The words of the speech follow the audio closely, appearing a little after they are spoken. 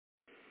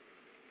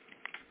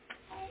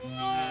Welcome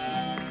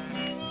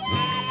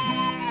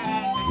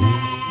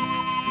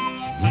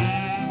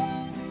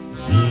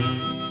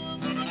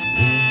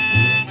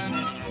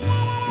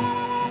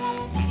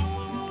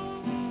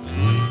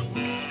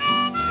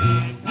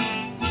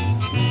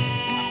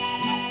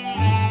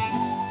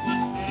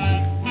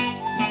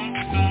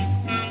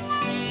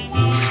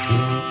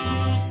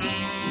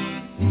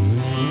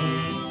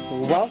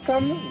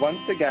once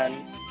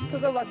again to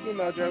the Lucky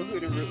Mojo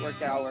Hoodoo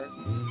Rootwork Hour,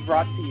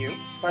 brought to you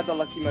by the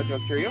Lucky Mojo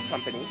Curio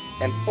Company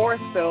in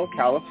Forestville,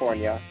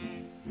 California,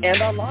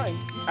 and online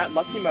at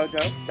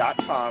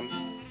luckymojo.com.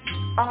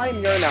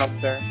 I'm your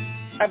announcer,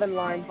 Evan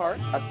Lionheart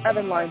of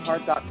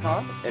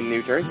evanlionheart.com in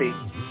New Jersey.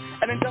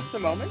 And in just a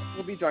moment,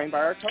 we'll be joined by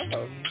our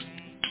co-host,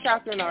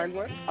 Catherine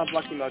Ironwood of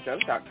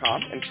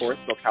luckymojo.com in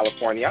Forestville,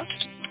 California,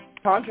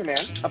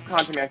 Germain of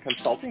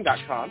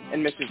ConjureManConsulting.com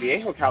in Mission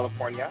Viejo,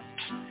 California,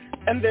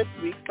 and this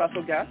week's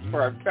special guest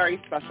for our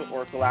very special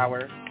Oracle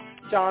Hour,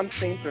 John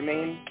St.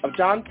 Germain of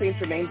JohnSt.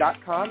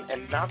 Germain.com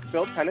in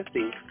Knoxville,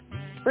 Tennessee,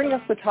 bringing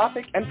us the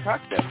topic and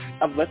practice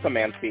of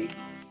Lithomancy.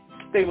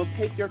 They will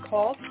take your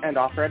calls and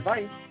offer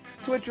advice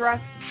to address,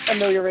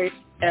 ameliorate,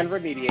 and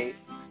remediate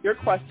your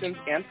questions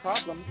and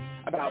problems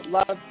about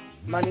love,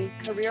 money,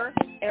 career,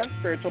 and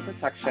spiritual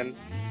protection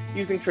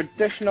using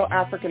traditional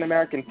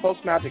African-American folk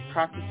magic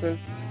practices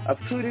of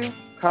hoodoo,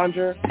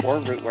 conjure,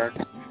 or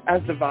rootwork, as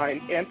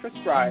divine and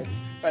prescribed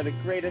by the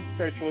greatest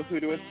spiritual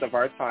hoodooists of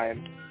our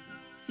time.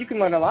 You can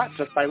learn a lot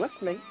just by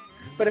listening,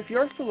 but if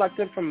you're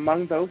selected from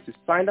among those who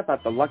signed up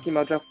at the Lucky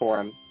Mojo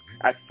Forum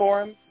at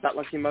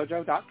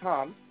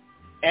forum.luckymojo.com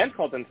and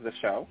called into the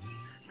show,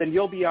 then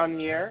you'll be on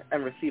the air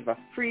and receive a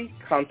free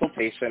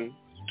consultation.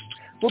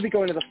 We'll be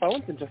going to the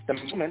phones in just a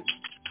moment,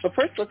 but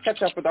first let's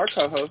catch up with our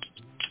co-hosts,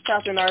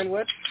 Catherine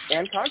Ironwood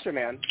and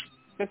ConjureMan.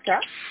 Miss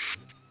Cat?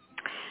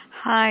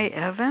 Hi,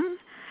 Evan.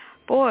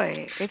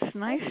 Boy, it's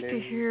nice to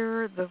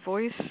hear the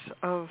voice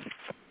of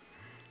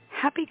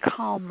happy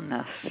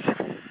calmness.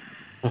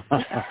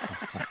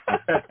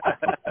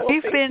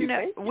 We've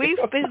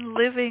been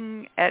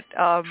living at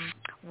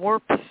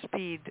warp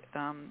speed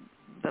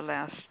the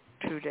last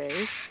 2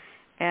 days,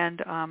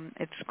 and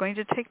it's going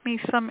to take me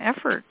some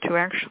effort to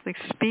actually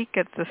speak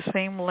at the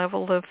same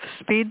level of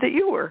speed that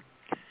you were.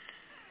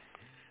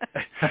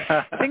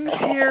 Things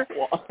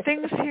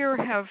here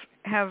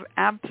have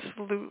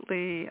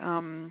absolutely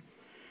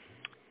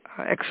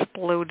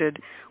exploded.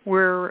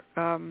 We're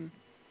on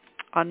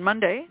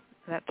Monday,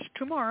 that's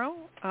tomorrow,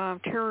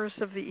 Terrors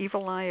of the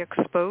Evil Eye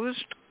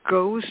Exposed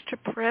goes to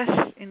press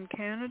in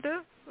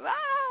Canada.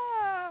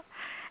 Ah!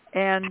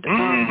 And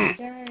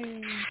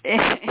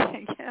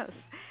yes,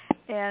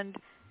 and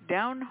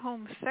Down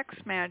Home Sex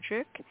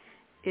Magic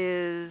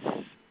is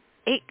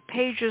 8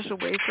 pages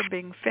away from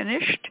being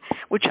finished,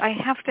 which I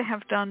have to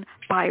have done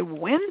by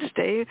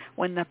Wednesday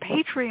when the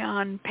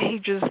Patreon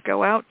pages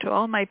go out to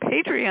all my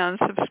Patreon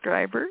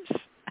subscribers.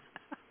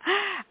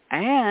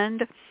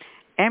 And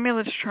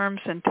Amulets,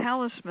 Charms, and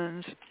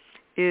Talismans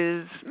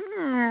is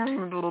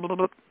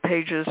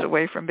pages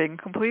away from being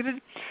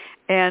completed.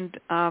 And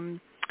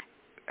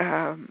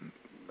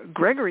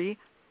Gregory,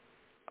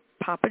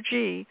 Papa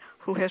G,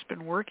 who has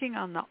been working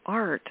on the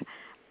art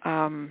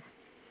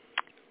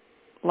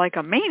like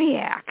a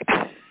maniac.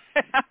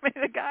 I mean,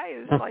 the guy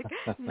is like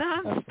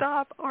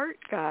nonstop art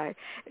guy.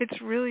 It's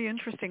really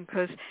interesting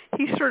because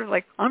he's sort of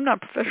like, I'm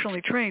not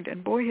professionally trained,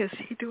 and boy, is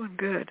he doing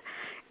good.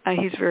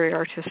 He's a very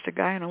artistic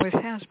guy and always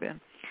has been.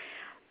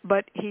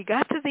 But he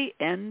got to the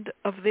end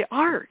of the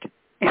art.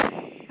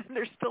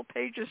 There's still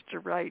pages to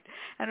write.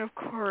 And, of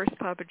course,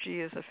 Papa G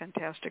is a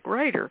fantastic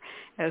writer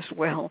as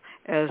well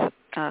as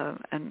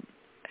an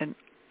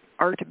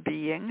art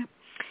being.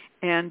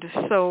 And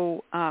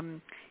so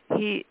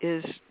he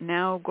is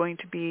now going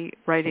to be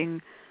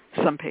writing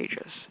some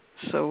pages.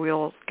 So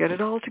we'll get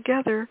it all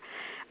together.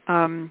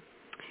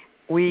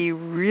 We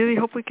really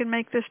hope we can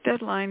make this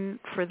deadline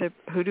for the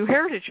Hoodoo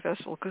Heritage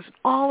Festival, because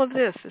all of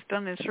this is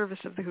done in service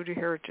of the Hoodoo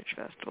Heritage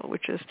Festival,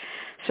 which is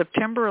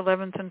September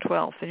 11th and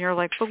 12th. And you're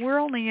like, but we're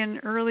only in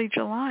early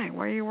July.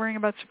 Why are you worrying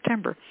about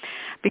September?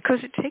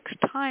 Because it takes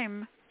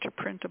time to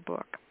print a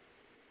book.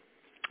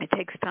 It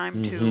takes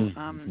time to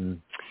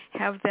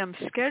have them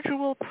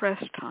schedule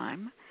press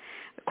time.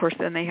 Of course,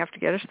 then they have to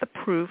get us the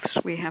proofs.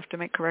 We have to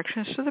make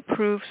corrections to the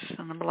proofs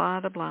and blah,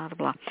 blah, blah,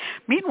 blah.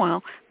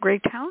 Meanwhile, Gray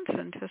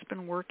Townsend has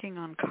been working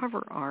on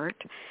cover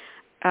art.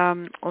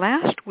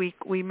 Last week,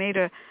 we made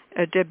a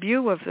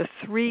debut of the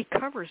 3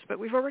 covers, but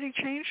we've already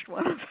changed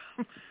one of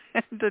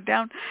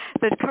them.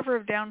 The cover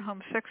of Down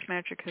Home Sex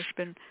Magic has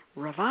been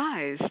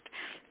revised.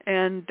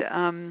 And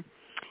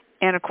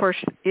of course,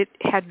 it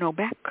had no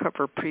back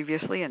cover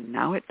previously, and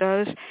now it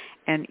does.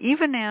 And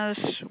even as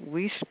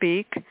we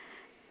speak,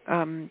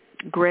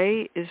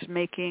 Gray is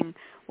making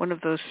one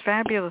of those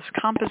fabulous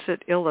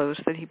composite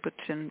illos that he puts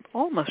in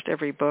almost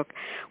every book,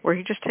 where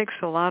he just takes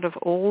a lot of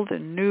old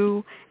and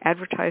new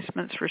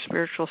advertisements for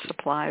spiritual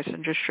supplies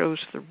and just shows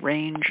the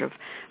range of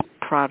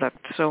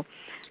products. So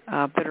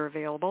that are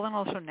available, and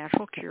also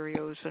natural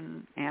curios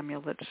and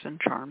amulets and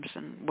charms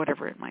and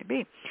whatever it might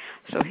be.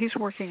 So he's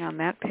working on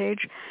that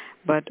page,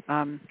 but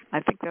I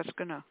think that's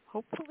going to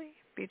hopefully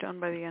be done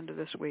by the end of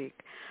this week.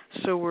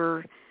 So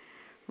we're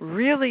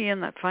really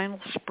in that final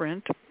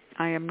sprint.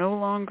 I am no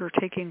longer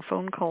taking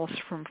phone calls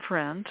from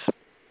friends.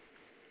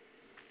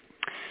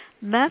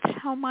 That's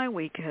how my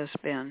week has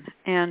been.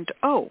 And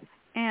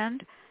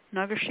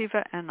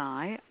Nagashiva and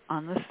I,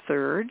 on the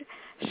 3rd,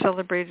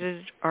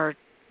 celebrated our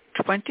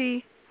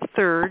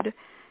 23rd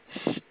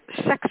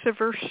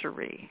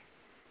sexiversary,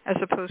 as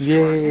opposed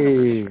to our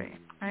anniversary.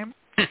 Right?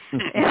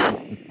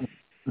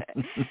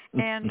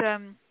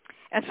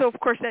 And so, of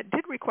course, that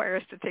did require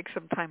us to take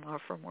some time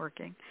off from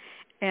working.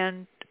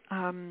 And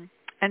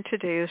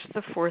today is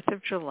the 4th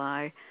of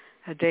July,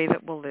 a day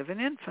that will live in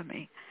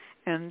infamy.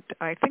 And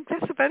I think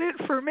that's about it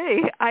for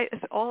me.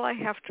 It's all I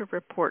have to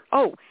report.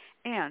 Oh,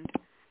 and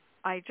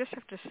I just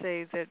have to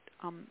say that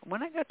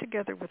when I got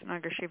together with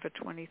Nagashiva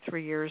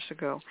 23 years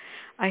ago,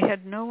 I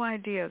had no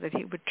idea that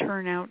he would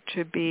turn out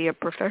to be a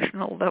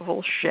professional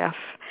level chef.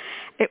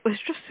 It was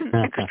just an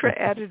extra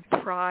added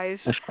prize.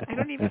 I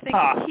don't even think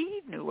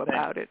he knew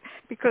about it,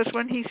 because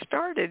when he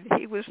started,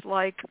 he was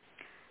like,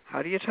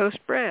 how do you toast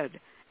bread?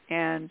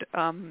 And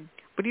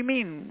what do you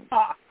mean?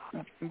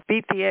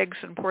 Beat the eggs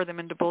and pour them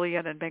into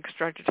bouillon and make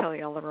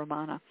stracciatella alla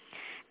romana.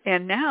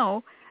 And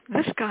now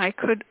this guy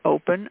could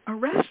open a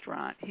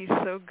restaurant. He's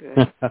so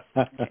good.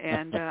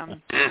 And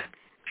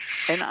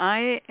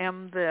I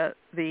am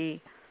the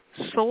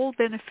sole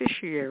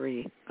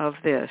beneficiary of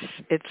this.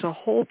 It's a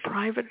whole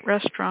private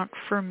restaurant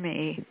for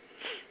me,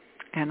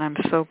 and I'm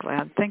so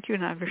glad. Thank you,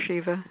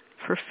 Nagashiva,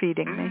 for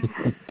feeding me.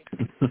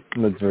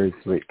 That's very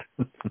sweet.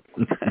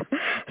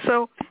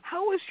 So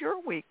how was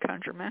your week,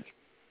 Conjurman?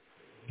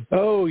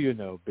 Oh,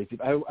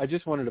 basically, I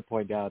just wanted to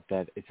point out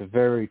that it's a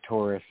very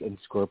Taurus and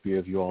Scorpio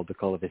of you all to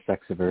call it a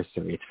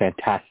sexiversary. It's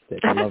fantastic.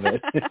 I love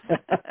it.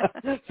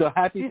 So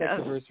happy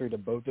sexiversary to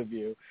both of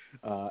you,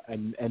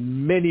 and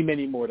many,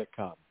 many more to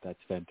come. That's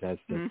fantastic.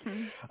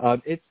 Mm-hmm.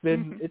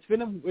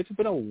 It's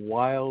been a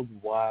wild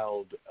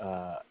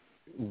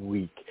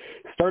week.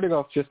 Starting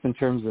off just in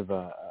terms of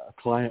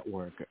client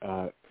work.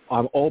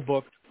 I'm all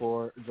booked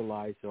for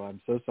July, so I'm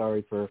so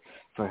sorry for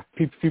a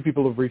few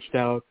people have reached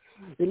out.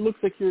 It looks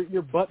like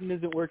your button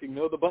isn't working.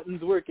 No, the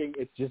button's working.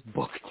 It's just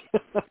booked.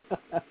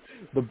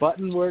 The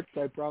button works.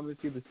 I promise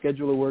you. The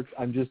scheduler works.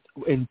 I'm just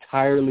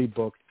entirely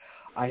booked.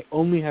 I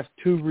only have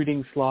 2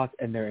 reading slots,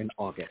 and they're in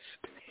August.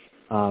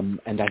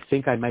 And I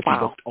think I might be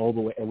booked all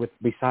the way.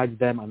 Besides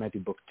them, I might be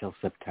booked till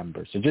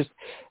September. So just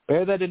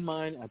bear that in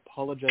mind. I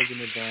apologize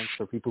in advance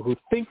for people who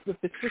think that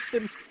the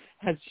system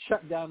has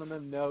shut down on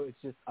them. No,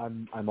 it's just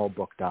I'm all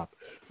booked up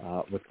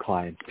with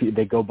clients.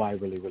 They go by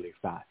really, really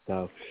fast.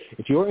 So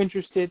if you're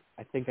interested,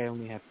 I think I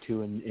only have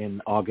 2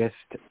 in August.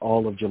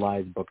 All of July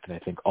is booked, and I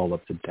think all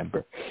of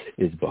September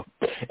is booked.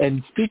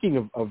 And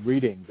speaking of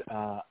readings,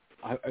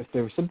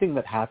 there was something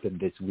that happened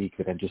this week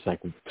that I'm just like,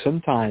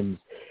 sometimes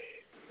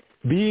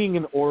being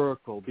an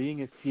oracle,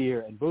 being a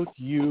seer, and both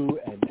you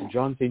and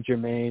John St.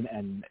 Germain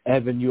and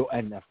Evan, you,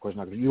 and of course,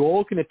 you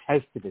all can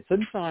attest to this.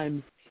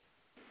 Sometimes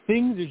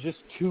things are just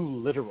too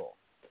literal.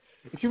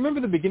 If you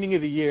remember the beginning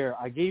of the year,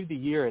 I gave the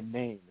year a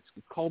name.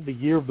 It's called the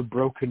Year of the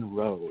Broken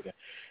Road.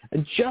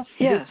 And just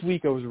this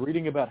week, I was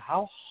reading about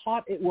how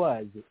hot it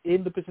was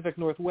in the Pacific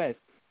Northwest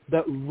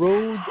that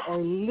roads are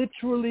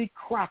literally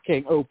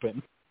cracking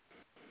open.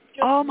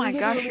 Oh, my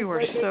gosh, you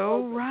are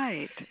so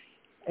right.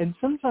 And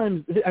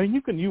sometimes,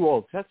 you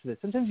all attest to this.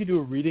 Sometimes you do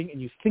a reading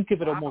and you think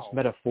of it almost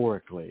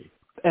metaphorically.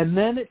 And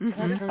then it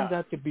kind of turns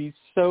out to be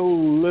so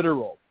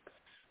literal.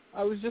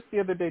 I was just the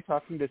other day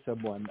talking to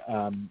someone.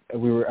 I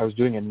was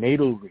doing a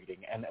natal reading,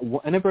 and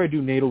whenever I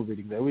do natal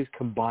readings, I always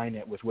combine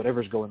it with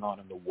whatever's going on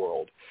in the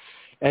world.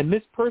 And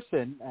this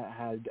person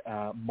had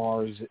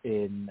Mars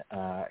in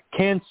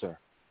Cancer,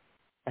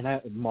 and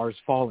Mars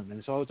fallen.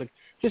 And so I was like,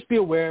 just be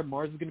aware,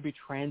 Mars is going to be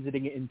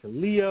transiting into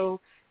Leo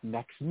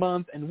next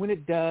month, and when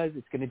it does,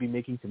 it's going to be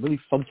making some really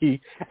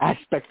funky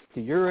aspects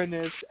to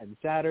Uranus and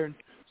Saturn.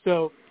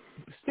 So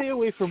stay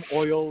away from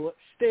oil,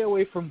 stay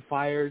away from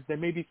fires. There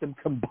may be some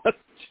combustion.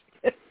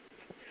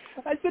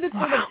 I said it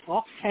sort of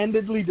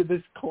offhandedly to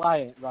this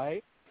client,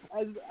 right?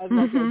 As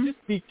like,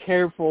 just be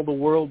careful. The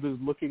world is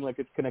looking like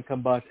it's going to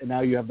combust, and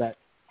now you have that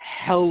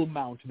hell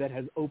mount that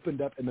has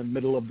opened up in the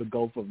middle of the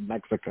Gulf of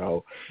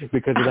Mexico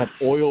because of that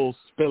oil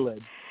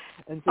spillage.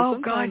 And so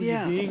sometimes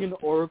being an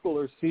oracle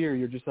or seer,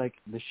 you're just like,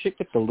 the shit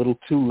gets a little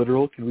too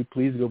literal. Can we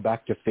please go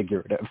back to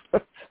figurative?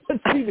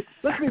 let's be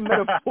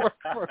metaphoric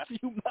for a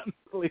few months,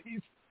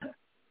 please.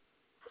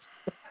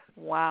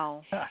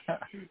 Wow.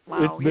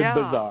 It's been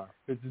bizarre.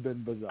 It's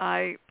been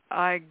bizarre.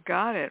 I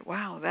got it.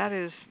 Wow,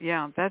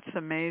 that's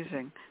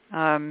amazing.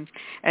 And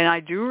I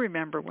do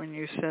remember when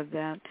you said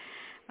that.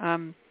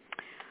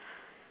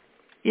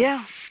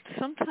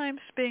 Sometimes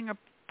being a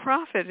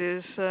prophet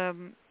is,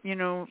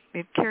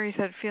 it carries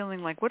that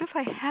feeling like, what if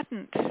I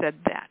hadn't said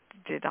that?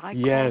 Did I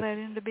call that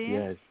into being?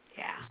 Yes.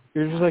 Yeah.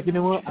 You're just like, you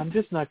know what? I'm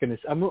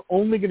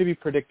only going to be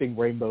predicting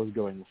rainbows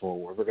going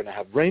forward. We're going to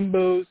have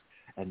rainbows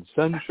and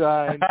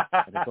sunshine,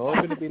 and it's all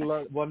going to be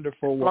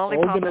wonderful. We're all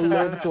Lollipops going to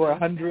live to our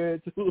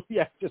hundreds.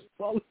 Yeah, just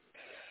right.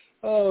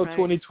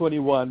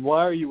 2021.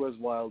 Why are you as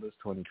wild as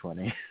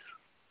 2020?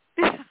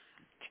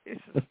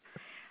 Jesus.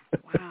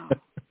 Wow.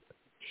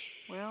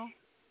 Well,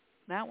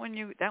 that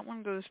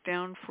one goes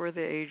down for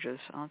the ages,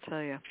 I'll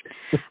tell you.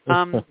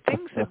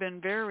 Things have been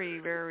very,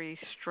 very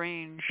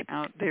strange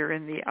out there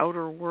in the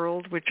outer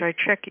world, which I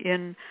check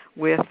in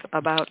with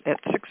about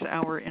at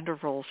 6-hour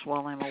intervals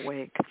while I'm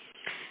awake.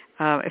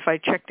 If I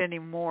checked any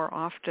more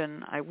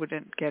often, I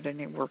wouldn't get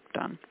any work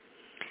done.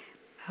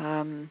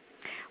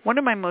 One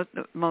of my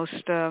most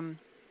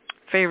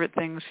favorite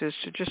things is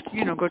to just,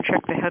 go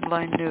check the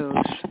headline news.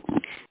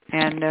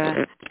 And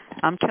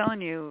I'm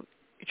telling you,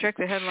 check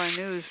the headline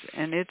news,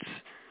 and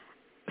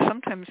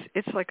sometimes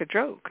it's like a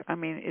joke. I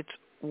mean, it's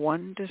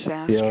one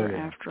disaster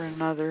after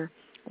another,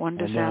 one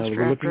disaster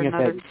we're after looking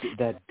another. At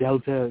that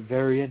Delta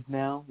variant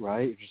now,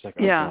 right? You're just like,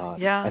 oh,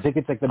 God. Yeah. I think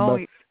it's like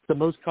the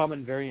most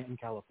common variant in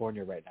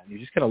California right now. You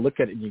just kind of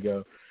look at it and you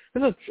go,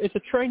 it's a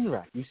train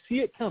wreck. You see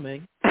it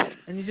coming,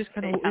 and you just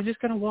kind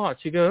of watch.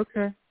 You go,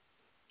 okay.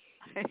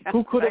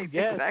 Who could have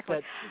guessed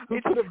that?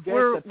 Who could have guessed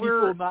that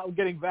people not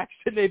getting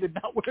vaccinated,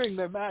 not wearing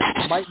their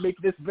masks, might make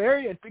this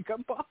variant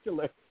become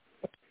popular?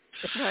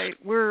 Right.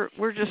 We're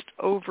just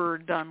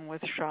overdone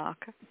with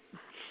shock.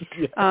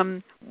 Yeah.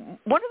 One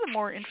of the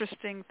more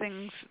interesting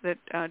things that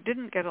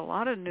didn't get a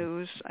lot of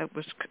news, it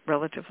was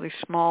relatively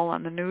small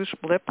on the news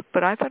blip,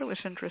 but I thought it was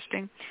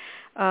interesting.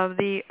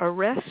 The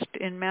arrest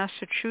in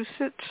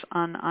Massachusetts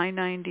on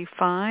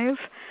I-95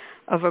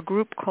 of a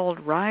group called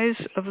Rise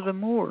of the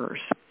Moors.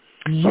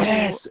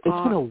 Yes, it's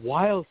been a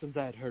while since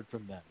I had heard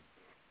from them.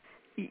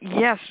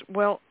 Yes,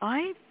 well,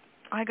 I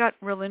got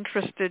real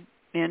interested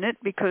in it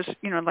because,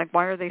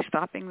 why are they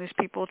stopping these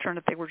people? It turned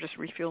out they were just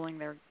refueling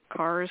their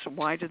cars.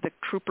 Why did the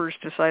troopers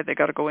decide they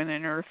got to go in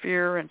and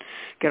interfere and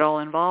get all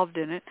involved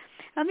in it?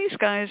 And these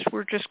guys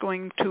were just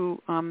going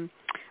to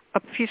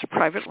a piece of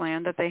private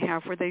land that they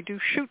have where they do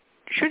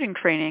shooting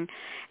training,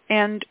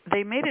 and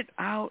they made it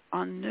out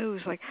on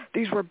news like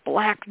these were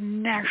black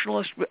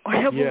nationalists,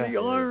 heavily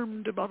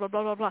armed, blah, blah,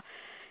 blah, blah, blah.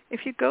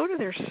 If you go to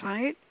their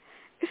site,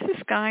 it's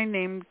this guy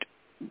named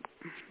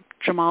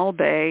Jamal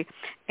Bey,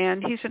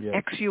 and he's an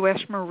ex-U.S.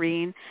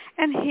 Marine,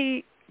 and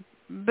he,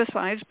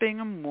 besides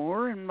being a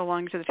Moor and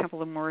belonging to the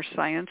Temple of Moor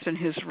Science and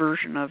his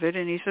version of it,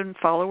 and he's a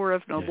follower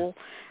of Noble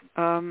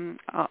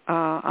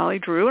Ali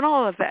Drew and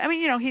all of that. I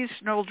mean, he's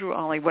Noble Drew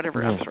Ali,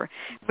 whatever. I'm sorry,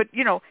 but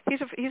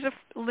he's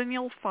a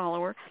lineal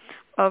follower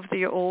of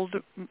the old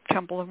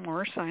Temple of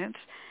Moor Science.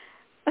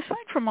 Aside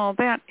from all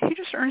that, he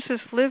just earns his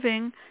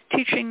living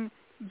teaching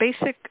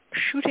basic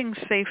shooting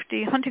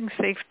safety, hunting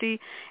safety,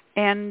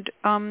 and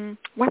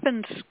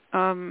weapons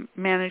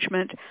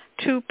management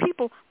to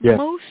people,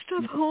 most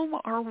of whom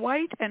are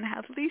white and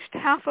at least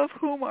half of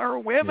whom are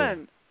women.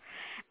 Yeah.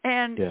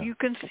 And you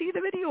can see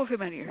the video of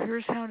him, and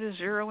here's how to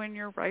zero in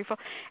your rifle.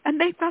 And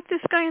they've got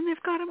this guy, and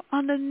they've got him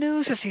on the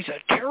news as he's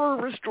a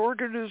terrorist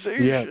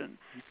organization.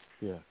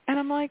 Yeah. And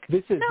I'm like,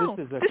 this is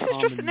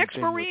just an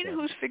ex-Marine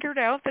who's figured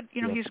out that,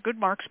 he's a good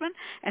marksman,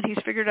 and he's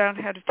figured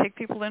out how to take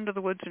people into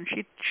the woods and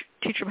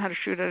teach them how to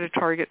shoot at a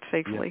target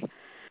safely. Yeah.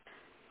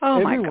 Oh,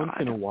 my God.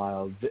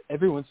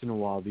 Every once in a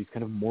while, these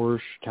kind of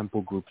Moorish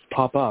temple groups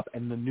pop up,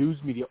 and the news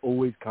media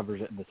always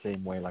covers it in the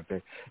same way, like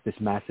they're this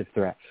massive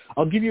threat.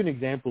 I'll give you an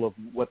example of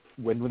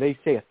when they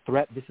say a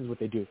threat, this is what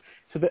they do.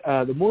 So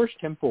the Moorish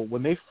temple,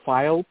 when they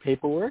file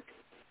paperwork,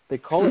 they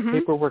call it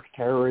paperwork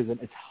terrorism.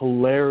 It's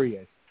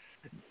hilarious.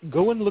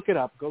 Go and look it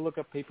up. Go look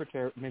up paper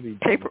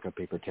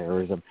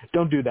terrorism.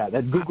 Don't do that.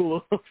 That Google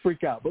will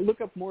freak out. But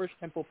look up Moorish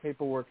temple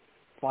paperwork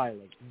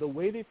filing. The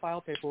way they file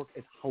paperwork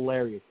is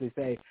hilarious. They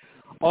say,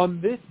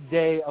 on this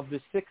day of the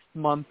 6th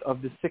month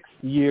of the 6th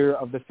year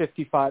of the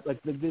 55,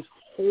 like this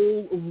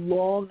whole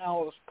long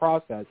hours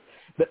process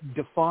that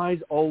defies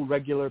all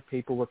regular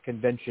paperwork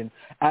convention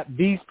at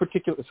these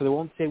particular, so they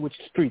won't say which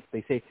streets,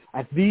 they say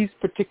at these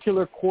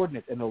particular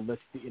coordinates, and they'll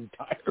list the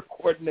entire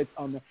coordinates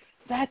on there.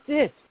 That's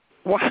it.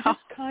 Wow.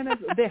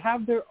 They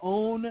have their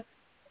own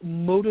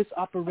modus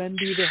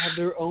operandi. They have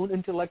their own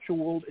intellectual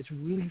world. It's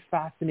really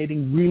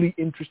fascinating, really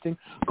interesting.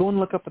 Go and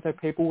look up at their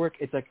paperwork.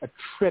 It's like a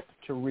trip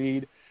to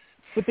read.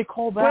 But they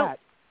call that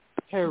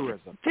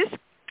terrorism.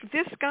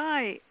 This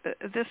guy,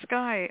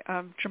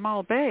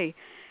 Jamal Bey,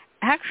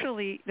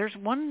 actually, there's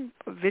one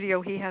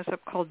video he has up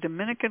called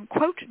Dominican,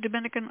 quote,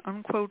 Dominican,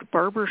 unquote,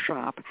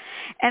 barbershop.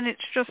 And it's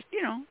just,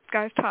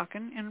 guys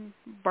talking in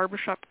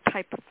barbershop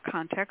type of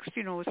context,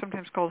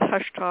 sometimes called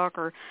hush talk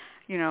or,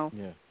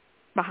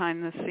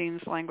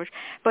 behind-the-scenes language.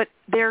 But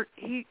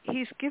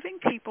he's giving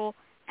people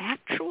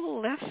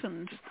actual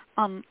lessons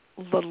on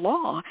the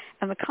law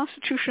and the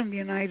Constitution of the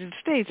United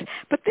States.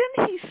 But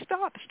then he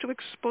stops to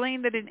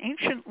explain that in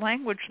ancient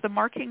language, the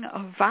marking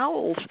of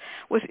vowels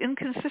was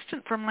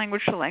inconsistent from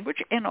language to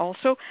language and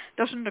also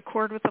doesn't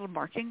accord with the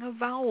marking of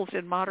vowels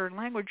in modern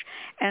language.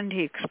 And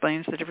he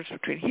explains the difference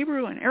between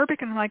Hebrew and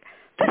Arabic. And I'm like,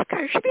 this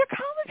guy should be a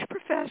college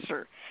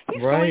professor.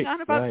 He's going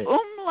on about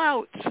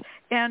umlauts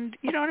and,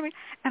 you know what I mean?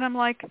 And I'm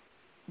like,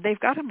 they've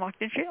got him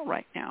locked in jail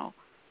right now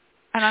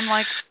And I'm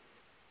like,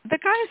 the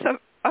guy's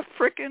a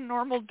frickin'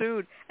 normal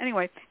dude.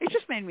 Anyway, it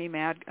just made me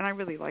mad, and I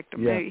really liked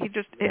him. Yeah.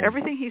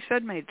 Everything he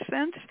said made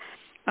sense,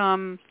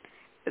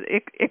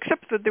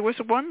 except that there was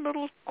one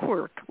little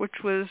quirk,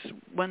 which was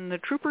when the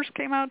troopers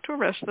came out to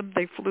arrest them,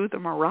 they flew the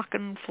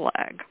Moroccan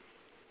flag.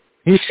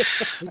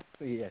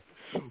 Yeah,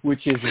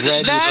 which is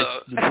red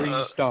with the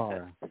green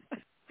star.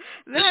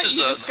 This is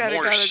the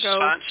Moorish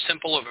Science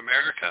Temple of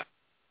America.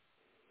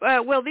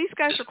 Well, these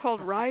guys are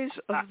called Rise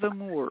of the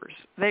Moors.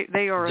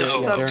 They are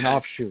they're an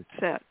offshoot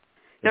set.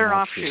 They're an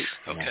offshoot.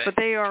 Okay. But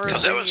they are.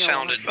 Because that was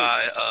founded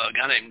by a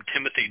guy named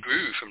Timothy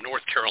Drew from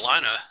North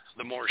Carolina,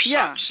 the Moorish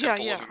Science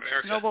Temple of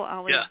America. Noble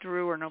Ali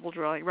Drew or Noble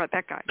Drew Ali, right?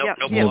 That guy.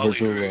 Noble Ali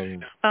Drew.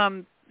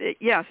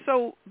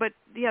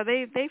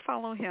 They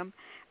follow him.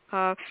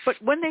 But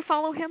when they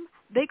follow him,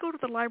 they go to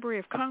the Library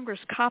of Congress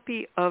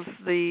copy of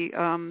the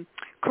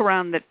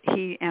Quran that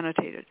he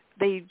annotated.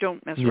 They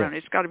don't mess around.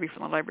 It's got to be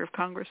from the Library of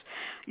Congress.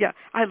 Yeah,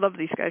 I love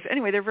these guys.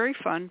 Anyway, they're very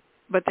fun,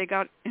 but they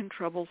got in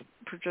trouble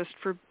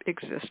for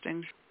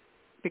existing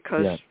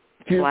because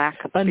black.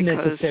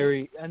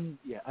 Unnecessary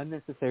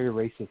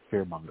racist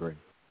fear-mongering.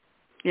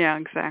 Yeah,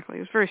 exactly.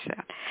 It was very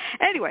sad.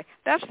 Anyway,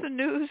 that's the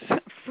news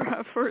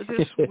for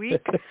this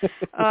week.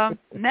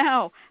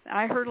 Now,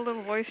 I heard a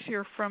little voice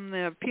here from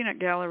the Peanut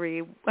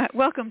Gallery.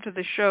 Welcome to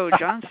the show,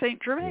 John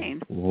St.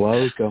 Germain.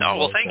 Welcome. Oh,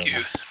 well, thank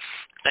you.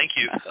 Thank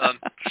you.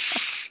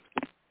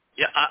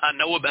 I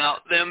know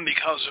about them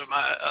because of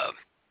my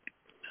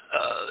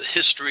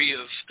history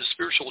of the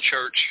spiritual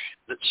church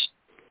that's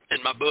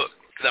in my book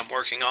that I'm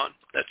working on.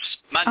 That's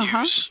my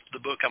news, the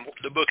book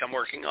I'm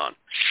working on.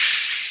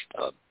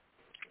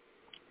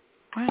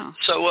 Wow.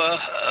 So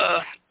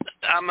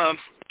I'm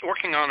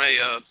working on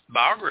a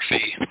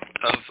biography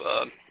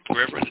of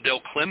Reverend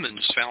Adele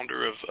Clemens,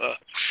 founder of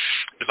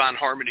Divine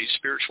Harmony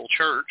Spiritual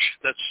Church.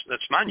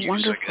 That's my news,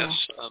 Wonderful. I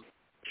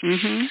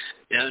guess.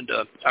 And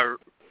I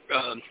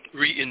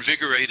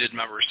reinvigorated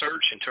my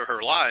research into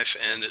her life,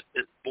 and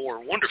it bore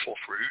wonderful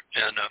fruit.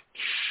 And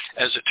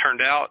as it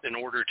turned out, in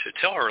order to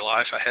tell her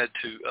life, I had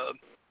to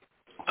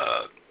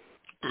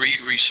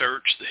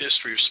research the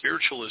history of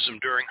spiritualism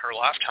during her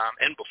lifetime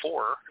and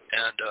before,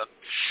 and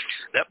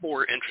that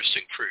bore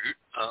interesting fruit,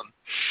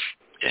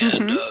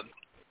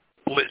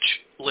 which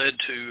led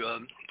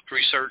to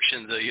research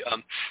in the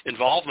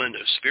involvement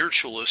of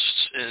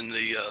spiritualists in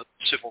the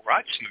civil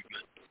rights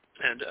movement.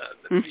 And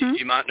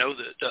you might know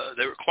that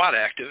they were quite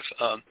active.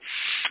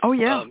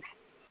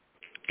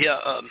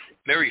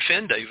 Mary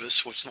Finn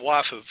Davis was the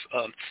wife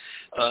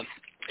of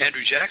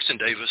Andrew Jackson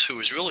Davis, who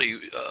was really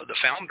the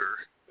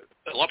founder.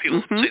 A lot of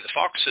people say the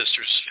Fox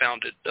sisters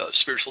founded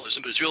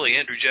spiritualism, but it's really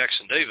Andrew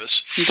Jackson Davis.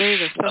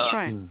 That's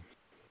right.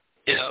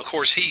 Yeah, of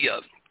course,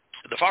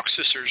 the Fox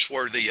sisters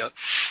were the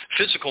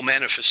physical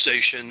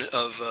manifestation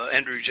of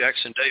Andrew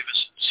Jackson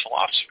Davis's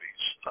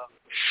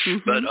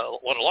philosophies. But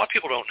what a lot of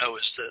people don't know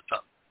is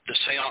that the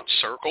seance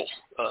circle,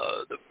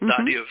 the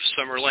idea of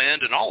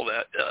Summerland and all of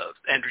that,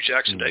 Andrew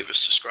Jackson Davis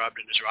described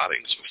in his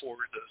writings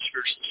before the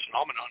spiritualist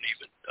phenomenon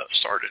even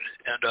started.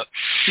 And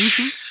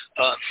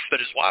but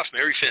his wife,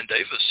 Mary Finn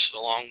Davis,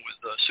 along with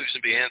Susan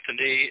B.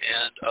 Anthony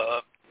and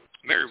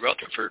Mary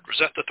Rutherford, was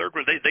that the third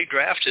one? They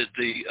drafted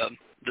the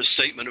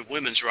Statement of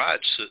Women's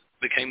Rights that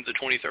became the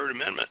 23rd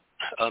Amendment.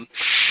 And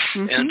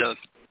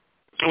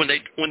when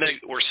they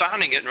were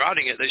signing it and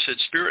writing it, they said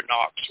spirit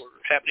knocks were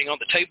happening on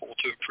the table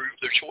to approve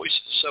their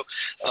choices. So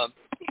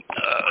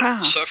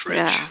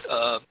suffrage,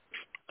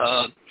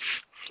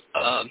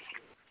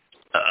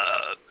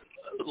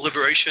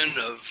 liberation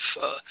of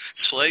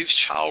slaves,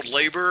 child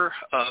labor,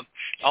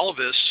 all of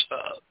this,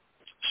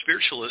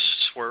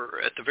 spiritualists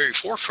were at the very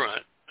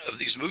forefront of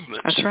these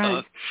movements. That's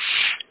right.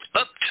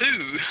 Up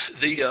to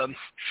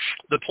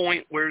the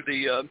point where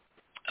the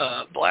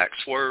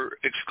blacks were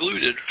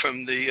excluded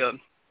from the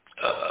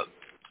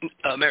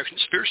American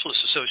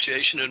Spiritualist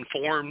Association and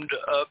formed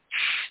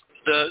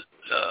the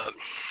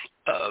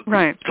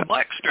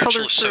Black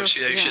Spiritualist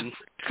Association.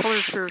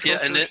 Colored Spiritual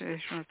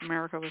Association of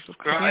America was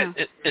called.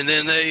 Right, and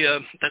then they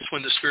that's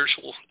when the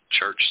spiritual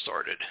church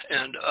started.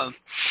 And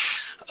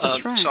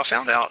so I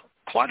found out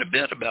quite a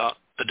bit about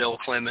Adele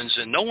Clemens,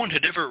 and no one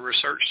had ever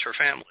researched her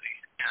family.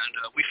 And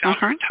we found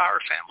her entire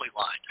family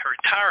line.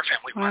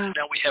 And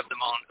now we have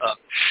them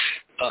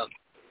on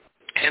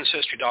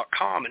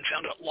Ancestry.com and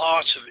found out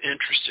lots of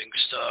interesting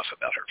stuff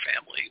about her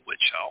family,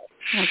 which I'll...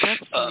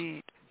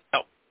 neat.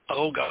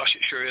 Oh gosh,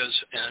 it sure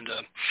is. And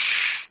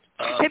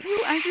have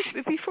you?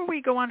 Before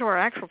we go on to our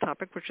actual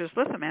topic, which is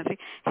lithomancy,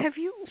 have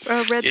you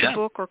read the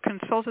book or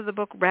consulted the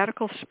book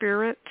 "Radical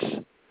Spirits"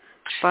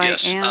 by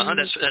Anne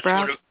that's Brown?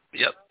 one of,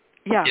 Yep.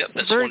 Yeah,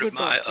 that's very one good of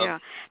my.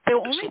 book. The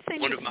only thing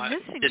that's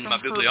missing in from my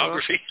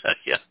bibliography. Her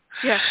book,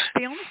 Yeah.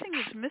 The only thing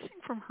that's missing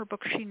from her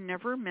book, she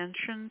never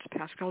mentions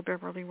Pascal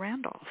Beverly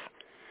Randolph.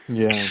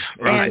 Yeah,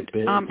 right.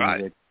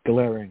 Right.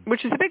 Glaring.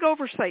 Which is a big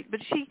oversight. But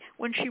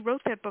when she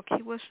wrote that book,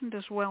 he wasn't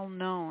as well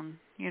known,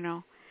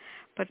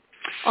 But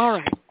all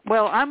right,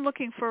 Well, I'm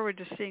looking forward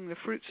to seeing the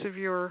fruits of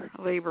your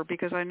labor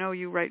because I know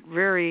you write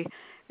very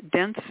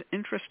dense,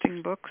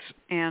 interesting books,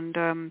 and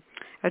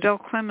Adele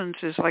Clemens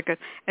is like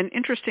an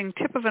interesting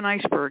tip of an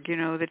iceberg,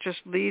 that just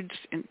leads,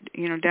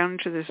 down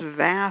into this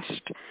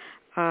vast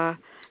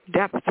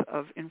depth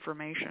of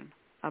information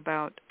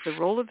about the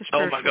role of the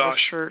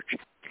Spiritualist Church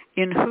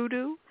in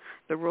Hoodoo,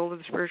 the role of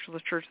the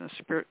Spiritualist Church in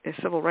the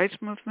Civil Rights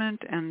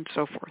Movement, and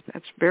so forth.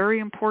 That's very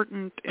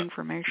important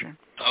information.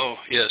 Oh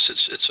yes,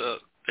 it's a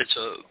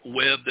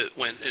web that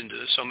went into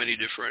so many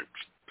different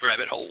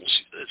rabbit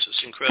holes. It's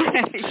just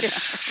incredible. Yeah,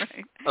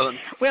 right.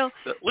 Well,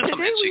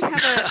 today we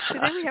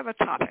have a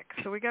topic,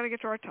 so we got to get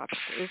to our topic.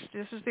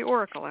 This is the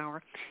Oracle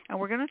Hour, and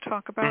we're going to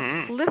talk about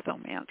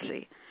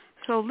lithomancy.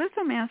 So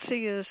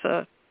lithomancy is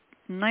a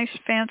nice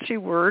fancy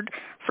word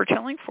for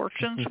telling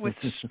fortunes with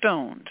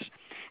stones,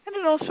 and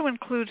it also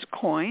includes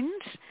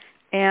coins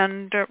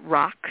and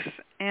rocks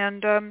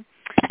and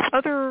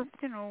other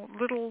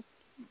little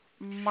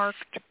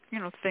marked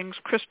things,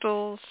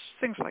 crystals,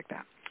 things like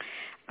that.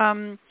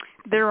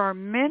 There are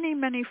many,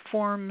 many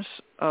forms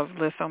of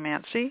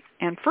lithomancy,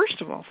 and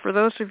first of all, for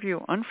those of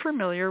you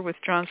unfamiliar with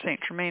John St.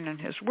 Germain and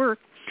his work,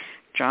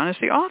 John is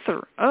the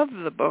author of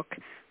the book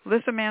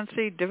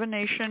Lithomancy,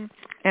 Divination,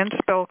 and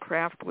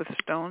Spellcraft with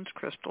Stones,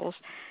 Crystals,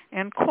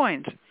 and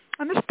Coins.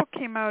 And this book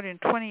came out in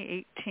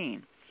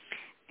 2018.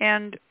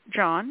 And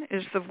John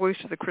is the voice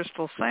of the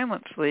Crystal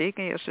Silence League.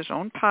 He has his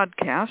own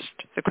podcast,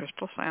 the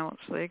Crystal Silence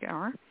League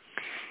Hour.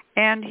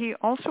 And he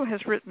also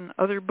has written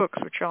other books,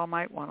 which y'all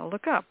might want to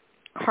look up.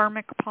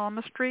 Karmic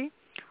Palmistry,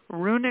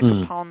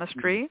 Runic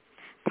Palmistry,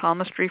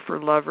 Palmistry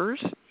for Lovers,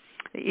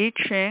 the I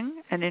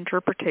Ching, an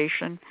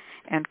Interpretation,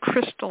 and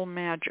Crystal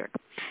Magic.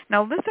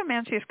 Now,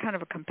 lithomancy is kind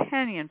of a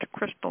companion to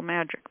crystal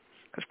magic,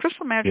 because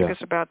crystal magic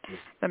is about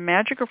the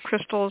magic of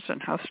crystals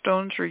and how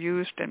stones are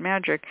used in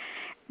magic,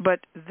 but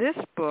this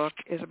book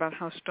is about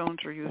how stones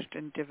are used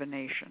in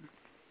divination.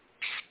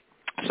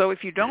 So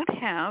if you don't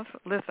have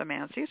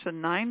lithomancy, it's a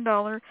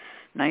 $9,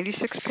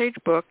 96-page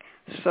book.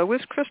 So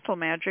is Crystal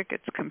Magic,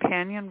 its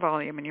companion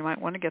volume, and you might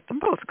want to get them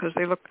both because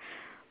they look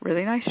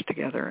really nice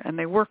together and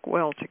they work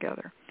well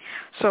together.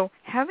 So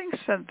having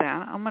said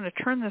that, I'm going to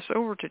turn this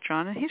over to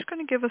John, and he's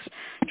going to give us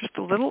just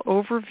a little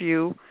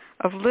overview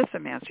of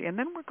lithomancy, and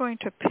then we're going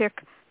to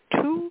pick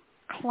two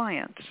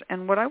clients.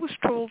 And what I was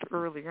told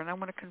earlier, and I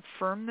want to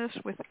confirm this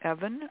with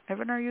Evan.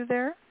 Evan, are you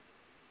there?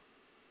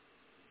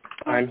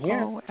 I'm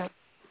here.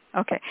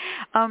 Okay.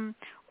 I'm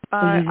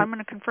going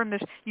to confirm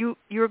this.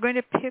 You're going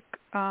to pick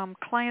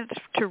clients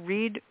to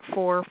read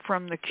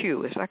from the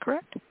queue. Is that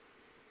correct?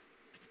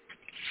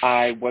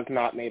 I was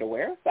not made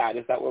aware of that.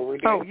 Is that what we're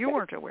doing? Oh, you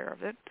weren't aware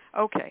of it.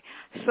 Okay.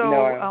 So,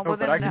 no, well,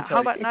 then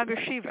how about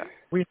Nagashiva?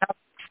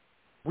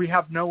 We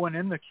have no one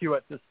in the queue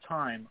at this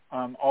time.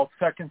 I'll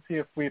check and see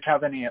if we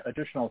have any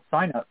additional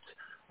signups.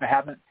 I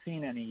haven't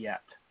seen any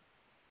yet.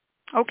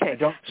 Okay. I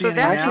don't see so any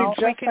that now. means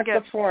we can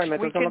get the form.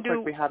 It we doesn't can look do.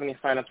 like we have any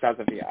signups as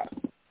of yet.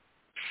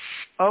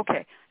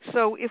 Okay,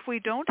 so if we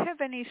don't have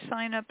any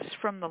signups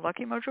from the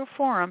Lucky Mojo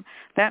Forum,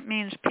 that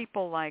means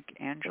people like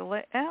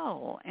Angela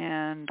L.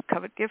 and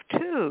Covet Gift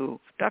 2,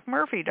 Doc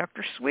Murphy,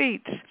 Dr.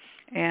 Sweets,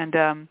 and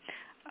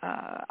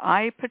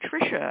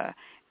Patricia,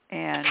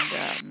 and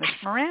Miss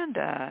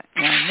Miranda,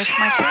 and Miss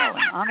Michael,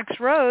 and Onyx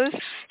Rose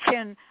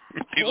can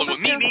hold up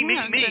their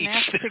hands and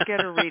ask to get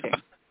a reading.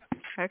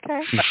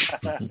 Okay?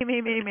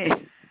 me.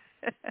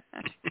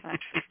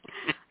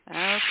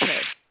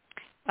 Okay.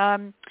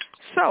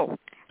 So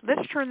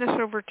let's turn this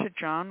over to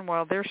John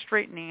while they're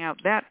straightening out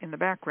that in the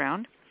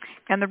background,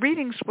 and the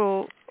readings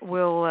will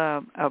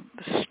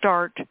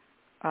start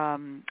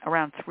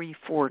around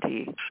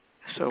 3:40.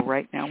 So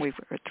right now we're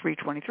at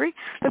 3:23.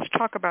 Let's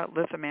talk about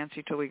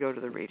lithomancy till we go to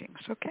the readings.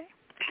 Okay.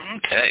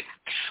 Okay.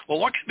 Well,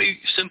 what could be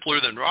simpler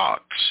than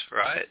rocks,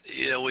 right?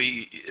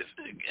 We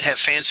have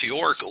fancy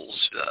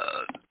oracles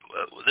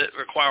that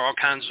require all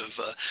kinds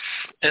of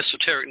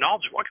esoteric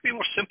knowledge. What could be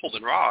more simple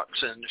than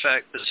rocks? And in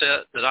fact, the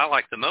set that I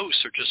like the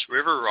most are just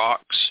river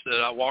rocks that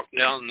I walked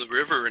down the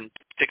river and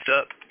picked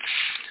up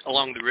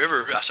along the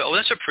river. I said, oh,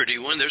 that's a pretty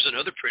one. There's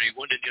another pretty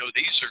one. And,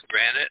 these are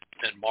granite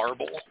and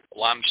marble,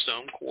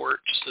 limestone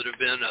quartz that have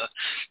been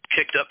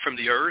kicked up from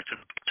the earth and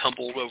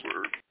tumbled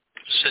over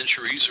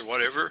centuries or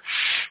whatever,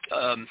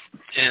 and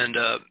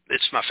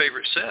it's my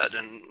favorite set.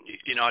 And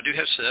I do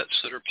have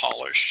sets that are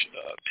polished,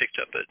 picked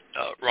up at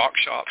rock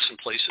shops and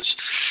places,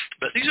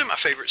 but these are my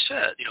favorite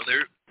set.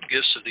 They're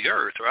gifts of the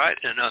earth, right?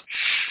 And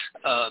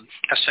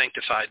I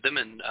sanctified them.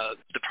 And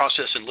the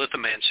process in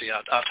lithomancy,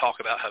 I talk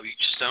about how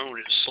each stone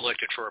is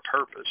selected for a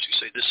purpose. You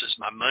say, this is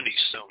my money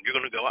stone. You're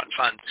going to go out and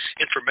find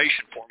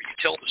information for me. You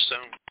tell the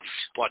stone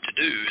what to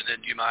do, and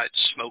then you might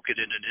smoke it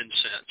in an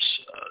incense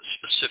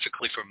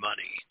specifically for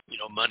money,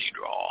 money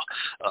draw.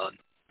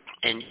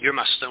 and you're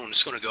my stone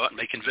that's going to go out and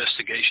make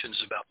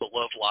investigations about the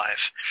love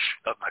life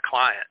of my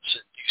clients,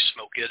 and you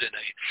smoke it in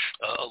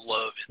a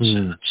love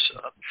incense.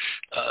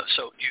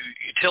 So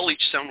you tell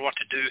each stone what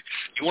to do.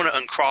 You want to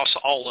uncross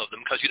all of them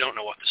because you don't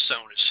know what the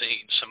stone has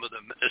seen. Some of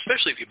them,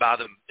 especially if you buy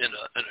them in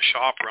a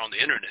shop or on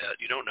the internet,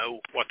 you don't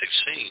know what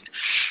they've seen.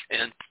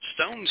 And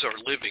stones are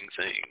living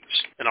things.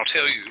 And I'll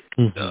tell you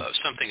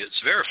something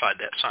that's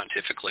verified that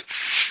scientifically.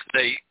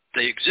 They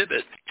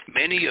exhibit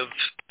many of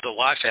the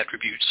life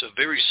attributes of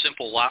very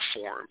simple life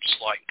forms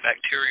like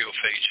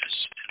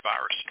bacteriophages and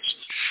viruses.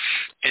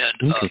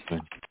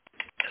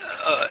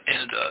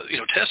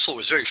 And Tesla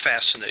was very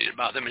fascinated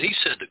by them, and he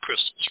said that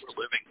crystals were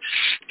living.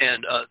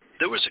 And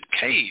there was a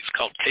cave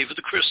called Cave of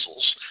the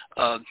Crystals,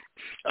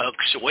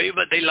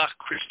 Cueva de las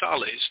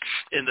Cristales,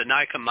 in the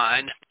Nika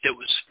mine. It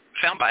was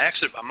found by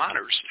accident by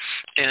miners,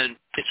 and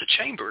it's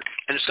a chamber,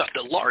 and it's got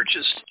the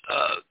largest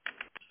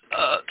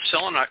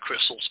selenite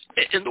crystals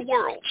in the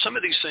world. Some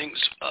of these things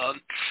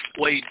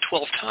weighed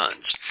 12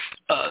 tons.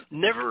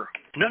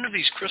 None of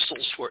these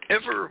crystals were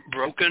ever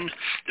broken.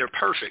 They're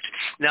perfect.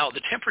 Now,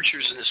 the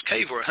temperatures in this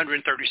cave were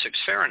 136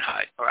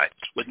 Fahrenheit, all right,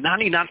 with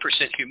 99%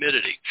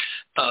 humidity.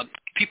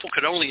 People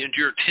could only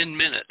endure 10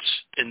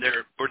 minutes in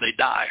there or they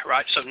die,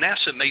 right? So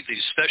NASA made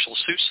these special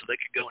suits so they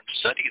could go and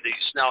study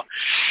these. Now,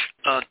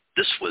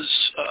 this was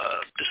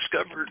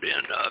discovered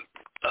in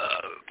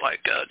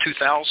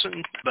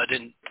 2000, but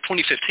in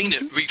 2015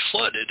 it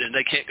reflooded, and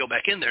they can't go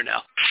back in there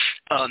now.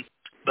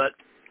 But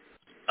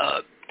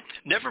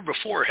never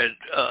before had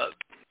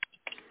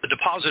a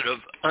deposit of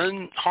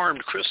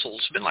unharmed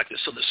crystals been like this.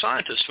 So the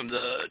scientist from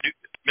the New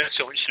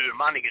Mexico Institute of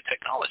Mining and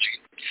Technology,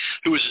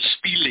 who was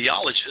a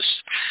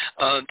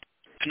speleologist,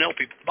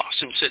 Penelope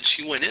Boston, said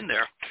she went in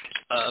there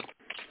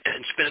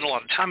and spent a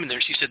lot of time in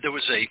there. She said there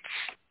was a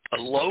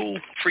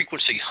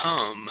low-frequency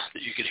hum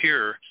that you could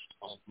hear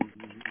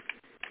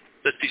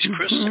that these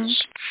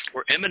crystals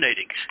were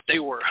emanating. They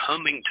were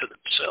humming to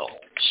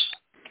themselves.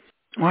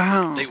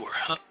 Wow. They were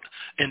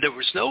and there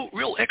was no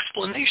real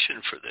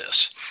explanation for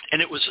this.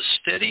 And it was a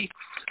steady...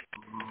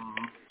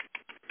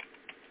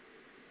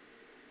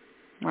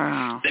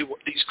 Wow.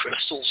 These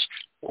crystals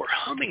were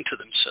humming to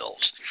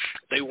themselves.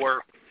 They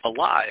were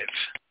alive.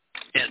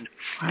 And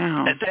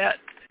at that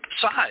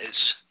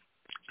size,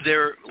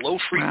 their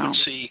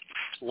low-frequency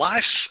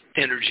life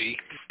energy...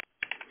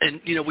 And,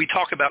 we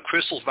talk about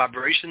crystals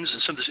vibrations,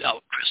 and some of this,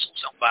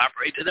 crystals don't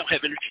vibrate. They don't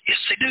have energy. Yes,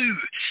 they do.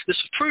 This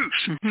is proof.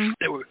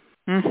 They were...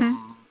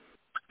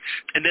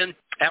 And then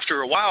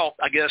after a while,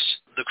 I guess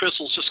the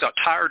crystals just got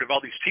tired of all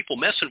these people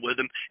messing with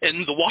them,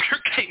 and the water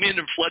came in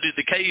and flooded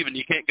the cave, and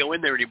you can't go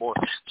in there anymore.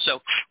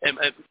 So and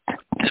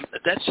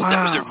that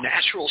was their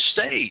natural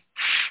state,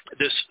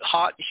 this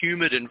hot,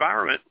 humid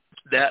environment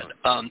that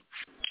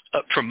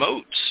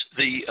promotes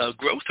the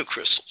growth of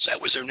crystals.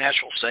 That was their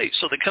natural state.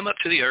 So they come up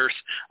to the earth.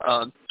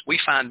 We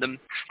find them,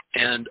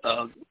 and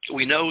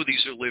we know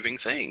these are living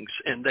things,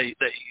 and they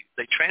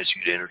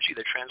transmute energy,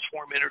 they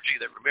transform energy,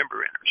 they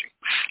remember energy.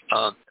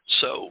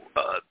 So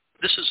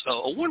this is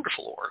a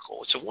wonderful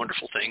oracle. It's a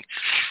wonderful thing,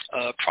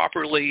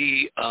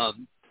 properly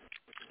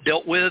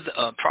dealt with,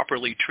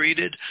 properly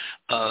treated.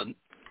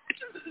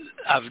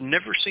 I've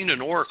never seen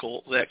an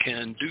oracle that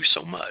can do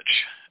so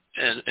much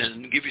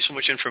and give you so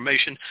much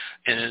information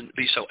and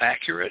be so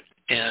accurate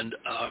and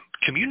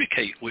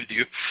communicate with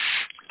you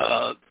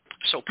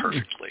so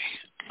perfectly.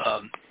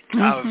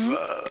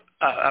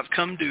 I've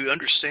come to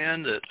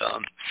understand that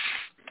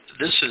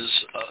this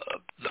is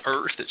the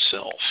earth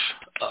itself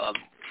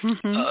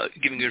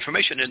giving you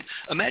information. And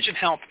imagine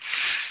how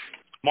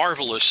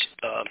marvelous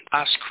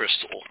ice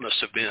crystal must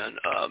have been,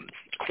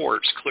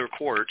 quartz, clear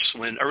quartz,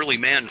 when early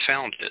man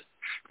found it.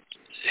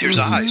 Here's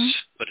ice,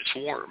 but it's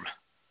warm.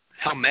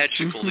 How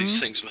magical these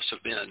things must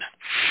have been,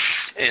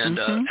 and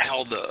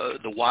how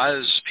the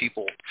wise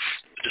people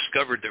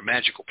discovered their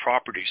magical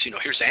properties.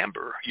 Here's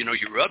amber. You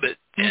rub it,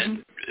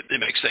 and it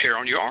makes the hair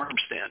on your arm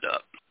stand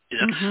up.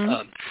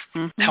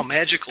 How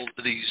magical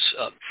these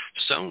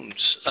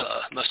stones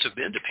must have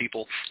been to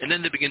people, and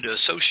then they begin to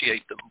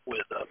associate them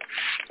with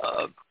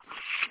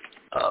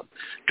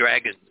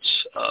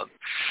dragons,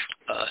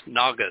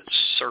 nagas,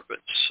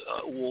 serpents,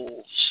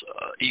 wolves,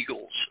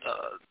 eagles.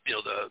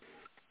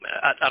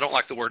 I don't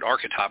like the word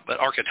archetype, but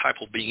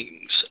archetypal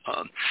beings,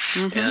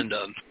 and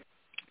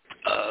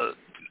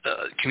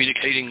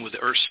communicating with the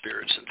earth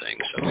spirits and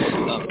things.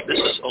 So this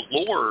is a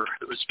lore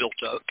that was built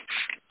up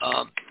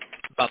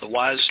by the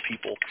wise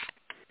people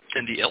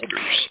and the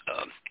elders.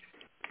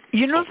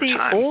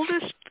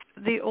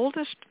 The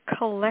oldest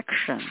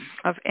collection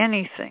of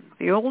anything,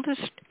 the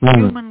oldest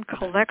human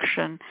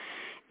collection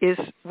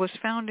was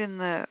found in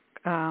the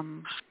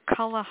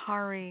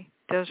Kalahari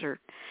Desert,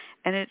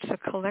 and it's a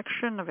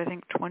collection of, I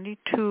think,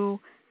 22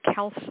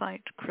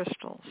 calcite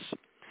crystals.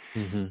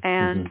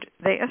 And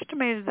they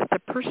estimated that the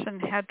person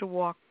had to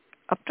walk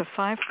up to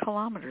 5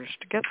 kilometers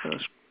to get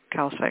those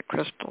calcite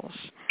crystals,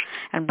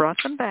 and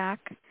brought them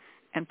back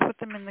and put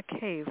them in the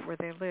cave where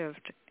they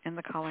lived in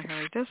the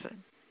Kalahari Desert.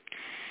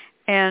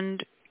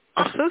 And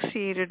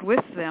associated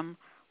with them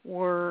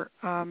were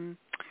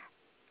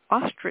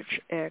ostrich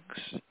eggs,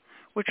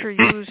 which are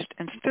used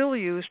and still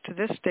used to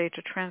this day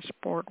to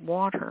transport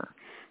water.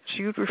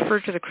 So you'd refer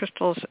to the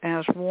crystals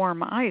as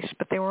warm ice,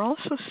 but they were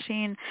also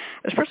seen,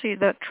 especially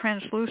that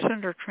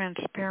translucent or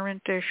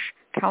transparentish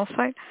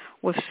calcite,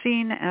 was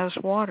seen as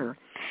water.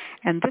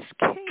 And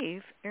this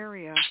cave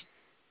area,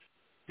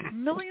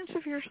 millions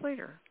of years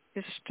later,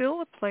 is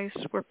still a place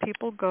where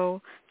people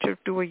go to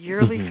do a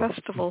yearly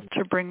festival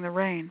to bring the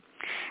rain.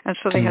 And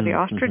so they had the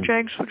ostrich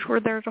eggs, which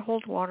were there to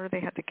hold water. They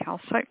had the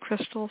calcite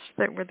crystals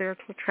that were there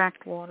to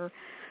attract water.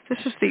 This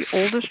is the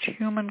oldest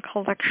human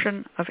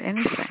collection of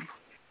anything.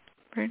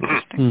 Very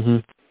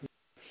interesting.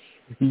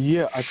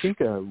 Yeah, I think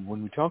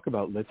when we talk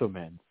about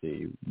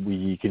lithomancy,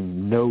 we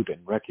can note and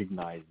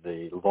recognize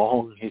the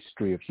long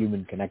history of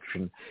human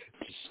connection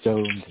to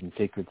stones and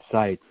sacred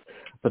sites.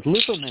 But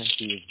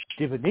lithomancy is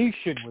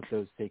divination with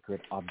those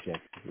sacred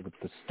objects, with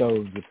the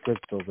stones, with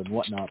crystals and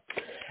whatnot.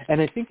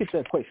 And I think it's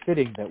quite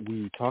fitting that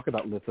we talk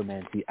about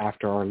lithomancy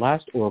after our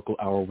last Oracle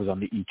Hour was on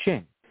the I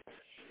Ching.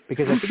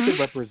 Because I think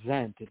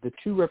the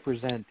two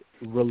represent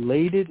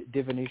related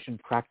divination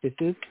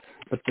practices,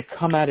 but to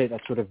come at it as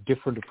sort of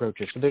different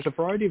approaches. So there's a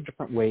variety of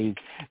different ways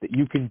that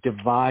you can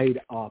divide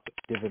up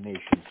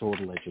divination,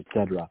 sortilege,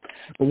 etc.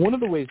 But one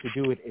of the ways to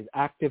do it is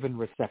active and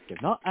receptive.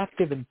 Not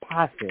active and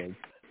passive,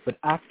 but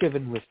active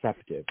and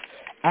receptive.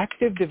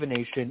 Active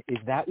divination is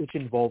that which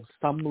involves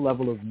some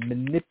level of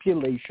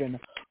manipulation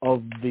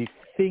of the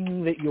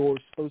thing that you're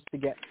supposed to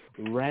get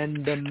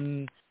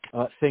random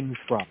things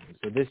from.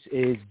 So this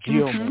is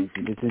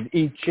geomancy, this is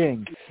I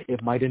Ching,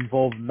 it might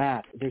involve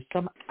math. There's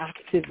some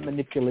active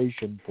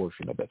manipulation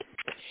portion of it.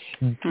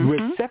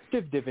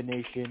 Receptive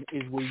divination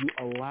is where you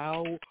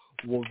allow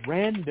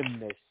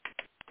randomness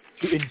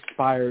to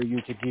inspire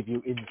you, to give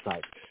you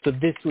insight. So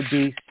this would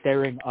be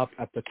staring up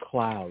at the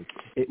clouds,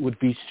 it would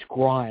be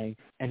scrying,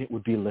 and it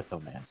would be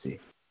lithomancy.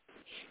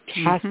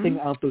 Casting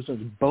out those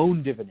things,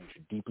 bone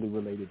divination, deeply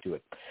related to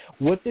it.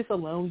 What this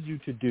allows you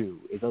to do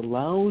is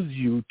allows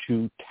you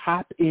to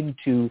tap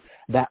into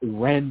that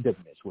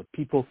randomness, what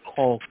people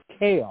call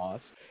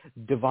chaos,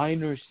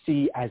 diviners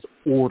see as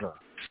order.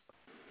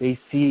 They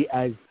see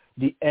as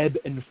the ebb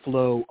and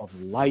flow of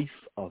life,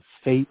 of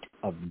fate,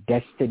 of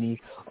destiny,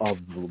 of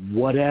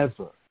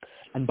whatever.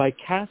 And by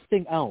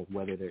casting out,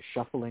 whether they're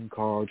shuffling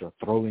cards or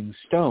throwing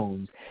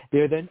stones,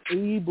 they're then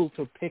able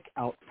to pick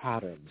out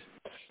patterns.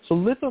 So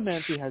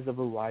lithomancy has a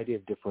variety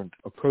of different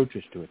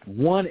approaches to it.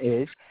 One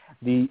is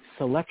the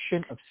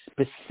selection of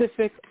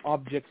specific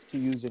objects to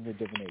use in your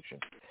divination.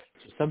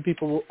 So some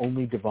people will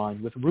only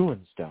divine with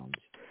ruin stones.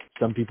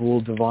 Some people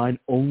will divine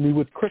only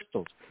with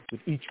crystals,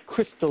 with each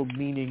crystal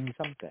meaning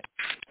something.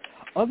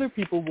 Other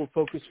people will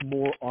focus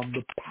more on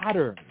the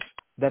patterns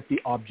that the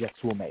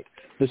objects will make.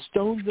 The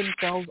stones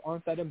themselves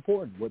aren't that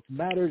important. What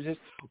matters is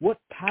what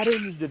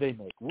patterns do they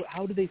make?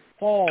 How do they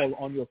fall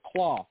on your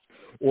cloth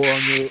or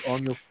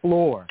on your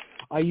floor?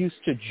 I used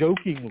to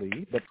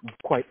jokingly, but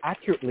quite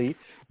accurately,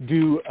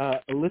 do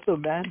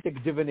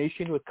lithomantic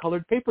divination with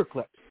colored paper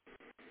clips.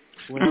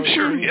 When I was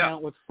hanging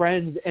out with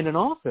friends in an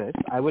office,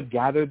 I would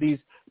gather these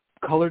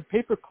colored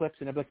paper clips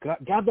and I'd be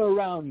like, gather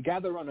around.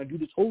 I'd do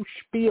this whole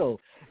spiel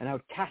and I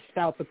would cast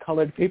out the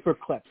colored paper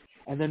clips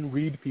and then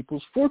read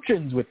people's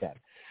fortunes with them.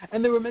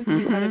 And they were meant to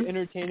be kind of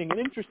entertaining and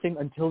interesting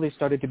until they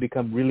started to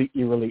become really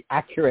eerily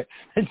accurate.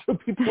 And so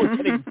people were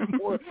getting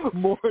more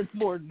and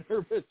more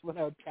nervous when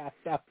I would cast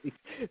out these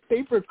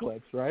paper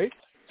clips, right?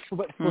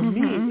 But for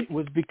me, it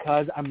was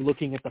because I'm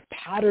looking at the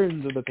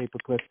patterns of the paper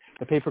clips.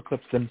 The paper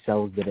clips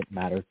themselves didn't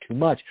matter too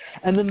much.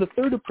 And then the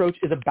third approach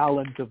is a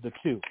balance of the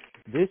two.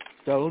 This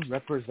stone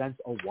represents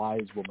a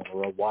wise woman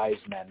or a wise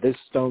man. This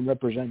stone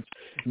represents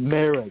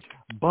marriage.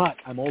 But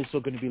I'm also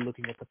going to be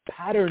looking at the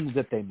patterns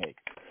that they make.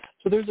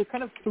 So there's a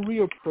kind of three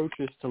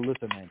approaches to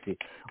lithomancy.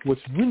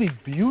 What's really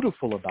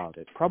beautiful about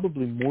it,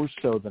 probably more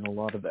so than a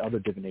lot of the other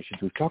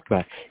divinations we've talked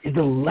about, is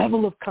the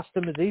level of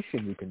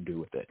customization you can do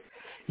with it.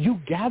 You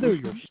gather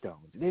your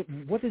stones.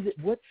 What is it?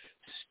 What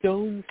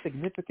stone's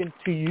significant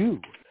to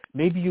you?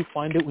 Maybe you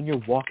find it when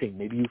you're walking.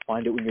 Maybe you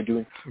find it when you're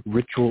doing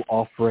ritual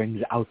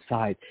offerings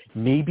outside.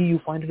 Maybe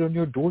you find it on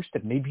your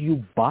doorstep. Maybe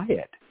you buy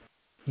it.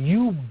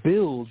 You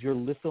build your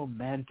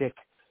lithomantic,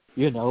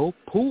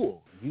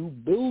 pool. You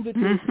build it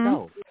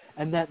yourself.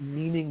 And that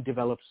meaning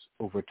develops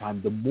over time.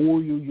 The more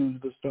you use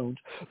the stones,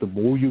 the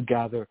more you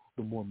gather,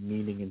 the more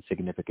meaning and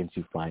significance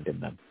you find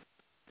in them.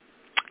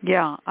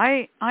 Yeah,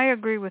 I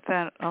agree with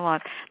that a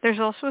lot.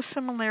 There's also a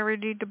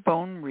similarity to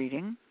bone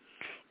reading,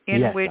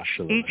 in which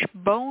each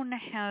bone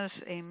has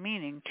a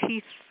meaning.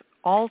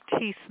 All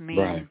teeth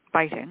mean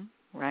biting,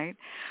 right?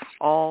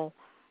 All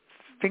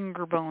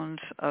finger bones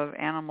of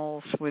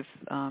animals with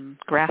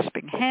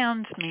grasping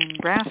hands mean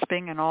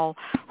grasping, and all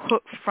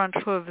front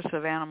hooves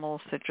of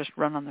animals that just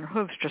run on their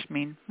hooves just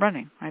mean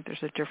running, right?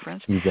 There's a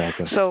difference.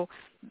 Exactly. So,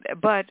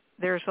 but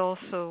there's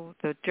also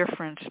the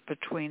difference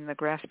between the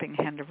grasping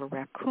hand of a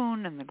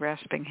raccoon and the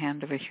grasping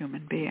hand of a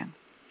human being.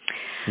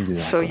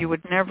 Exactly. So you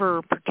would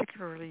never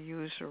particularly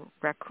use a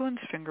raccoon's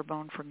finger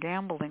bone for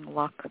gambling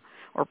luck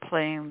or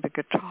playing the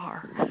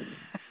guitar,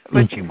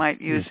 but you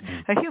might use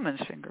a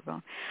human's finger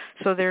bone.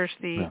 So there's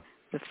the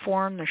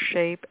form, the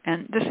shape,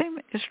 and the same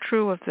is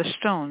true of the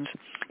stones.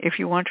 If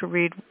you want to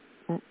read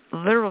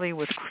literally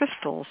with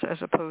crystals as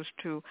opposed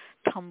to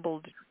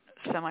tumbled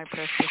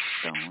semi-precious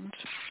stones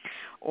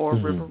or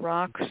river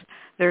rocks,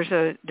 there's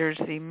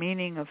the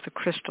meaning of the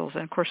crystals.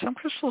 And of course, some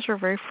crystals are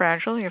very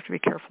fragile. You have to be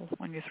careful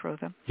when you throw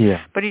them.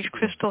 Yeah. But each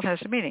crystal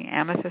has a meaning.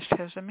 Amethyst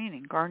has a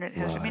meaning. Garnet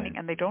has a meaning.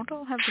 And they don't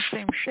all have the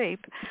same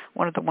shape.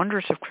 One of the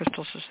wonders of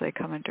crystals is they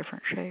come in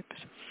different shapes.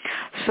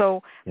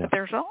 So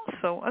there's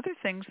also other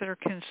things that are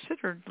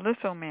considered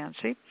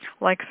lithomancy,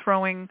 like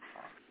throwing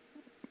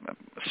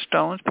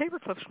stones. Paper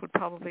clips would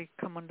probably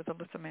come under the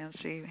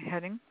lithomancy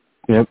heading.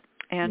 Yep.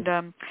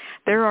 And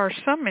there are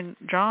some,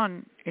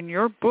 John, in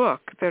your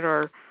book that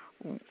are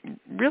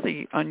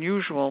really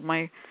unusual.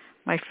 My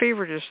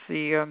favorite is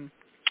the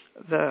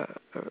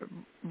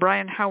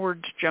Brian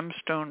Howard's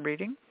gemstone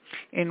reading,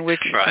 in which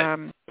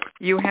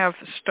you have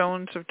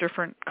stones of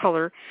different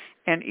color,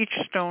 and each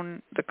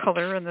stone, the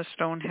color in the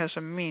stone has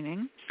a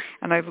meaning,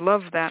 and I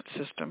love that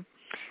system.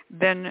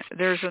 Then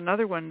there's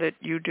another one that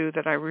you do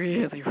that I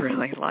really,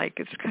 really like.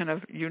 It's kind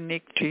of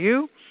unique to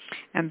you,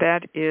 and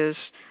that is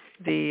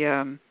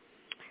the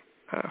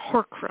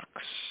Horcrux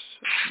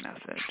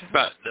method.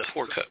 Right, the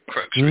Horcrux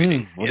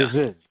reading. What is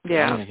it?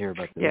 Yeah. I want to hear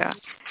about this. Yeah,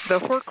 the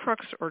Horcrux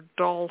or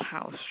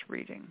dollhouse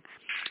reading.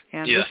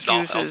 And use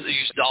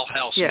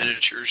dollhouse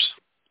miniatures.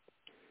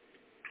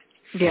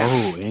 Yeah.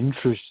 Oh,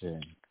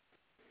 interesting.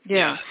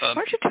 Yeah. Why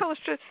don't you tell us,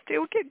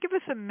 give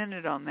us a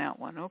minute on that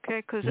one,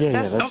 okay? Because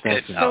that's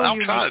okay. So I'll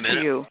try a minute.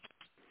 To you.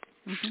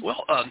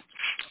 Well,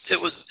 it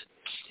was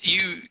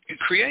you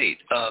create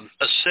a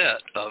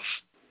set of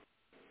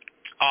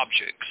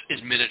objects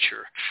in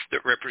miniature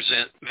that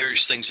represent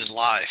various things in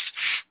life.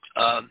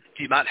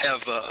 You might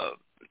have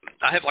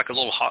I have like a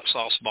little hot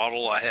sauce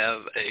bottle. I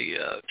have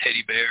a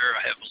teddy bear.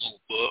 I have a little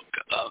book,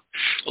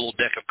 a little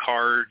deck of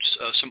cards,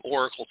 some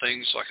oracle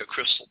things like a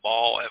crystal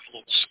ball. I have a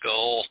little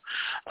skull,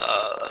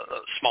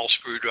 a small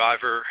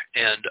screwdriver,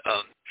 and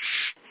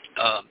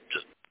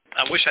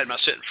I wish I had my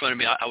set in front of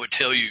me. I would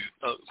tell you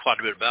quite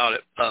a bit about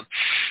it.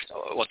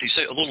 What they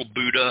say, a little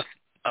Buddha,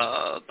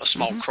 a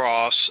small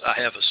cross. I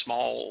have a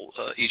small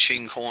I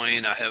Ching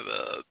coin. I have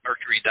a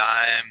mercury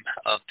dime,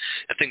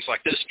 and things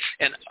like this.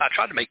 And I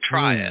try to make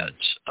triads.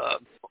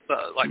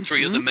 Like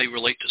 3 of them may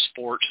relate to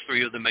sports,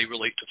 3 of them may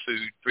relate to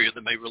food, 3 of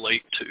them may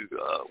relate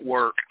to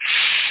work.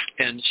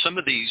 And some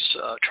of these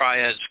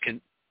triads can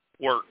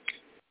work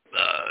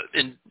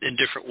in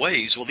different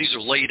ways. Well, these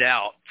are laid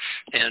out,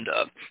 and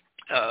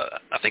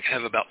I think I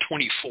have about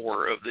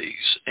 24 of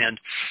these, and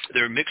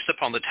they're mixed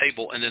up on the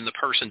table, and then the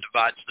person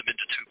divides them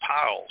into 2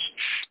 piles.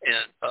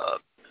 And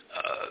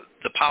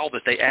the pile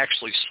that they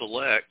actually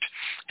select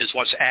is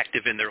what's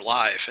active in their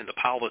life, and the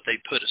pile that they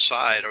put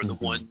aside are the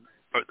ones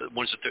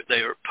that they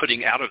are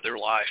putting out of their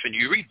life. And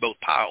you read both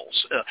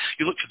piles.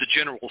 You look for the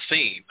general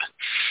theme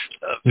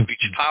of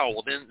each pile.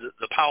 Well, then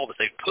the pile that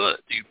they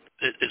put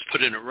is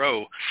put in a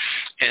row,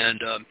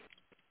 and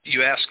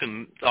you ask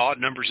them the odd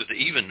numbers of the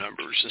even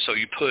numbers, and so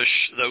you push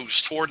those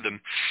toward them,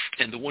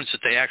 and the ones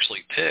that they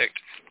actually picked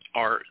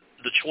are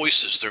the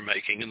choices they're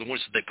making, and the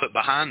ones that they put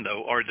behind,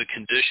 though, are the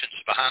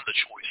conditions behind the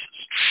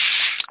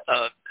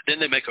choices. Then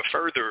they make a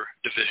further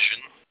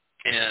division,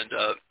 and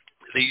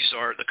these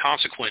are the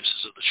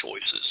consequences of the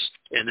choices,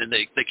 and then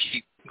they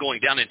keep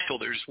going down until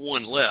there's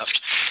one left,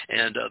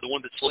 and the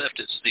one that's left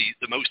is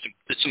the most.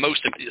 It's the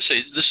most. You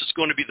say this is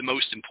going to be the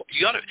most important.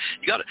 You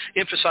got to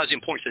emphasize the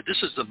importance that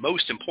this is the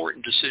most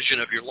important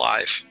decision of your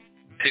life.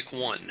 Pick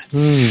one.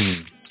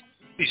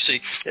 You see,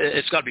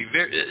 it's got to be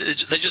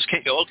they just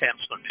can't go, okay, I'm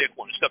just going to pick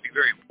one. It's got to be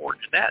very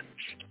important, and that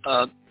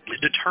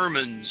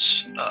determines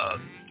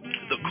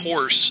the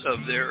course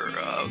of their.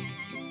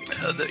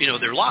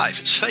 Their life.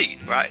 It's fate,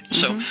 right?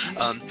 So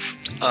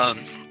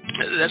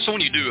that's the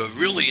one you do a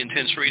really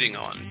intense reading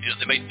on.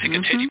 They may pick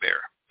a teddy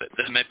bear,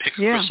 they may pick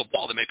a crystal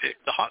ball, they may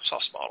pick the hot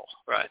sauce bottle,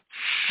 right?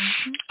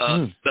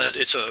 But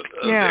it's a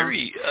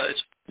very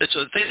it's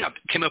a thing I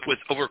came up with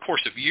over a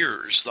course of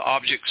years. The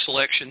object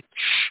selection.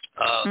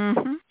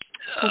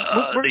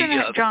 We're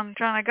gonna, John,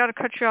 I got to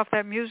cut you off.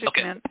 That music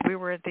meant we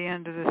were at the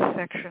end of this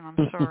section.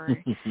 I'm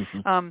sorry.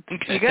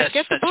 You got to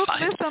get the book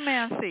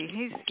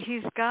Lithomancy.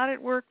 He's got it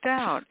worked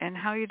out, and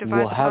how you divide.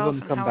 We'll have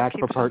him come back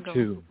for part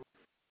 2.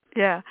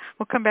 Yeah,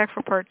 we'll come back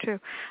for part 2.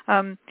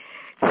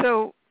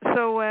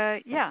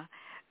 Yeah.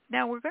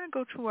 Now we're going to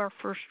go to our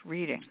first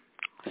reading.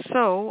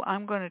 So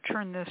I'm going to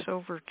turn this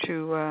over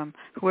to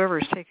whoever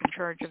is taking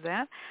charge of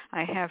that.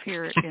 I have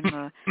here in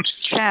the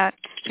chat,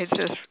 it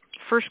says,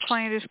 first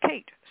client is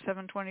Kate,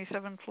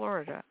 727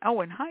 Florida.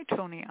 Oh, and hi,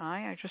 Tony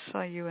I just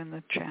saw you in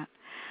the chat.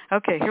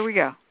 Okay, here we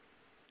go.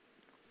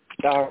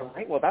 All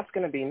right, well, that's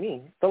going to be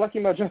me, the Lucky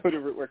Mojo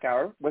Hoodoo Rootwork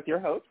Hour, with your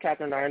host,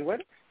 Catherine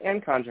Ironwood,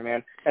 and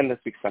Conjurman, and this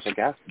week's special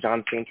guest,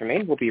 John St.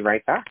 Germain. We'll be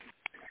right back.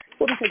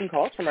 We'll be taking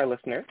calls from our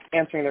listeners,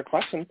 answering their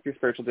questions through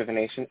spiritual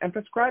divination, and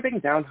prescribing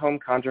down-home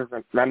conjure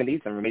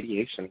remedies and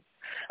remediation.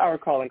 Our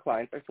call-in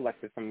clients are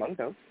selected from among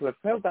those who have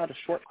filled out a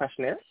short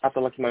questionnaire at the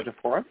Lucky Mojo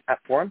forum at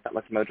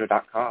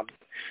forums.luckymojo.com.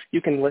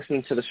 You can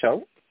listen to the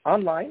show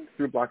online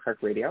through Blog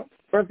Talk Radio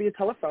or via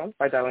telephone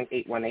by dialing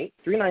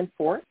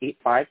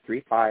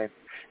 818-394-8535.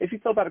 If you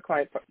filled out a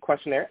client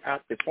questionnaire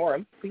at the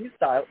forum, please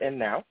dial in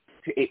now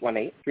to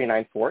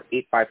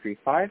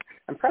 818-394-8535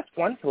 and press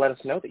 1 to let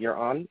us know that you're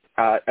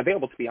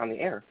available to be on the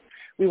air.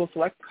 We will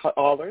select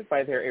callers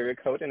by their area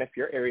code, and if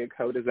your area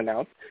code is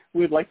announced,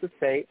 we would like to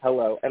say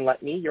hello and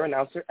let me, your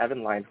announcer, Evan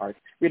Leinhardt,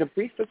 read a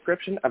brief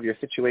description of your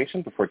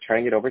situation before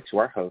turning it over to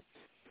our host.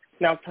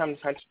 Now it's time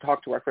to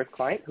talk to our first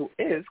client, who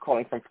is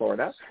calling from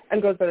Florida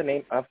and goes by the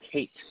name of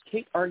Kate.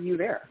 Kate, are you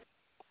there?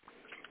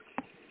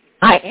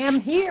 I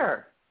am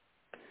here.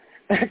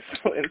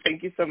 Excellent.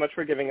 Thank you so much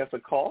for giving us a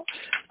call.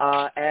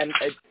 And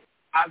as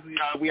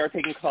we are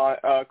taking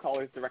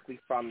callers directly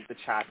from the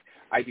chat,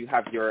 I do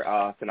have your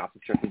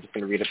synopsis here, so I'm just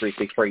going to read it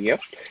briefly for you.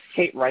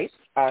 Kate writes,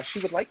 she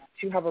would like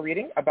to have a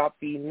reading about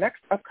the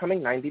next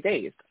upcoming 90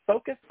 days.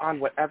 Focus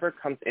on whatever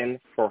comes in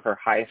for her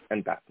highest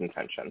and best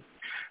intention.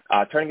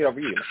 Turning it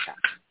over to you, Ms. Kat.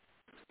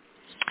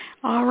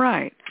 All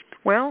right.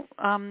 Well,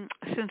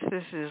 since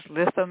this is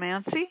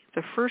Lithomancy,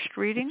 the first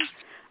reading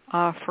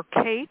for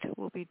Kate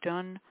will be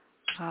done,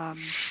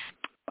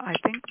 I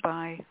think,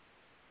 by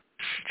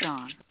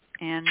John.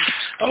 And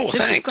this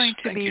is going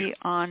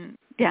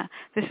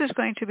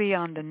to be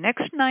on the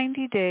next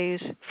 90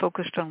 days,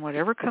 focused on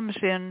whatever comes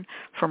in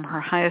from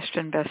her highest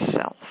and best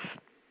self.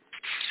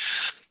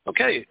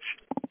 Okay.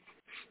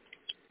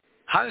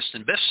 Highest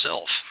and best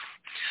self.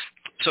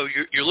 So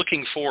you're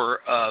looking for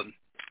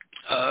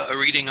a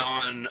reading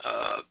on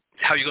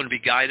how you're going to be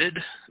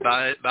guided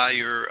by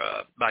your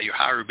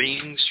higher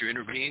beings, your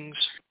inner beings.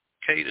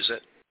 Kate, is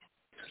that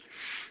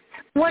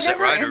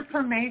whatever right,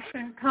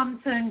 information comes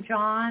in,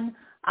 John?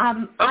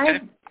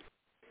 Okay.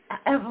 I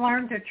have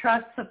learned to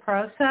trust the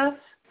process.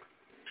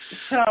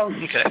 So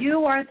okay. you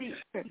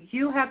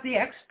have the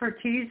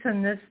expertise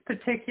in this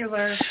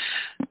particular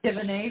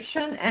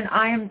divination, and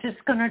I am just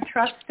going to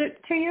trust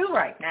it to you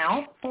right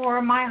now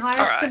for my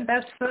highest and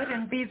best good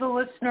and be the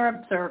listener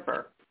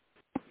observer.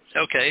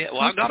 Okay.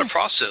 Well, I've got a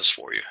process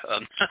for you.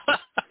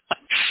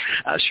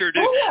 I sure do.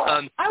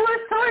 Cool. I was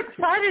so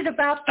excited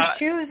about the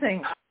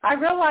choosing. I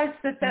realized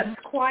that that's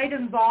quite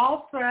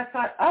involved, but I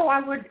thought,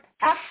 I would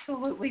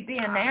absolutely be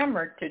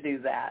enamored to do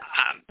that.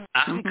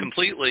 I'm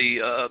completely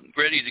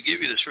ready to give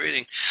you this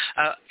reading.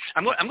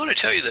 I'm going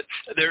to tell you that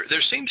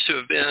there seems to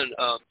have been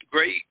a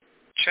great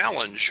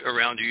challenge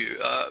around you.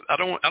 I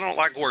don't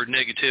like the word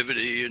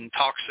negativity and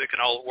toxic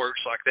and all the words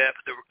like that,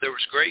 but there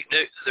was great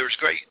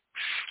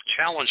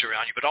challenge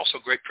around you, but also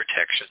great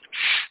protection.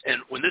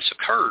 And when this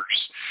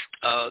occurs,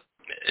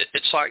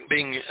 it's like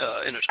being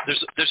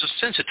there's a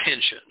sense of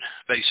tension,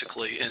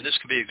 basically, and this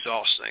can be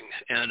exhausting.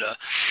 And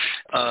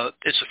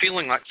it's a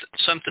feeling like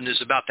something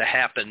is about to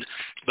happen,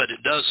 but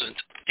it doesn't.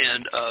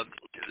 And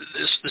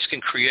this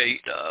can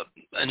create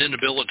an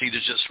inability to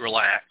just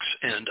relax,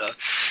 and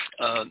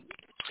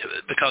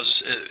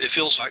because it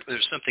feels like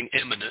there's something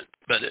imminent,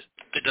 but it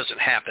doesn't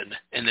happen.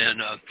 And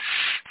then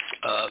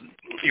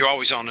you're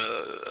always on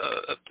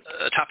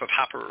a type of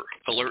hyper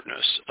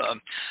alertness.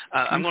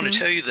 I'm going to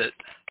tell you that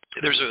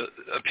there's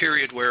a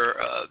period where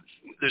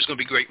there's going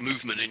to be great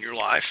movement in your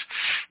life,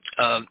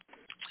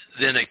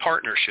 then a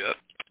partnership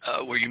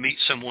where you meet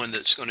someone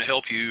that's going to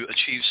help you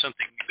achieve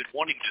something you've been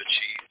wanting to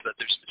achieve, but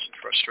there's some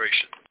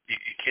frustration. You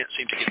can't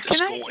seem to get this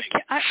going.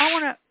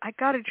 I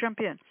got to jump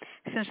in.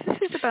 Since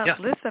this is about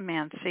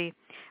lithomancy,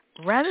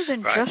 rather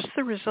than just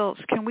the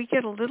results, can we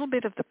get a little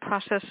bit of the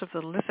process of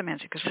the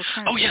lithomancy? Because we're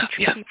trying to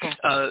teach people.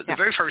 The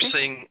very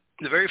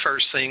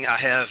first thing I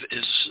have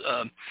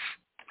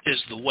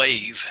is the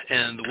wave,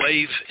 and the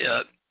wave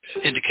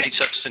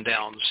indicates ups and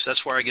downs.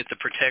 That's where I get the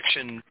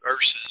protection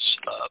versus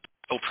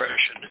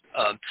oppression.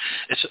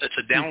 It's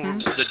a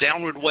downward, the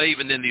downward wave,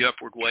 and then the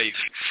upward wave.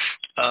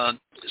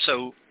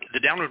 So the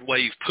downward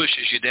wave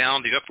pushes you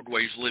down, the upward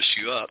wave lifts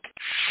you up,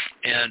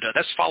 and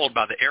that's followed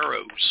by the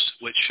arrows,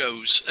 which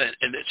shows,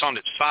 and it's on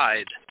its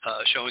side,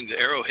 showing the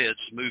arrowheads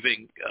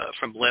moving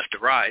from left to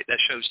right. That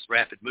shows the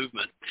rapid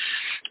movement.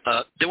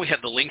 Then we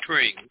have the linked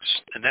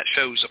rings, and that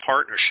shows a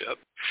partnership,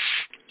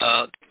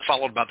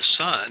 followed by the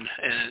sun,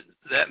 and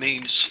that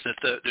means that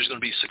there's going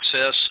to be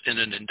success in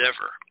an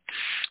endeavor.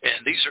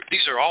 And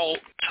these are all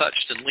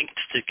touched and linked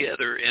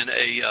together in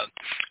a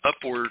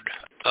upward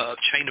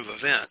chain of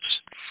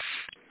events,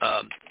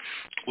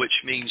 which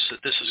means that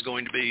this is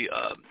going to be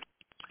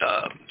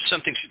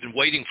something she's been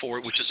waiting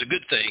for, which is a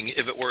good thing.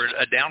 If it were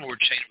a downward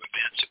chain of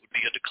events, it would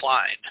be a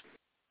decline,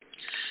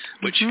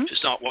 which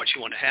is not what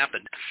you want to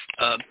happen.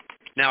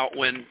 Now,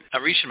 when I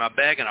reach in my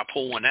bag and I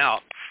pull one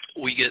out,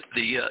 we get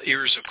the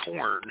ears of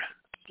corn,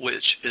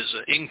 which is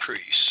an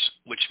increase,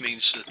 which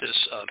means that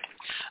this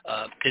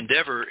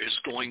endeavor is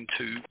going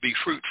to be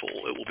fruitful.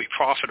 It will be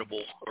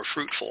profitable or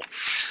fruitful.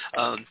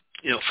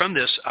 From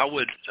this, I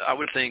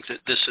would think that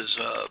this is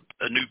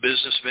a new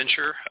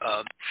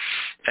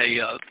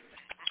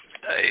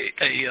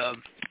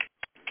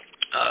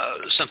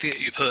something that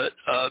you put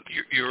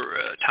your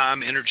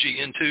time, energy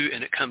into,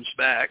 and it comes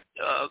back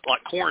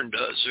like corn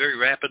does, very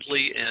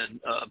rapidly and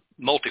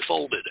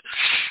multifolded.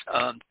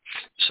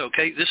 So,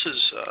 Kate, this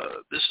is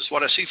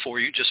what I see for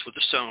you, just with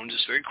the stones.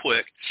 It's very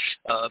quick.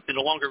 In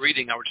a longer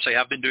reading, I would say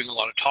I've been doing a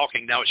lot of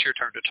talking. Now it's your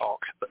turn to talk.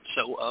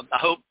 So I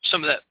hope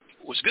some of that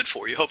was good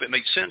for you. Hope it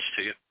made sense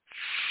to you.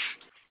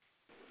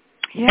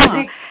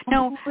 Yeah.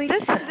 Now,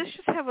 let's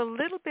just have a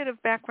little bit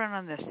of background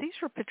on this. These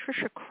are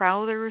Patricia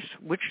Crowther's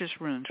Witch's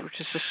Runes, which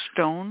is a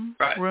stone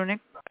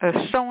runic.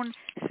 A stone.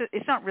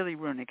 It's not really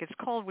runic. It's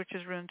called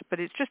Witch's Runes, but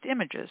it's just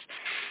images,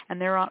 and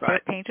they're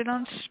painted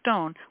on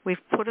stone. We've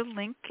put a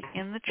link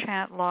in the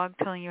chat log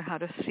telling you how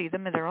to see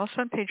them, and they're also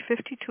on page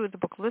 52 of the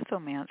book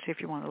Lithomancy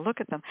if you want to look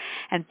at them.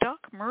 And Doc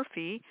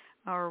Murphy,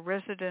 our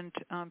resident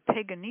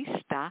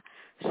paganista,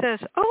 says,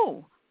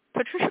 "Oh,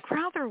 Patricia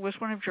Crowther was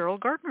one of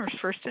Gerald Gardner's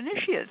first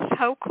initiates.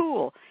 How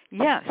cool."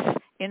 Yes,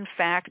 in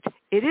fact,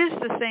 it is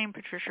the same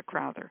Patricia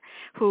Crowther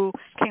who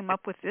came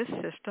up with this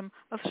system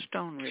of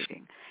stone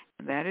reading.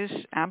 That is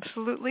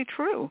absolutely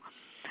true.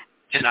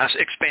 And I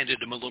expanded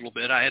them a little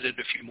bit. I added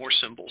a few more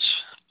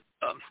symbols.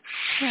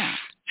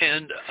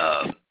 And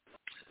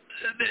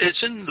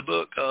it's in the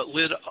book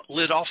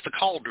Lid Off the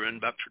Cauldron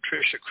by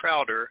Patricia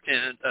Crowther,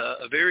 and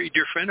a very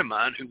dear friend of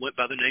mine who went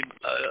by the name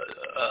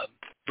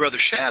Brother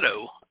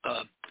Shadow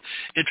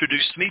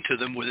introduced me to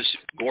them with this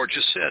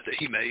gorgeous set that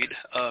he made.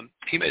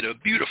 He made a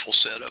beautiful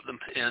set of them,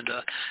 and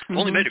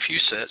only made a few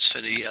sets,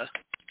 and he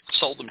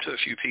sold them to a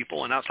few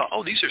people, and I thought,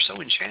 oh, these are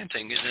so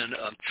enchanting. And then,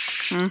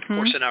 of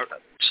course, then I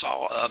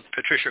saw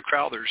Patricia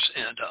Crowther's,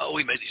 and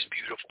we made these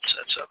beautiful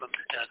sets of them.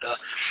 And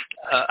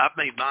I've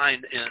made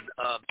mine in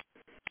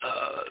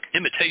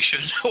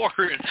imitation or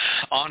in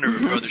honor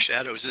of Brother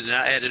Shadows, and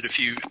I added a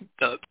few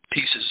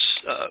pieces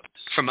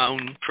from my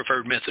own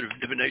preferred method of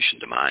divination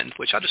to mine,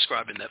 which I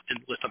describe in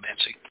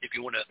Lithomancy, if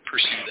you want to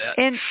pursue that.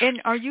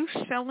 And are you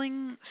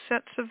selling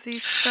sets of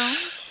these stones?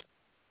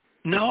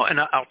 No, and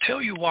I'll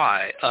tell you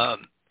why.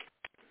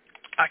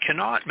 I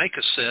cannot make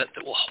a set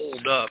that will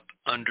hold up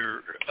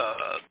under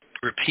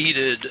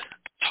repeated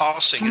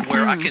tossing, and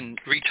where I can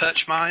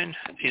retouch mine.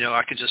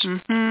 I could just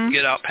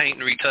get out paint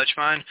and retouch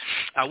mine.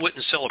 I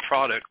wouldn't sell a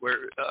product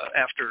where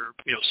after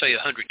say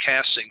 100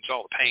 castings,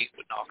 all the paint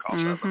would knock off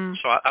of them.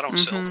 So I don't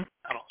sell them.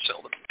 I don't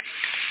sell them.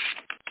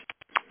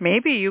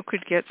 Maybe you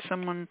could get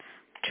someone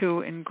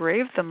to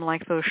engrave them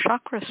like those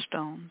chakra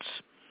stones.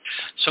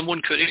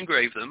 Someone could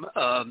engrave them.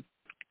 But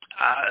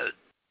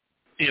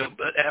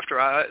after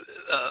I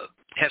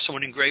have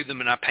someone engrave them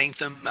and I paint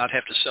them, I'd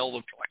have to sell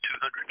them for like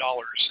 $200.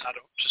 I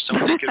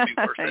don't think it'd be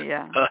worth it.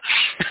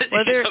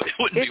 Well,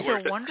 it's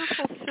a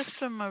wonderful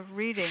system of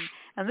reading,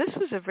 and this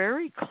was a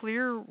very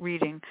clear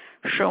reading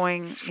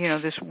showing,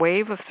 this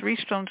wave of 3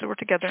 stones that were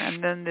together,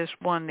 and then this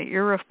one, the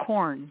ear of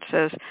corn,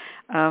 says,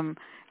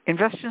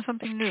 invest in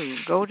something new.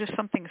 Go to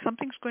something's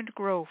going to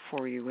grow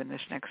for you in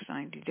this next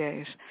 90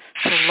 days.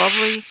 So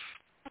lovely.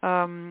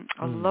 A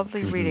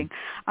lovely reading.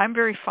 I'm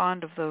very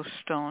fond of those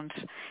stones.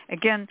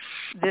 Again,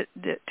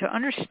 to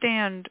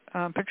understand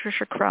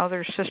Patricia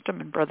Crowther's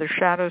system and Brother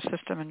Shadow's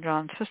system and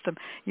John's system,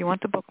 you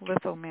want the book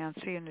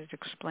Lithomancy, and it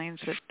explains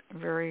it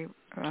very,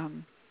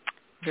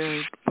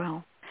 very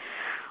well.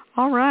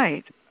 All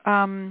right.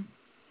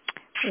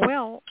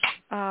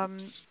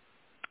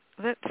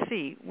 Let's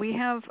see. We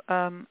have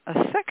a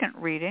second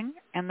reading,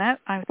 and that,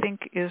 I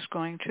think, is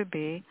going to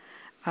be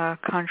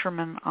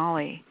Conjurman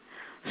Ali.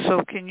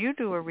 So can you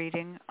do a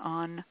reading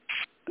on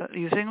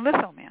using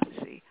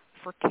lithomancy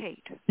for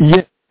Kate?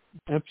 Yes,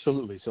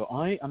 absolutely. So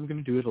I'm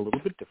going to do it a little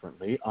bit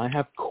differently. I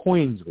have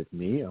coins with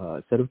me,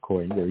 a set of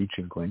coins, they're each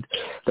in coins,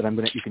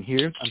 that you can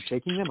hear, I'm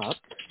shaking them up,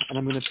 and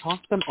I'm going to toss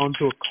them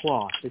onto a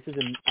cloth. This is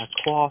a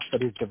cloth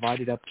that is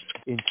divided up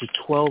into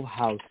 12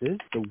 houses,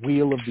 the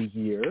wheel of the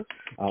year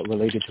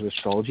related to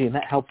astrology, and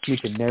that helps me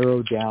to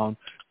narrow down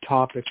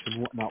topics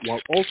and whatnot while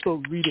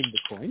also reading the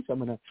coins. I'm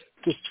going to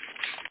just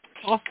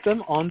toss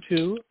them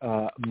onto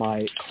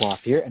my cloth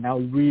here, and now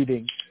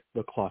reading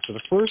the cloth. So the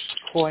first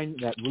coin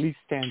that really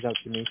stands out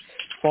to me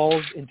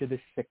falls into the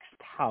 6th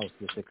house.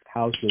 The 6th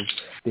house is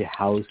the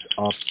house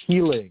of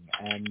healing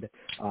and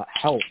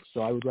health.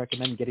 So I would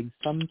recommend getting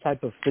some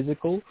type of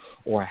physical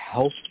or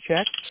health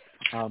check.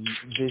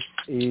 This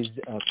is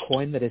a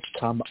coin that has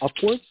come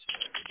upwards.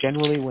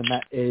 Generally, when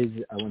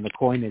the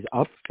coin is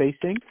up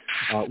facing,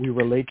 we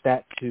relate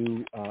that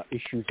to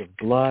issues of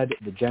blood,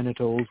 the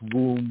genitals,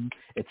 womb,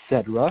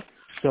 etc.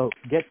 So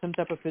get some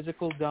type of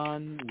physical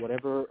done,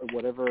 whatever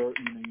your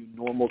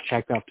normal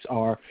checkups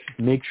are.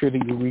 Make sure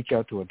that you reach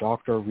out to a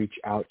doctor, reach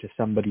out to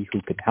somebody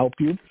who can help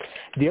you.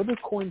 The other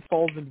coin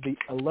falls into the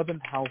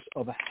 11th house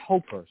of a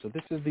helper. So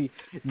this is the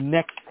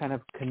next kind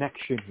of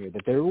connection here,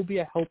 that there will be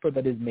a helper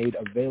that is made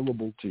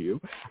available to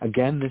you.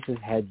 Again, this is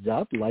heads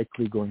up,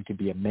 likely going to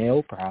be a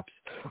male, perhaps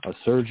a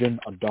surgeon,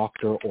 a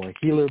doctor, or a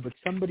healer, but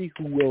somebody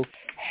who will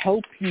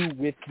help you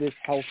with this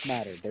health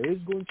matter. There is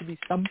going to be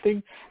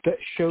something that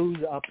shows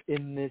up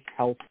in run this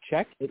health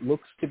check. It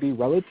looks to be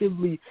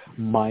relatively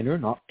minor,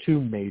 not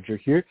too major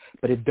here,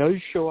 but it does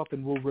show up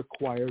and will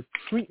require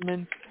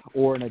treatment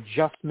or an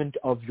adjustment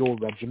of your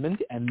regimen.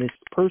 And this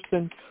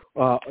person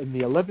in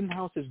the 11th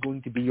house is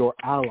going to be your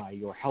ally,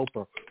 your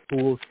helper,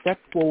 who will step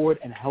forward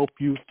and help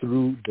you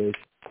through this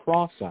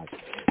process.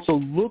 So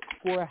look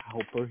for a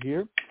helper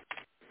here.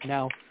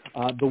 Now,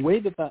 the way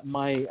that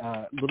my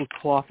little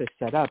cloth is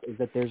set up is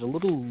that there's a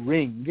little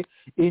ring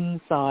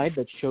inside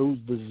that shows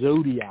the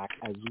zodiac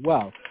as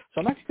well.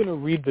 So I'm actually going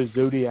to read the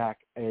zodiac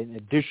in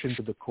addition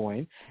to the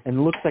coin, and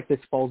it looks like this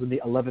falls in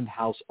the 11th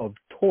house of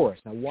Taurus.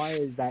 Now, why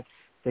is that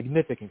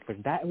significant?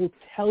 Because that will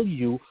tell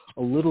you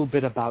a little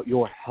bit about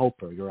your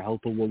helper. Your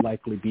helper will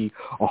likely be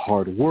a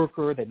hard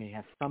worker. They may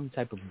have some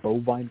type of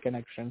bovine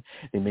connection.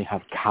 They may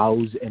have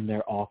cows in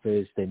their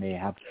office. They may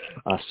have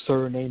a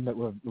surname that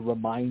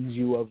reminds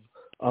you of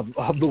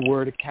the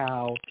word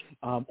cow,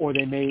 or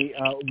they may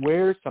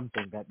wear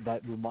something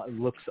that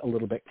looks a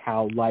little bit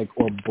cow-like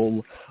or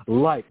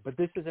bull-like. But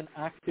this is an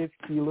active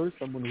healer,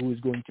 someone who is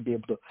going to be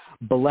able to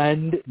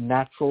blend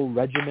natural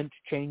regiment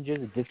changes,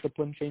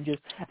 discipline changes,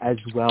 as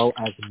well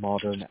as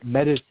modern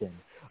medicine.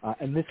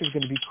 And this is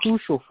going to be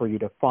crucial for you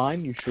to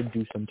find. You should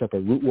do some type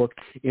of root work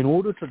in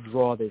order to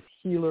draw this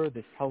healer,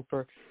 this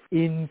helper,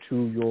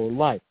 into your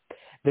life.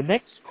 The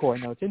next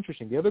coin, now it's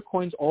interesting, the other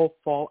coins all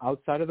fall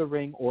outside of the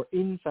ring or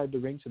inside the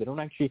ring, so they don't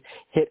actually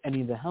hit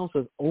any of the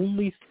houses.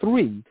 Only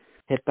 3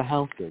 hit the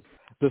houses.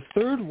 The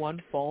third one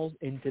falls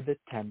into the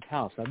 10th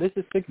house. Now this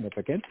is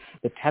significant.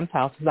 The 10th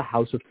house is a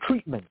house of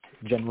treatment,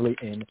 generally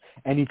in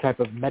any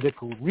type of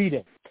medical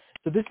reading.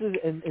 So this is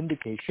an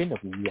indication of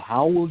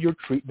how will your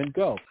treatment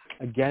go.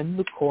 Again,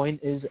 the coin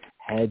is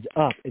heads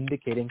up,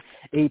 indicating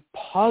a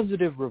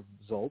positive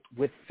result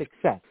with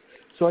success.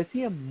 So I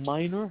see a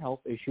minor health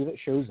issue that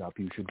shows up.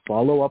 You should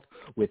follow up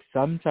with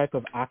some type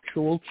of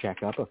actual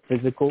checkup, a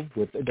physical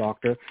with a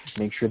doctor.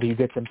 Make sure that you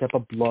get some type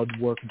of blood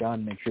work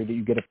done. Make sure that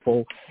you get a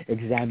full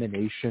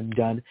examination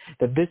done.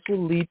 That this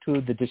will lead to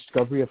the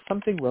discovery of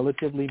something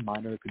relatively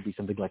minor. It could be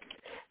something like,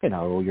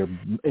 you're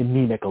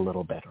anemic a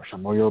little bit or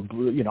something, or your,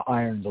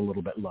 iron's a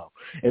little bit low.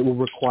 It will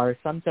require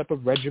some type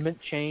of regimen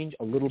change,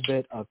 a little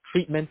bit of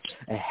treatment.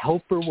 A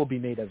helper will be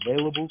made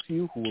available to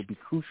you who will be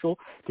crucial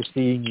to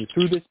seeing you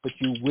through this, but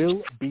you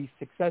will be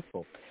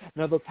successful.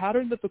 Now, the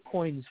pattern that the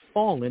coins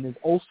fall in is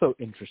also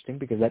interesting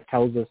because that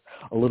tells us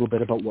a little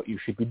bit about what you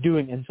should be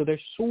doing. And so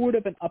there's sort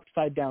of an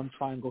upside-down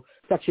triangle.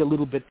 It's actually a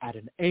little bit at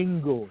an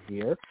angle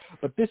here,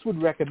 but this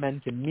would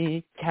recommend to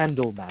me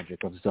candle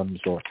magic of some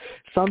sort.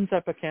 Some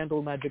type of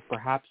candle magic,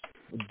 perhaps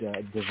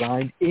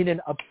designed in an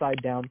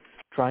upside-down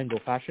triangle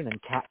fashion, and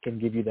Kat can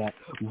give you that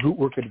root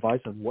work advice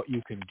on what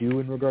you can do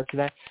in regard to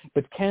that.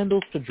 But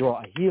candles to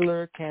draw a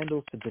healer,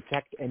 candles to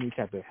detect any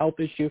type of health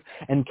issue,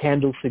 and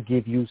candles to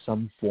give you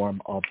some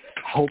form of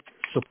health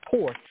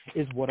support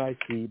is what I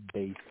see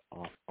based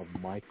off of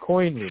my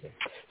coin reading.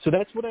 So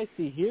that's what I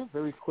see here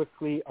very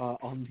quickly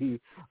on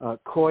the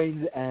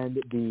coins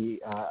and the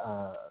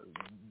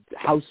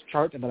house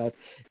chart that I've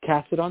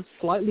cast it on.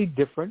 Slightly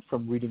different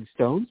from reading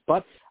stones,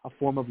 but a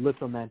form of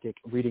lithomantic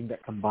reading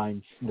that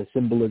combines the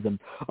symbolism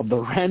of the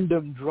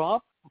random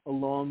drop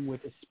along with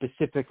a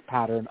specific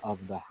pattern of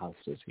the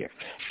houses here.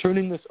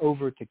 Turning this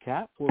over to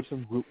Kat for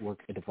some root work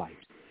advice.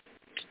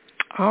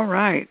 All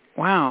right.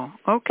 Wow.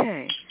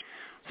 Okay.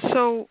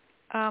 So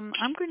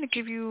I'm going to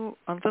give you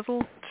a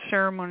little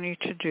ceremony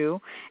to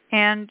do,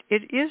 and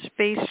it is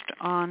based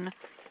on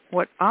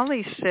what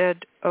Ali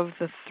said of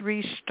the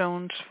 3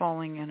 stones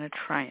falling in a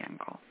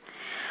triangle.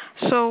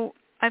 So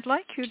I'd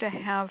like you to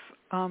have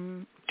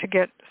to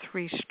get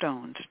 3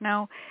 stones.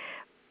 Now,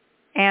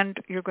 and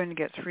you're going to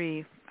get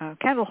 3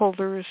 candle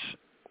holders,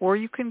 or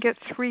you can get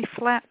 3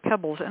 flat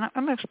pebbles. And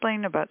I'm going to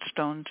explain about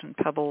stones and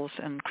pebbles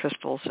and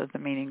crystals and the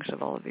meanings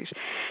of all of these.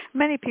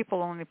 Many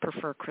people only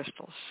prefer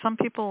crystals. Some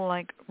people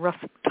like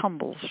rough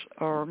tumbles,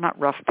 or not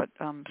rough, but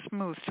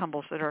smooth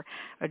tumbles that are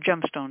a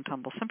gemstone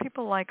tumble. Some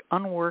people like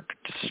unworked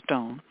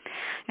stone.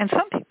 And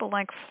some people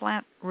like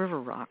flat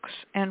river rocks.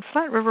 And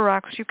flat river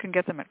rocks, you can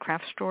get them at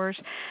craft stores.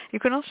 You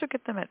can also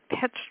get them at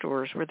pet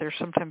stores, where they're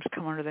sometimes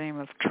come under the name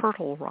of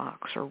turtle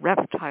rocks or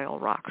reptile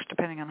rocks,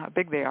 depending on how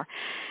big they are.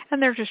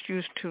 And they're just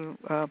used to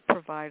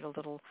provide a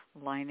little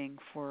lining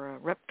for a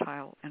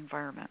reptile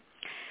environment.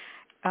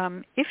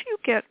 If you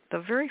get the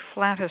very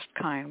flattest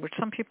kind, which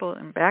some people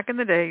back in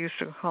the day used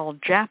to call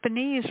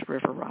Japanese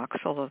river rocks,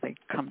 although they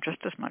come just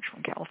as much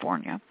from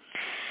California,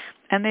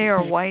 and they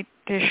are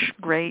whitish,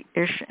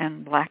 grayish,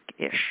 and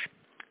blackish,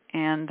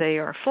 and they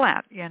are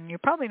flat. And you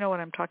probably know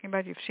what I'm talking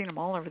about. You've seen them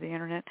all over the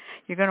internet.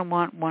 You're going to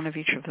want one of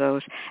each of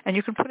those, and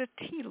you can put a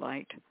tea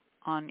light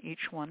on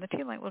each one. The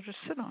tea light will just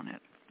sit on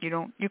it.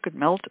 You could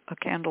melt a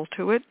candle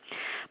to it,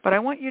 but I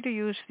want you to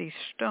use these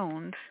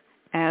stones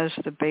as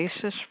the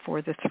basis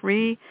for the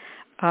 3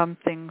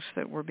 things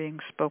that were being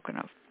spoken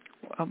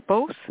of.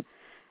 Both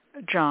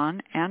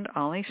John and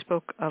Ali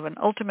spoke of an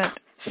ultimate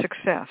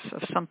success,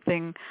 of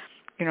something,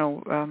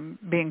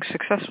 being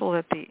successful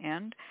at the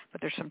end,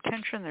 but there's some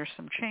tension, there's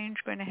some change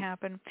going to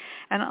happen.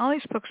 And Ali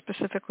spoke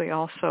specifically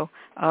also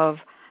of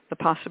the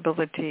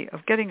possibility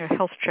of getting a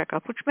health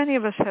checkup, which many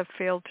of us have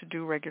failed to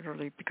do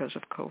regularly because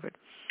of COVID.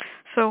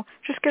 So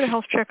just get a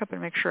health checkup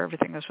and make sure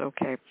everything is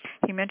okay.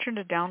 He mentioned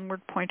a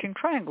downward pointing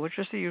triangle, which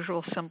is the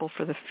usual symbol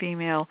for the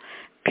female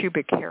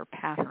pubic hair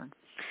pattern.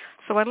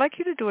 So I'd like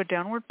you to do a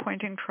downward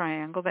pointing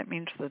triangle. That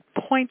means the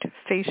point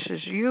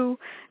faces you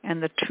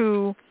and the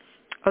two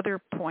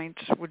other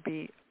points would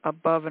be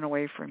above and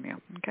away from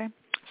you, okay?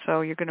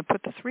 So you're going to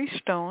put the 3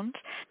 stones.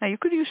 Now, you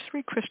could use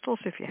 3 crystals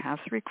if you have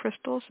 3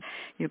 crystals.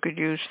 You could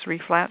use 3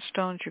 flat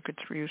stones. You could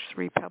use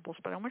 3 pebbles.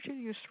 But I want you to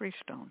use 3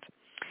 stones.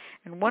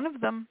 And one of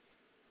them,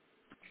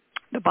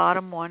 the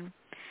bottom one,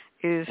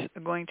 is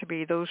going to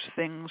be those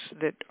things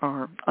that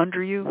are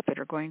under you that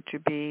are going to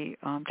be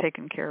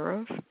taken care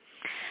of.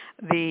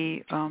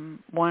 The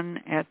one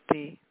at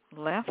the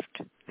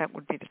left, that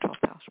would be the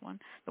 12th house one.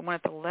 The one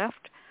at the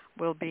left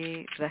will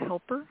be the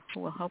helper who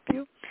will help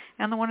you,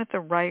 and the one at the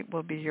right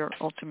will be your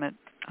ultimate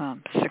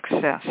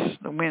success,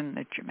 the win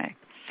that you make.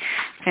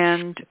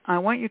 And I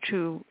want you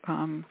to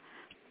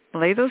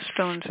lay those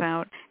stones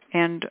out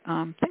and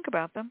think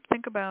about them.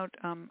 Think about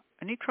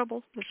any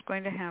trouble that's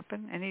going to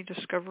happen, any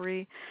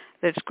discovery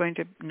that's going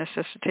to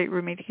necessitate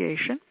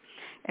remediation,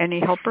 any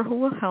helper who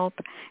will help,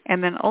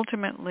 and then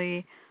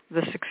ultimately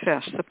the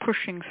success, the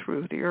pushing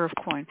through, the Earth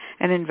of Coin,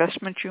 an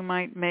investment you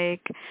might make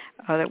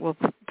that will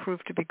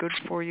prove to be good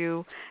for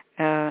you,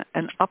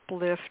 an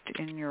uplift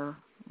in your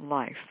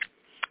life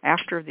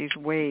after these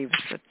waves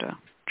that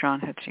John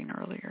had seen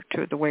earlier,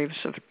 too, the waves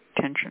of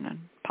tension and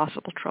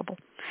possible trouble.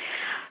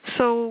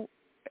 So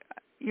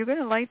you're going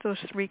to light those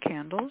 3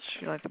 candles.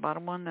 You light the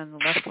bottom one, then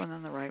the left one,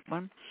 then the right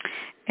one.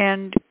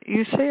 And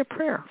you say a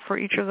prayer for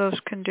each of those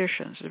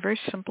conditions. It's a very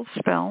simple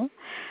spell.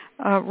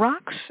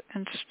 Rocks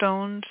and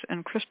stones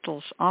and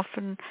crystals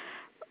often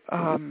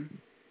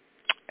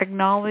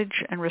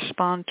acknowledge and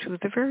respond to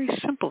the very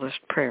simplest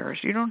prayers.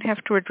 You don't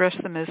have to address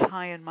them as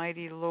High and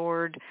Mighty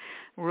Lord,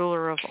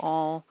 ruler of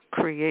all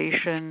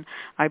creation.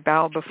 I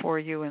bow before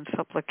you in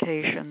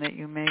supplication that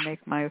you may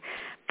make my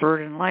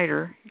burden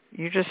lighter.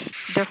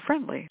 They're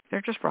friendly.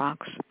 They're just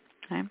rocks.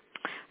 Okay?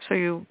 So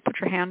you put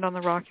your hand on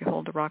the rock, you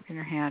hold the rock in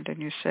your hand, and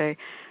you say,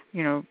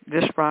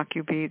 this rock,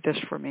 you be this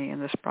for me,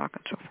 and this rock,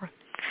 and so forth.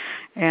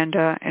 And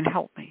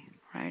help me,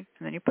 right?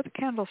 And then you put the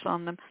candles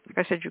on them.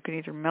 Like I said, you can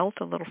either melt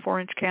a little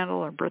 4-inch candle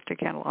or birthday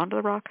candle onto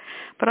the rock,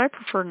 but I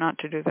prefer not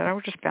to do that. I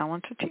would just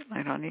balance a tea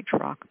light on each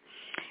rock.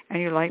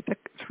 And you light the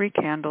 3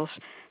 candles,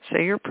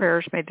 say your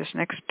prayers, may this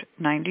next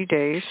 90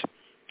 days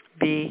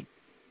be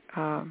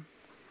a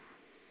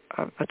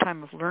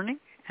time of learning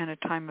and a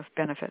time of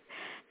benefit.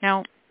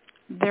 Now,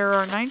 there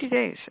are 90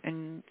 days,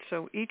 and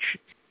so each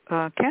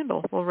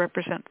candle will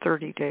represent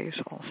 30 days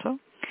also.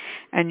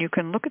 And you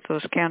can look at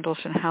those candles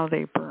and how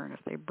they burn. If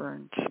they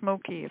burn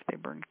smoky, if they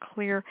burn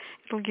clear,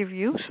 it'll give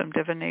you some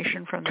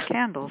divination from the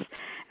candles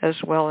as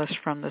well as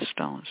from the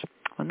stones.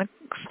 When the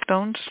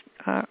stones,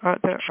 when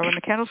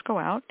the candles go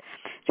out,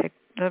 take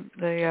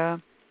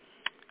the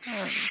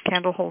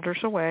candle holders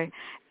away,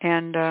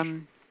 and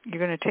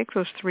you're going to take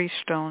those 3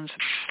 stones,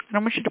 and I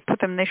want you to put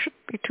them, they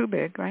shouldn't be too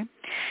big, right?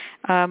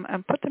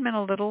 And put them in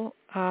a little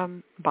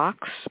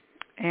box,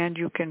 and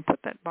you can put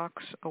that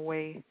box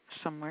away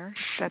somewhere.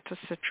 That's a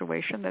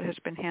situation that has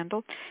been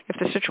handled. If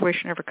the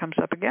situation ever comes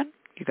up again,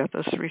 you got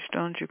those 3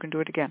 stones, you can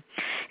do it again.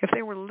 If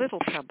they were little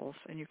pebbles,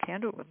 and you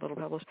can do it with little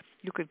pebbles,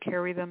 you could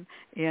carry them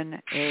in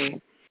a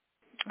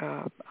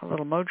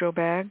little Mojo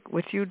bag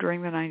with you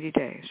during the 90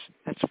 days.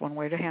 That's one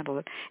way to handle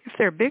it. If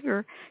they're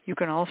bigger, you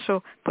can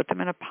also put them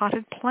in a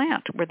potted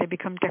plant where they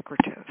become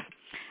decorative.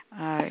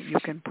 You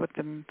can put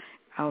them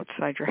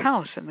outside your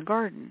house in the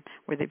garden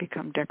where they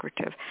become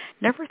decorative.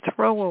 Never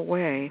throw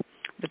away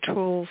the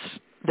tools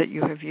that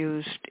you have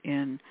used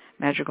in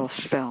magical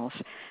spells.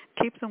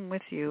 Keep them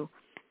with you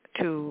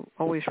to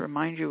always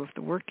remind you of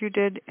the work you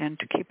did and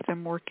to keep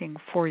them working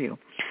for you.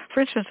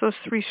 For instance, those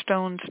 3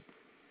 stones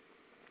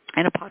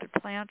in a potted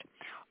plant,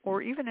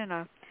 or even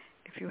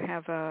if you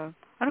have an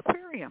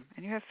aquarium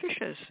and you have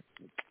fishes,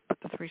 put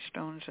the 3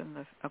 stones in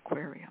the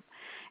aquarium.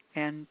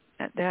 And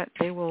that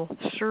they will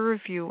serve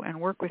you and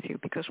work with you,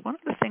 because one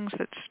of the things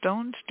that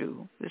stones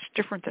do that's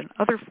different than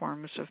other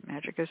forms of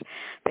magic is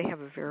they have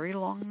a very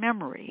long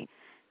memory,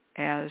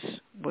 as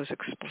was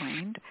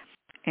explained,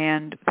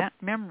 and that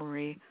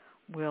memory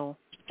will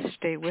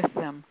stay with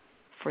them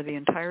for the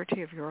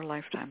entirety of your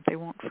lifetime. They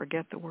won't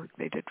forget the work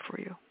they did for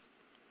you.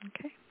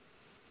 Okay?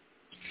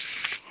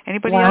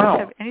 Anybody else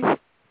have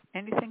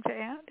anything to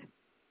add?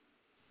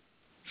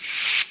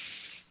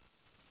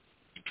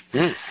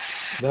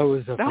 That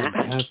was a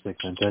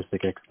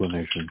fantastic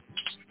explanation.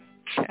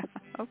 Yeah,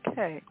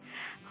 okay.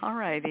 All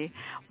righty.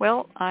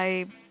 Well,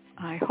 I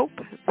hope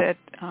that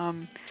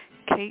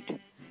Kate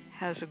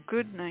has a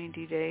good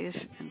 90 days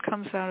and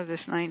comes out of this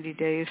 90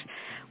 days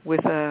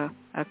with a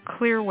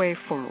clear way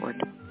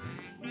forward.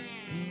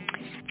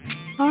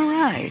 All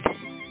right.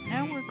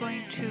 Now we're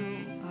going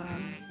to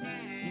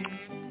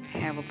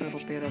have a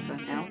little bit of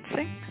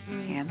announcing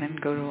and then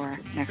go to our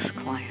next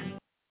client.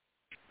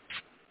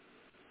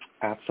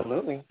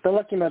 Absolutely. The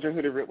Lucky Mojo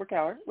Hoodoo Rootwork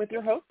Hour with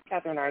your host,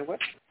 Catherine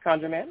Ironwood,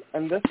 Germain,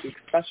 and this week's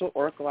special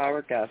Oracle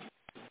Hour guest,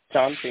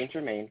 John St.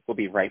 Germain, will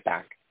be right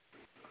back.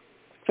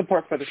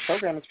 Support for this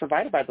program is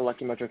provided by the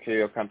Lucky Mojo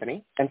Curio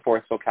Company in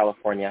Forestville,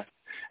 California,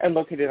 and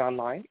located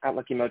online at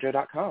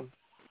luckymojo.com,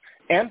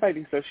 and by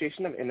the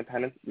Association of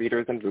Independent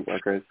Readers and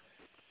Rootworkers,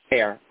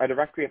 AIR, a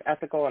directory of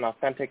ethical and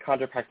authentic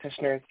conjure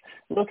practitioners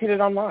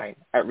located online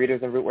at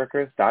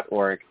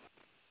readersandrootworkers.org,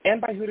 and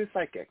by Hoodoo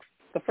Psychics,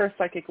 the first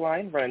psychic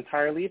line run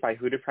entirely by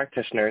Hoodoo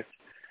practitioners.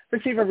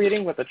 Receive a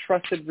reading with a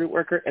trusted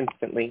rootworker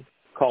instantly.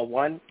 Call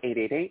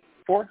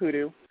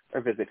 1-888-4-HOODOO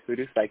or visit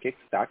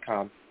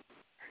hoodoopsychics.com.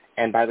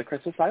 And by the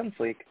Crystal Silence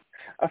League,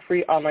 a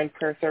free online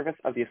prayer service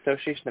of the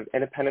Association of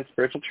Independent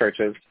Spiritual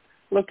Churches,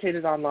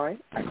 located online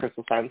at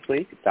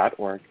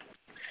crystalscienceleague.org.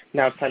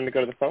 Now it's time to go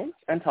to the phones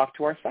and talk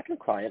to our second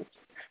client,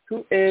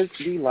 who is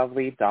the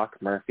lovely Doc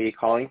Murphy,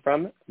 calling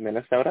from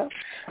Minnesota.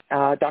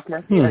 Doc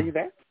Murphy, are you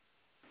there?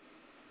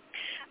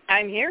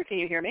 I'm here. Can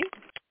you hear me?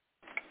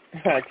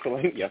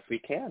 Excellent. Yes, we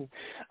can.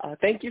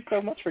 Thank you so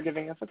much for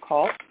giving us a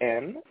call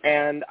in.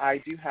 And I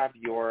do have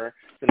your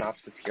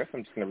synopsis here, so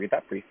I'm just going to read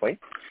that briefly.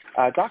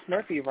 Doc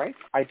Murphy writes,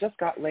 I just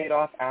got laid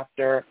off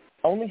after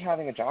only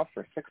having a job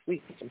for 6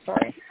 weeks. I'm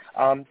sorry.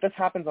 This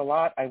happens a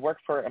lot. I work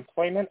for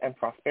employment and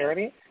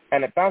prosperity,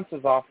 and it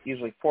bounces off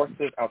usually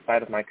forces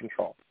outside of my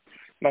control.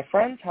 My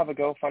friends have a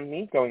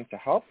GoFundMe going to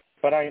help,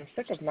 but I am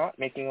sick of not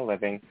making a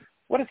living.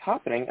 What is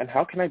happening, and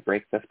how can I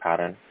break this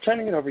pattern?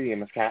 Turning it over to you,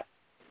 Ms. Cat.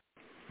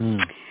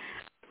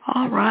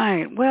 All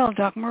right. Well,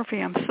 Doc Murphy,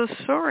 I'm so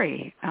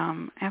sorry.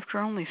 After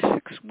only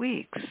 6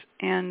 weeks.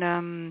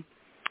 And,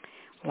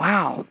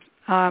 wow.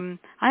 I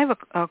have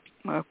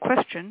a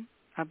question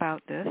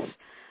about this.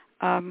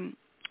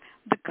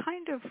 The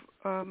kind of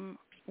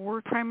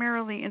work,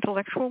 primarily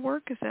intellectual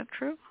work, is that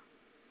true?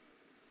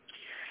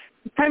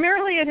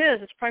 Primarily it is.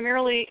 It's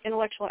primarily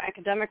intellectual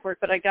academic work,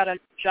 but I got a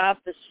job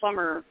this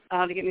summer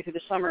to get me through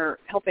the summer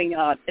helping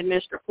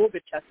administer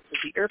COVID tests at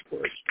the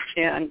airport.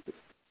 And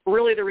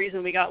really the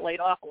reason we got laid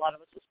off, a lot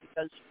of us, is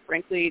because,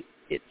 frankly,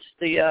 it's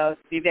the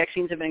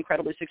vaccines have been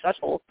incredibly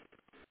successful,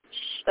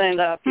 and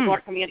people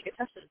aren't coming in to get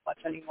tested as much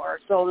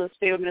anymore. So the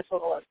state of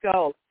Minnesota lets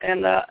go.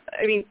 And, I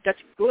mean, that's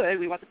good.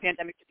 We want the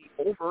pandemic to be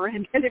over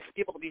and for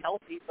people to be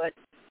healthy. But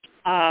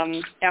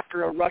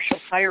after a rush of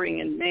hiring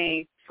in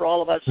May, for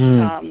all of us,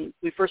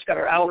 we first got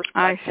our hours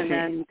cut, and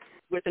then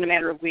within a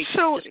matter of weeks,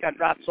 it just got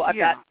dropped. So I've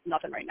got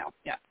nothing right now.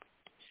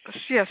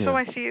 Yeah, so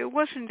I see. It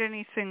wasn't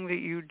anything that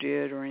you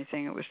did or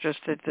anything. It was just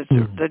that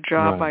the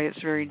job by its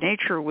very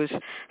nature was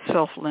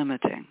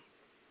self-limiting.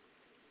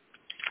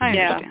 I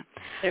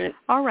understand.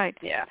 All right.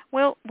 Yeah.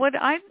 Well, what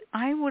I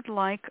would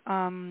like,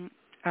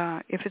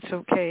 if it's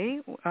okay,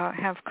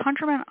 have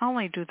ConjureMan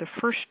Ollie do the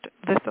first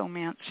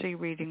Lithomancy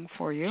reading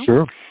for you.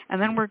 Sure.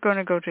 And then we're going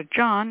to go to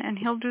John, and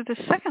he'll do the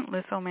second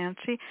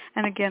Lithomancy.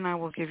 And again, I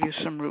will give you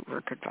some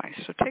rootwork advice.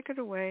 So take it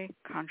away,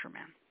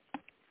 ConjureMan.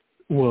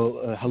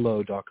 Well,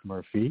 hello, Doc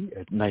Murphy.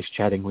 Nice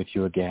chatting with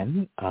you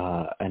again.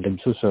 And I'm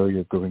so sorry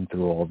you're going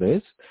through all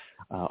this.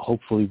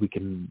 Hopefully we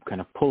can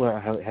kind of pull our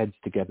heads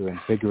together and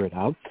figure it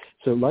out.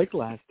 So like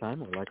last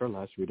time, or like our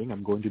last reading,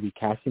 I'm going to be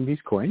casting these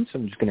coins. So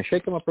I'm just going to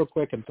shake them up real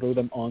quick and throw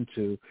them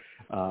onto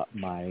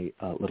my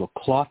little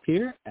cloth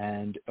here.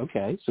 And,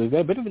 okay, so we've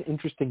got a bit of an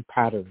interesting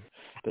pattern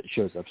that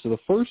shows up. So the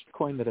first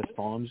coin that has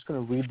fallen, I'm just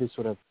going to read this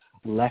sort of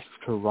left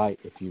to right,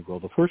 if you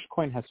will. The first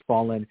coin has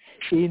fallen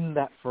in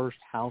that first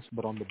house,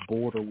 but on the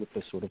border with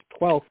the sort of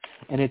 12th,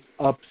 and it's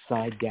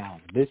upside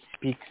down. This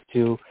speaks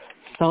to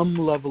some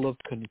level of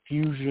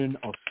confusion,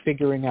 of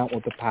figuring out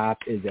what the path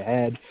is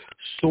ahead,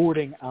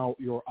 sorting out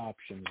your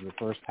options. The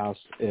first house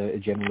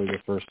generally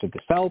refers to the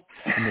self,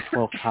 and the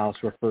 12th house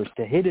refers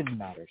to hidden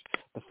matters.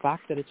 The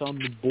fact that it's on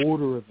the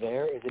border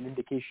there is an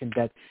indication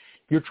that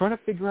you're trying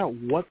to figure out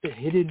what the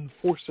hidden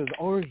forces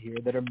are here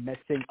that are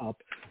messing up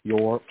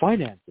your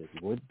finances.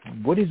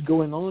 What is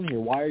going on here?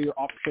 Why are your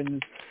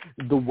options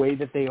the way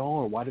that they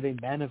are? Why do they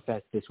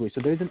manifest this way? So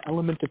there's an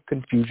element of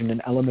confusion,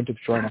 an element of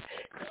trying to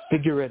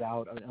figure it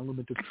out, an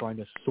element of trying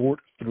to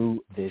sort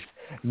through this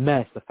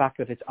mess. The fact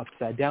that it's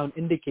upside down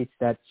indicates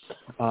that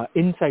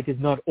insight is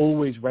not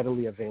always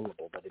readily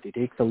available, that it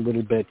takes a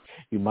little bit.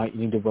 You might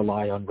need to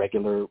rely on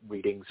regular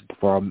readings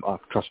from a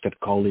trusted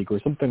colleague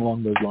or something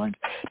along those lines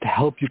to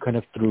help you kind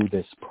of through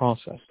this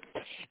process.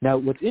 Now,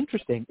 what's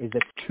interesting is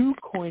that 2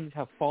 coins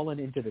have fallen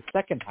into the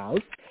second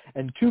house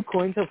and 2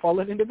 coins have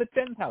fallen into the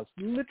 10th house.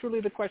 Literally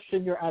the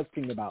question you're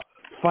asking about,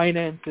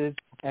 finances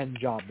and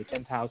job. The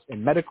 10th house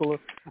in medical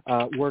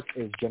work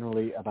is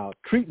generally about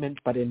treatment,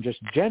 but in just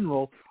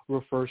general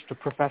refers to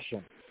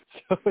profession.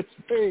 So it's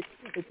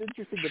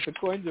interesting that the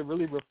coins are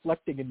really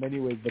reflecting in many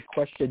ways the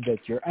question that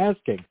you're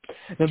asking.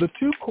 Now, the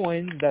two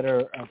coins that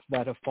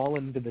have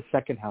fallen into the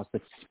second house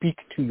that speak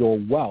to your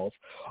wealth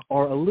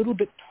are a little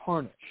bit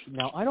tarnished.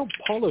 Now, I don't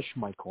polish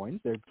my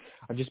coins.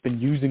 I've just been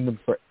using them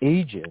for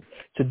ages.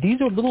 So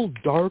these are a little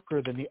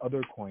darker than the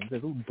other coins. They're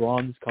a little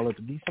bronze colored,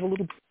 but these have a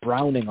little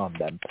browning on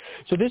them.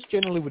 So this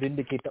generally would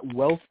indicate that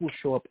wealth will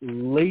show up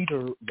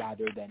later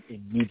rather than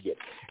immediate.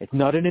 It's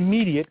not an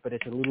immediate, but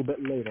it's a little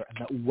bit later, and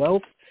that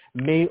wealth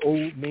may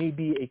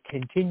be a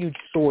continued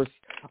source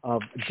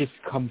of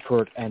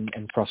discomfort and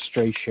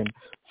frustration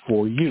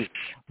for you.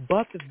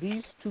 But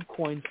these two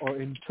coins are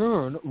in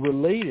turn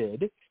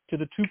related to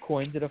the two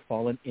coins that have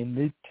fallen in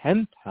the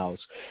 10th house.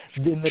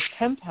 In the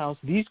 10th house,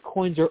 these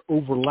coins are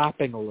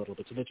overlapping a little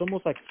bit, so it's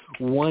almost like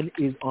one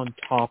is on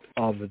top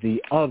of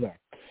the other.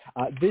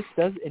 This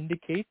does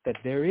indicate that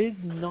there is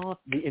not,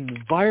 the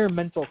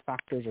environmental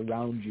factors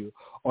around you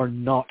are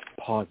not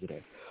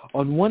positive.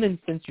 On one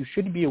instance, you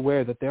should be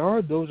aware that there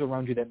are those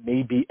around you that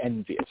may be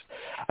envious.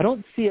 I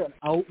don't see an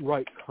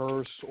outright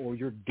curse or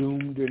you're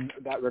doomed in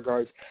that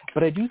regard,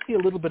 but I do see a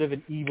little bit of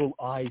an evil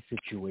eye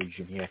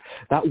situation here.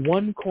 That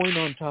one coin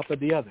on top of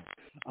the other.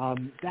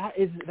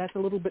 That's a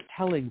little bit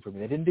telling for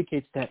me. That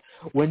indicates that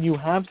when you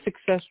have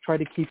success, try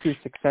to keep your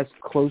success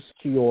close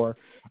to your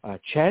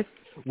chest.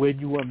 When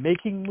you are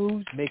making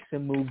moves, make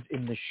some moves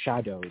in the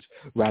shadows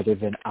rather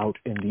than out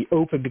in the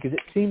open, because it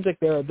seems like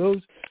there are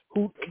those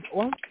who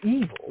aren't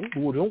evil,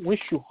 who don't wish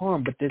you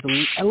harm, but there's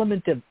an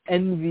element of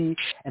envy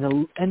and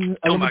an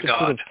element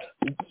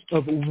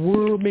of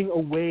worming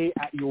away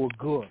at your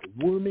good,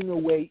 worming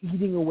away,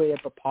 eating away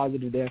at the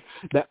positive there.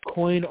 That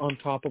coin on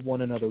top of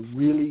one another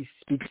really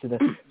speaks to the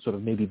sort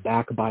of maybe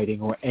backbiting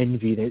or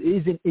envy. There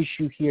is an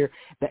issue here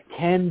that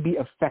can be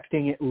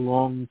affecting it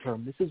long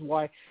term. This is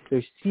why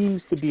there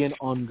seems to be an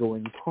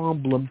ongoing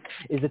problem,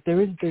 is that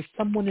there's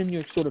someone in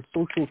your sort of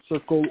social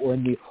circle or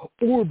in the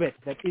orbit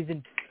that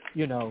isn't,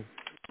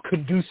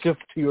 conducive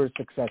to your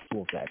success,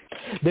 we'll say.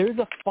 There is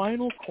a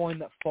final coin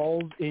that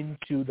falls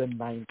into the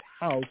 9th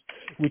house,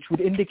 which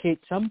would indicate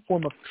some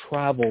form of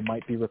travel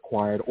might be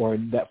required or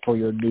that for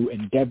your new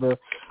endeavor,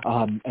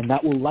 and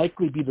that will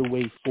likely be the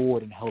way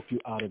forward and help you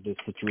out of this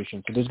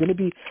situation. So there's going to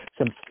be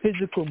some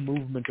physical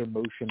movement or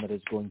motion that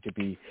is going to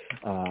be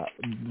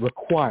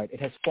required.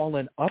 It has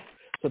fallen up,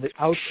 so the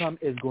outcome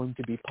is going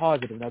to be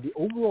positive. Now, the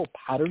overall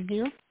pattern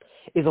here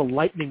is a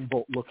lightning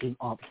bolt looking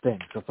up thing.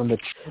 So from the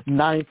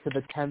 9th to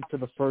the 10th to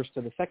the 1st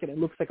to the 2nd, it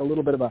looks like a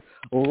little bit of a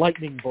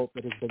lightning bolt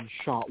that has been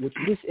shot, which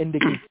this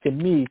indicates to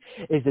me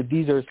is that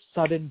these are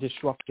sudden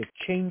disruptive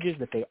changes,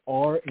 that they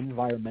are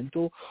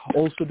environmental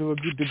also to a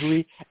good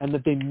degree, and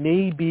that they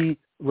may be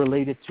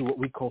related to what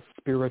we call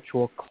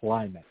spiritual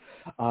climate.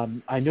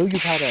 I know you've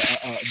had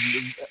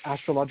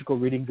astrological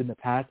readings in the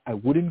past. I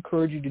would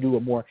encourage you to do a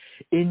more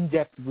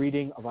in-depth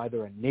reading of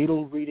either a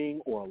natal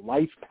reading or a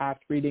life path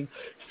reading,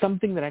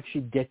 something that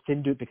actually gets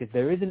into it, because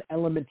there is an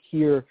element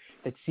here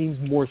that seems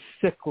more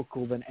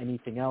cyclical than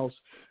anything else.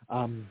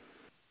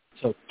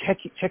 So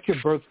check your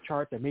birth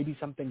chart. There may be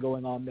something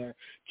going on there.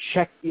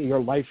 Check your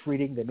life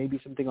reading. There may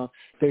be something on.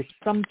 There's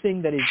something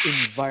that is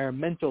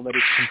environmental that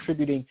is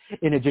contributing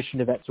in addition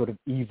to that sort of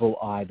evil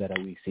eye that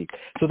we see.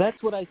 So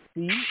that's what I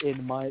see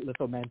in my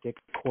lithomantic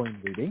coin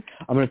reading.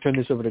 I'm going to turn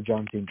this over to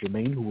John St.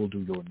 Germain, who will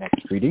do your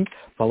next reading,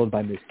 followed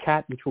by Ms.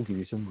 Kat, which will give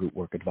you some root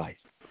work advice.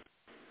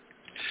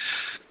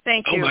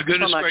 Thank you. Oh, my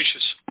goodness so much.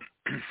 gracious.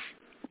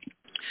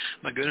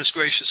 My goodness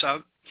gracious.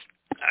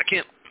 I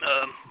can't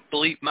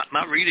believe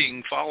my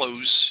reading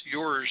follows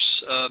yours,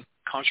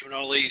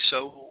 conjointly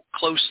so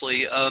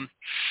closely.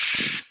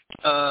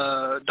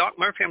 Doc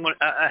Murphy,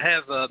 I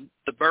have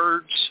the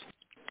birds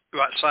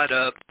right side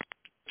up.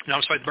 No,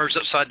 I'm sorry, the birds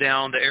upside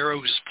down. The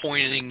arrows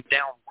pointing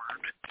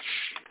downward.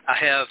 I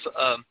have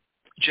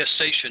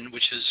gestation,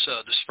 which is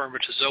the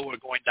spermatozoa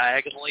going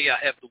diagonally. I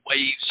have the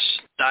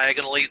waves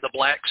diagonally. The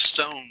black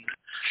stone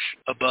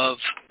above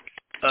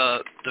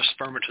the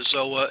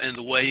spermatozoa and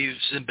the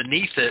waves, and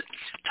beneath it,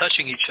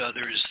 touching each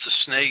other, is the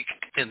snake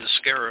and the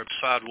scarab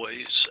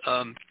sideways.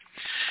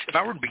 If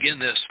I were to begin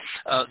this,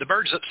 the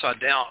birds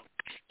upside down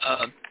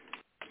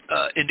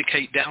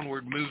indicate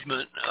downward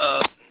movement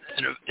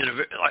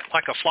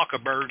like a flock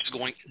of birds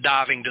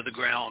diving to the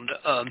ground.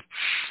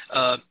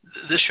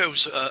 This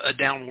shows a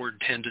downward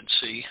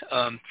tendency,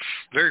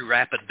 very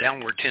rapid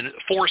downward tendency.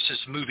 Force is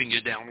moving you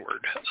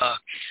downward.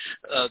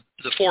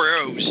 The four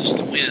arrows is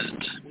the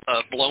wind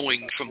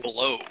blowing from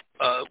below,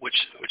 which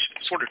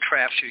sort of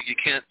traps you. You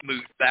can't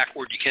move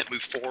backward. You can't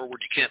move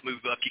forward. You can't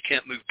move up. You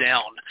can't move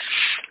down.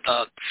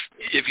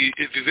 If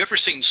you've ever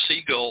seen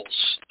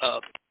seagulls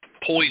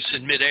poised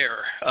in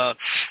midair,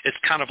 it's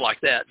kind of like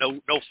that. No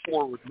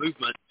forward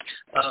movement.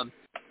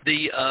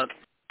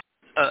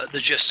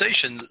 The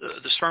gestation,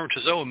 the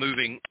spermatozoa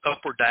moving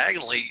upward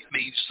diagonally,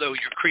 means though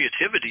your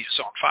creativity is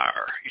on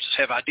fire. You just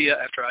have idea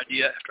after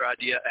idea after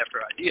idea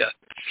after idea.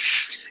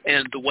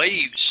 And the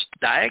waves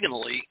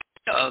diagonally,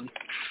 the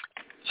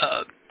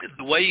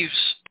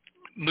waves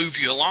move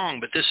you along,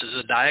 but this is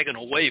a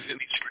diagonal wave. It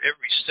means for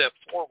every step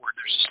forward,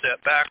 there's a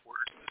step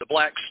backward. the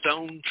black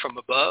stone from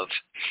above.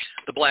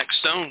 The black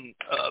stone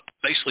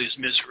basically is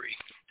misery.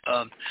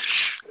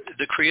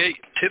 The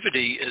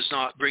creativity is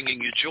not bringing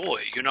you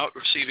joy. You're not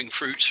receiving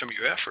fruits from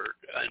your effort,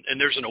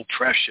 and there's an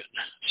oppression.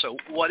 So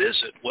what is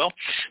it? Well,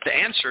 the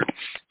answer,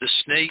 the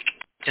snake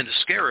and the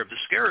scarab. The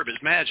scarab is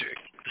magic.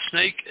 The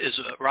snake is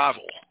a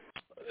rival.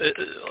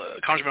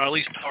 Congressman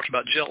Ali talked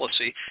about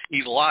jealousy,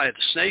 evil eye.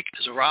 The snake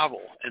is a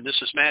rival, and this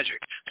is magic.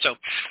 So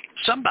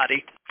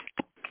somebody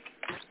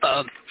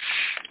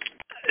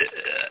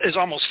is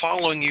almost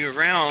following you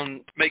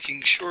around,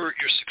 making sure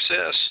your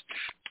success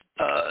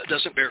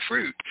doesn't bear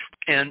fruit.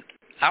 And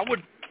I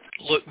would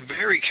look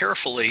very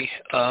carefully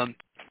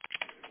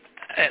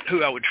at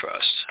who I would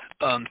trust.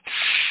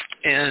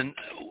 And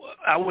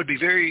I would be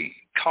very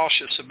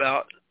cautious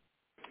about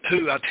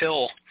who I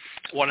tell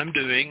what I'm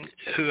doing,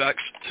 who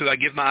I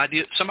give my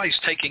idea. Somebody's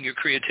taking your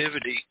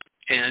creativity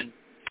and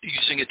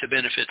using it to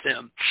benefit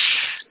them.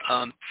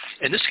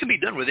 And this can be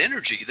done with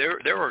energy.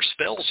 There are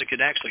spells that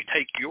can actually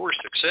take your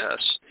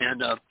success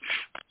and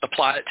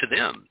apply it to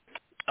them.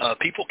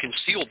 People can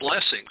steal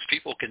blessings.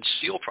 People can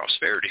steal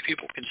prosperity.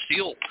 People can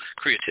steal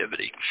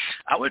creativity.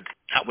 I would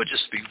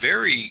just be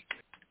very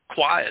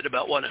quiet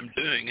about what I'm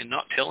doing and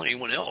not tell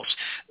anyone else.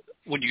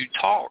 When you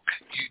talk,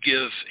 you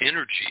give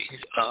energy.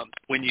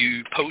 When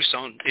you post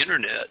on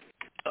internet,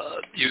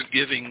 you're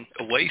giving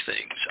away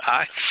things.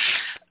 I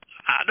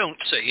don't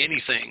say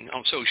anything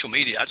on social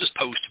media. I just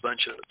post a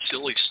bunch of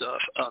silly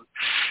stuff.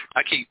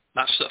 I keep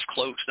my stuff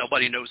close.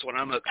 Nobody knows what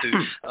I'm up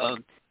to.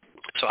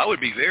 So I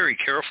would be very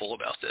careful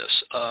about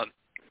this.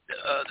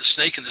 The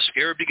snake and the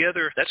scarab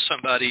together, that's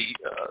somebody,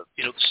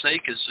 the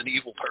snake is an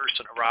evil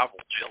person, a rival,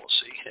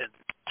 jealousy, and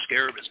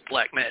scarab is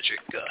black magic.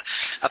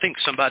 I think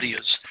somebody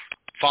is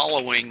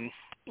following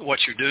what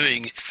you're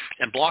doing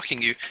and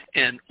blocking you.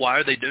 And why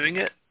are they doing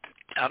it?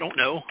 I don't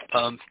know.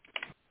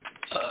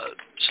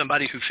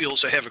 Somebody who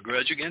feels they have a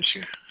grudge against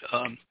you.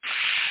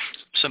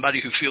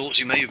 Somebody who feels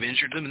you may have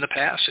injured them in the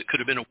past. It could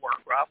have been a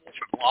work rival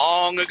from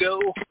long ago.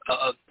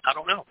 I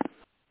don't know.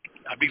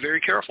 I'd be very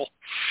careful.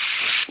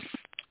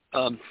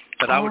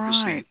 But I would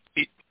just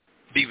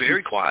be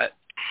very quiet.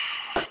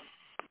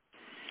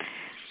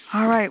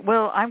 All right.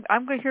 Well,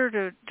 I'm here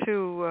to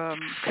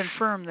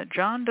confirm that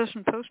John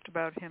doesn't post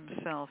about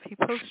himself. He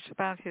posts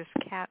about his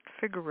cat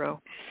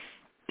Figaro.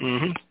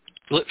 Mm-hmm.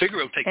 Let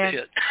Figaro take the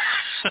hit.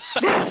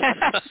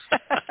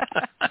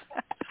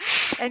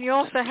 And you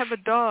also have a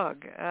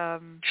dog.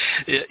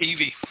 Yeah,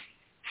 Evie.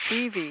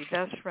 Evie,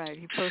 that's right.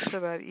 He posts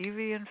about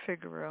Evie and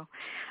Figaro.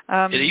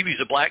 And Evie's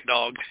a black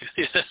dog.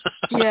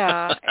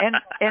 Yeah, and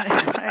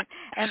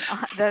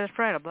that's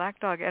right, a black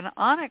dog. And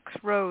Onyx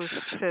Rose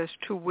says,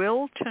 to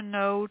will, to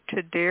know,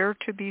 to dare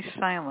to be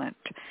silent.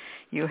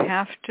 You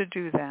have to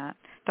do that.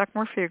 Doc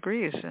Murphy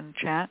agrees in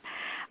chat.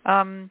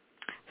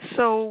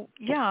 So,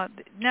 yeah,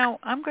 now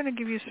I'm going to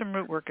give you some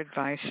root work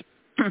advice.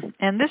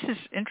 And this is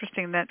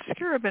interesting that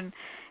scarab and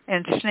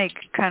snake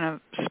kind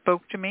of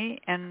spoke to me,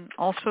 and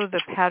also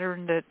the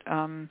pattern that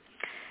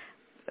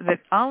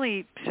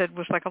Ali said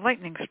was like a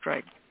lightning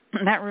strike.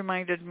 And that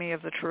reminded me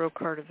of the tarot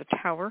card of the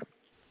Tower.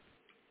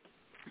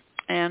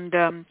 And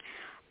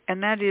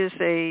that is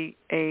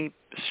a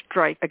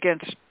strike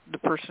against the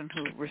person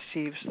who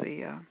receives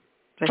the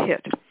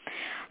hit.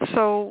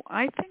 So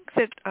I think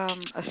that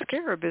a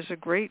scarab is a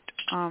great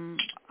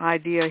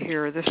idea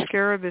here. The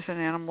scarab is an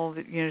animal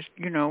that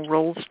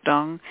rolls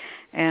dung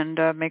and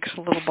makes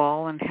a little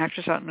ball and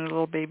hatches out into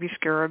little baby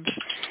scarabs,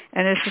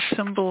 and is a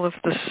symbol of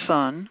the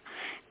sun,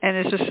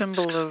 and is a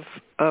symbol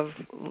of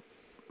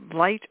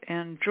light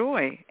and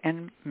joy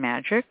and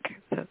magic.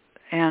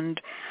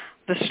 And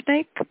the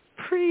snake,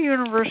 pretty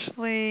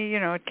universally,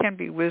 it can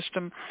be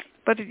wisdom,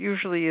 but it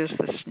usually is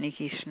the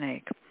sneaky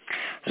snake.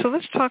 So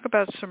let's talk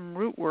about some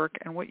root work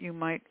and what you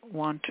might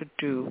want to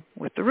do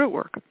with the root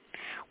work.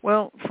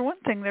 Well, for one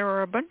thing, there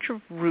are a bunch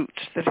of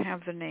roots that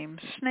have the name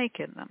snake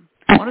in them.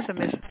 One of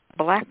them is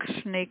black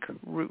snake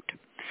root.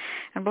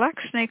 And black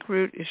snake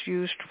root is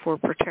used for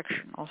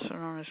protection, also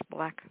known as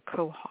black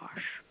cohosh.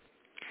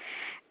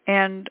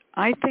 And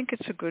I think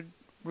it's a good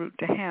root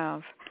to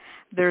have.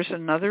 There's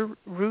another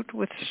root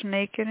with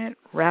snake in it,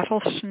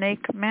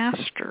 rattlesnake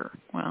master.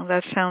 Well,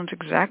 that sounds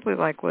exactly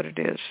like what it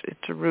is. It's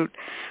a root,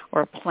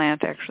 or a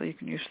plant, actually. You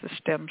can use the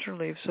stems or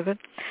leaves of it,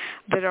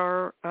 that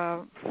are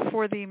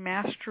for the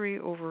mastery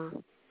over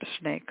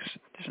snakes.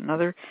 There's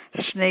another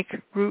snake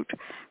root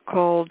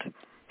called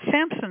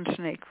Samson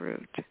snake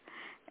root,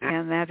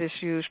 and that is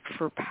used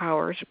for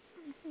powers,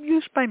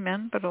 used by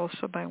men, but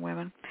also by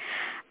women.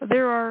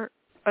 There are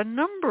a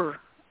number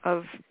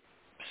of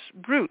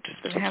roots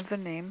that have the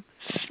name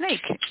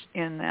snake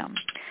in them.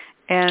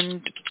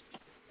 And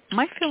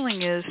my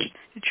feeling is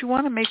that you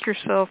want to make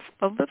yourself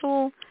a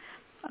little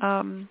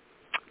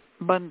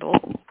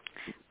bundle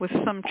with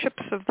some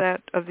chips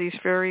of these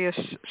various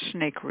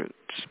snake roots.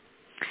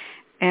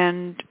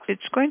 And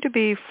it's going to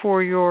be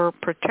for your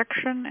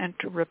protection and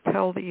to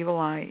repel the evil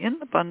eye. In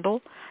the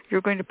bundle,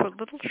 you're going to put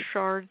little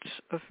shards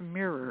of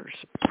mirrors.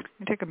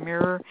 You take a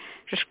mirror,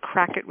 just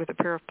crack it with a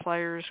pair of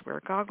pliers,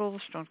 wear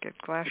goggles, don't get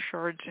glass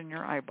shards in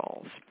your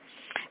eyeballs.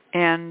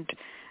 And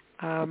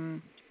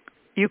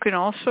you can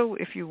also,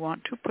 if you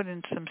want to, put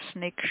in some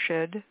snake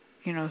shed,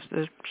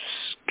 the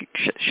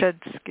shed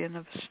skin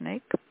of a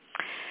snake.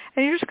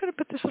 And you're just going to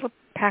put this little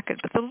packet,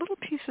 but the little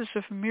pieces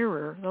of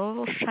mirror, the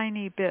little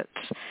shiny bits,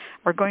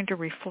 are going to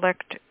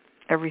reflect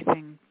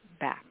everything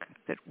back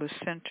that was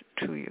sent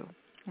to you.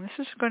 And this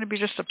is going to be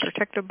just a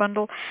protective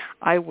bundle.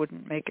 I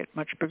wouldn't make it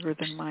much bigger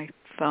than my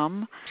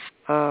thumb,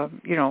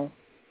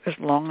 as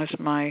long as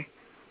my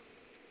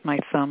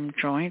thumb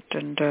joint.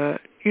 And,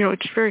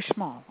 it's very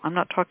small. I'm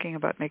not talking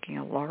about making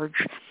a large,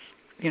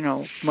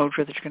 Mojo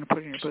that you're going to put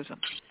in your bosom.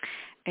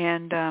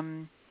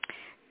 And,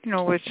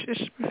 if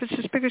it's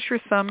as big as your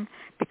thumb,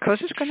 because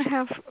it's going to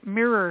have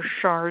mirror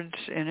shards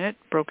in it,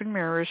 broken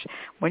mirrors.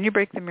 When you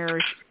break the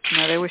mirrors,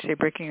 now they always say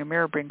breaking a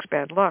mirror brings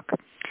bad luck.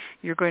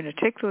 You're going to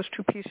take those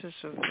two pieces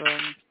of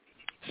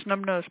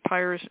snub-nosed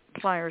pliers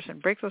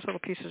and break those little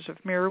pieces of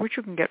mirror, which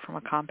you can get from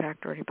a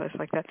compact or any place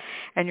like that,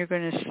 and you're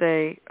going to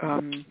say,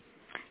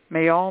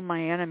 may all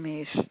my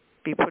enemies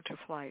be put to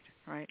flight,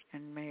 right?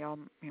 And may all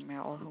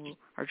who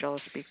are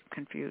jealous be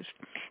confused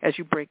as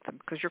you break them,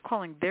 because you're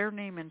calling their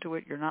name into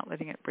it. You're not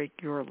letting it break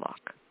your luck,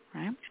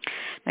 right?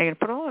 Now you're going to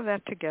put all of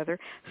that together.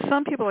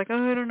 Some people are like,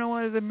 I don't know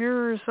why the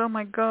mirrors, oh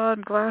my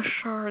God, glass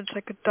shards,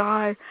 I could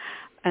die.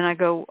 And I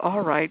go,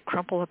 all right,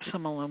 crumple up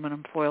some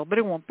aluminum foil, but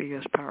it won't be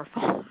as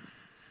powerful.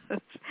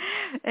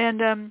 And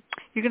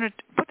you're going to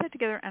put that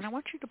together, and I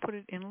want you to put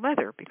it in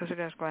leather because it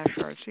has glass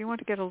shards. So you want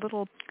to get a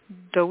little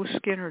doe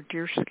skin or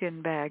deer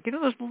skin bag.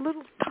 Those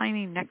little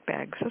tiny neck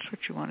bags. That's what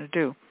you want to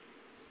do.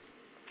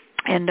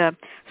 And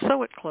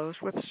sew it closed,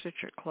 whip stitch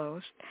it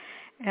closed.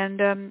 And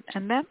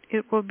that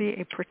it will be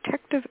a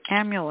protective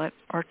amulet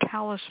or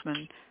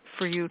talisman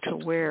for you to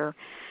wear.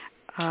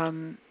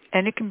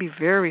 And it can be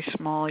very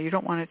small. You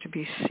don't want it to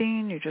be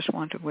seen. You just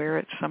want to wear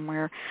it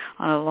somewhere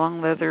on a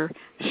long leather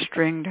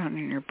string down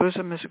in your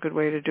bosom is a good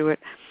way to do it.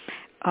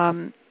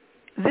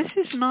 This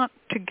is not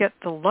to get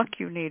the luck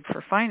you need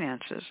for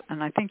finances,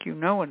 and I think you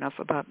know enough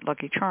about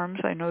Lucky Charms.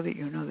 I know that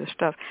you know this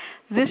stuff.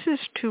 This is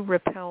to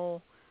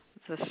repel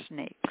the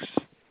snakes.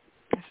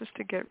 This is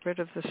to get rid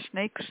of the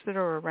snakes that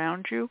are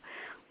around you,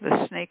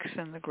 the snakes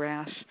in the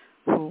grass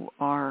who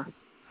are,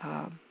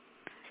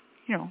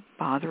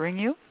 bothering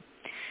you.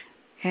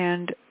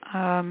 And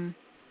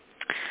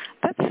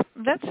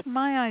that's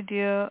my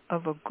idea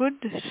of a good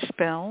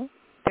spell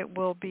that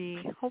will be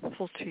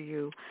helpful to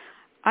you.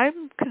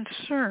 I'm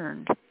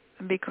concerned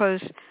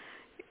because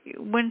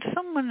when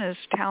someone as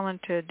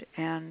talented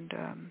and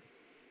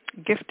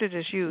gifted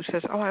as you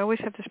says, I always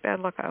have this bad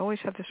luck, I always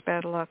have this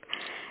bad luck,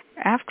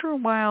 after a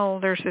while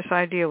there's this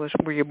idea,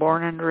 were you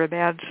born under a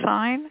bad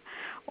sign,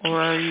 or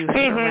are you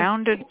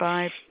surrounded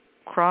by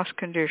cross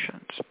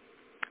conditions?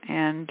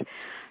 And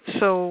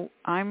so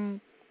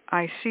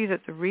I see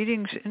that the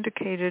readings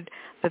indicated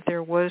that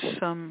there was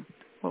some,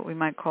 what we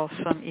might call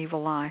some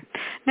evil eye.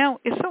 Now,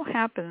 it so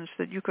happens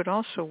that you could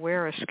also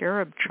wear a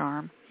scarab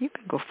charm. You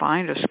can go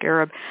find a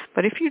scarab,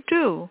 but if you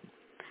do,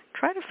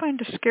 try to find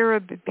a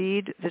scarab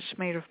bead that's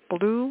made of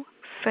blue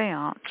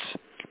faience,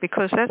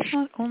 because that's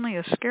not only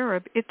a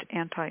scarab, it's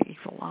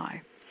anti-evil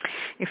eye.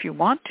 If you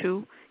want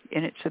to,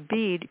 and it's a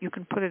bead, you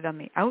can put it on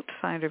the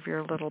outside of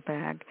your little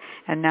bag,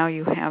 and now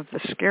you have the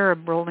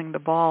scarab rolling the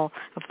ball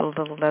of the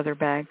little leather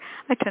bag.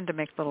 I tend to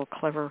make little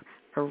clever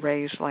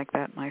arrays like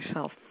that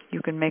myself.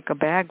 You can make a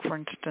bag, for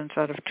instance,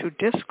 out of 2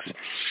 discs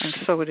and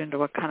sew it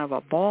into a kind of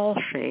a ball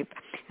shape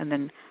and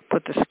then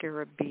put the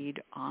scarab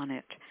bead on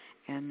it.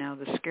 And now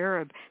the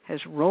scarab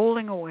is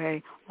rolling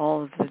away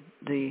all of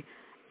the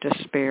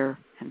despair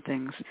and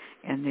things,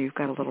 and you've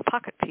got a little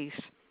pocket piece,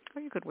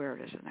 or you could wear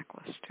it as a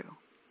necklace too.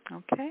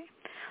 Okay?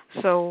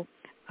 So,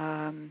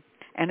 and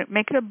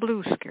make it a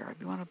blue scarab.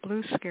 You want a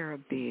blue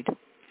scarab bead,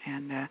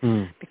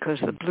 and because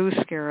the blue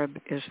scarab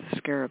is the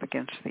scarab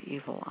against the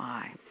evil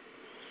eye.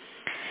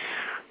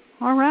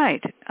 All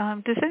right.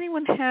 Does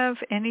anyone have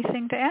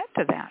anything to add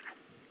to that?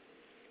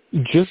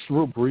 Just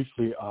real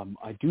briefly,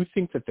 I do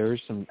think that there is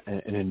an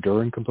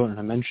enduring component.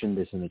 I mentioned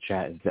this in the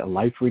chat, is that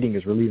life reading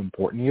is really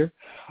important here.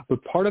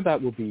 But part of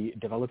that will be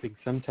developing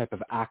some type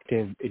of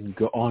active,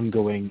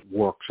 ongoing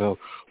work. So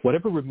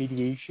whatever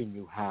remediation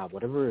you have,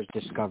 whatever is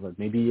discovered,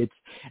 maybe it's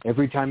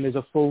every time there's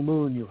a full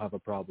moon you have a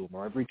problem,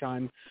 or every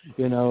time,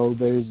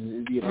 there's,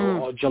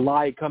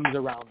 July comes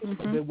around,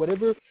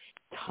 whatever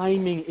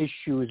timing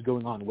issue is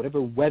going on,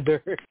 whatever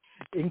weather,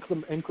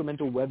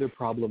 incremental weather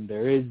problem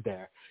there is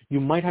there, you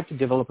might have to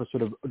develop a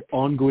sort of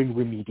ongoing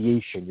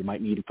remediation. You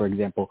might need, for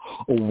example,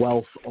 a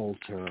wealth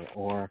altar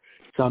or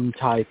some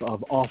type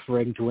of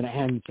offering to an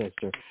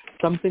ancestor,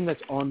 something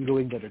that's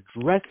ongoing that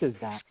addresses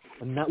that,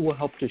 and that will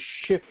help to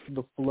shift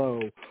the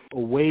flow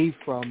away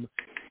from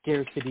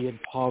scarcity and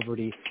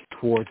poverty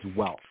towards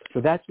wealth. So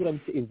that's what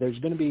I'm saying. There's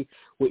going to be,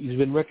 what has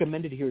been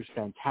recommended here is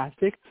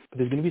fantastic, but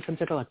there's going to be some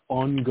type of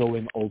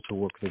ongoing altar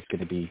work that's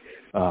going to be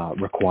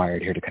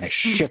required here to kind of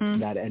shift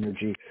that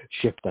energy,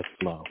 shift that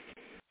flow.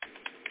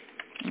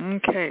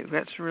 Okay,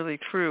 that's really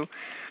true.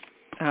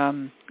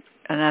 And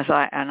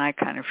I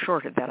kind of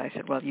shorted that. I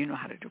said, well, you know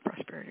how to do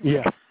prosperity.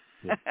 Yeah.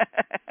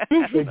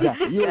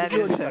 Exactly.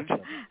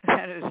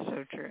 That is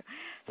so true.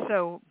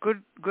 So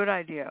good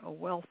idea. A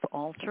wealth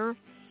altar,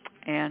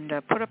 and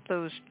put up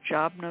those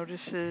job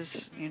notices,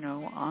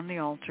 on the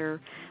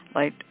altar,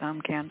 light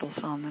candles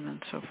on them,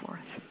 and so forth.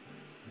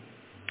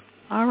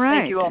 All right.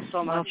 Thank you all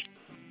so much.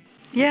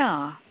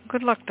 Yeah.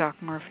 Good luck, Doc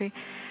Murphy.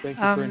 Thank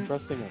you for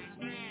entrusting us.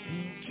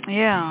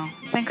 Yeah.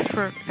 Thanks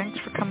for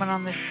coming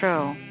on the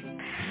show.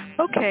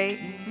 Okay,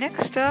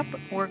 next up,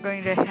 we're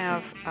going to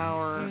have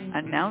our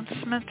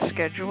announcement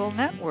schedule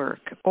network,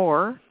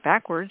 or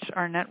backwards,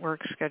 our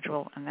network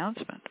schedule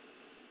announcement.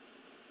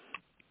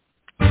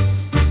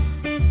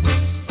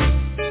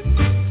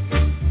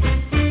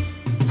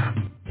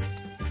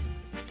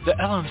 The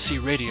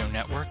LMC Radio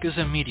Network is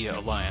a media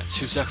alliance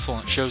whose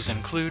excellent shows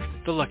include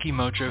the Lucky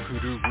Mojo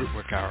Hoodoo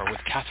Rootwork Hour with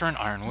Catherine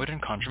Ironwood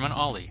and Conjurman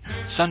Ollie,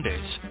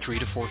 Sundays 3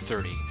 to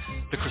 4:30.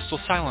 The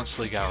Crystal Silence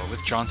League Hour with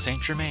John St.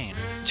 Germain,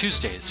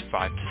 Tuesdays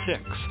 5 to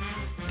 6.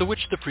 The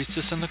Witch, the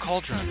Priestess, and the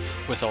Cauldron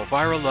with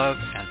Elvira Love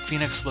and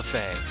Phoenix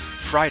LaFay,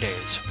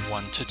 Fridays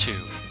 1 to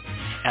 2.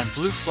 And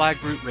Blue Flag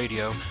Root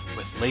Radio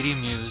with Lady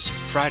Muse,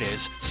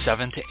 Fridays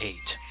 7 to 8.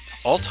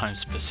 All times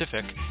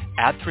Pacific,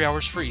 add 3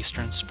 hours for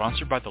Eastern,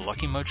 sponsored by the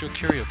Lucky Mojo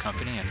Curio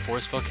Company in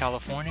Forestville,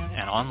 California,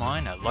 and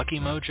online at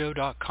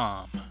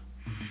luckymojo.com.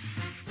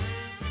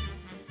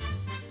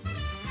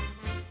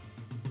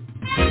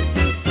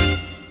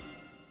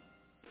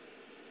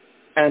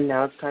 And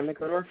now it's time to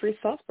go to our free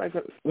sauce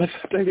segment.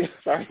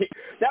 Sorry.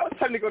 Now it's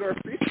time to go to our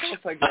free sauce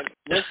segment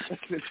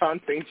with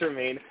John St.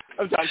 Germain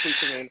of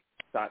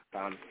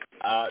johnstgermain.com.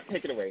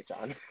 Take it away,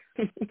 John.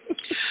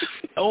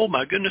 Oh,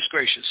 my goodness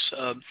gracious.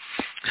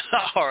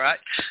 All right.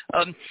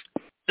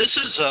 This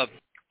is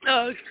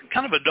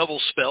kind of a double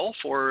spell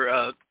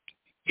for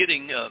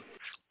getting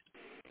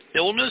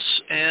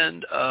illness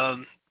and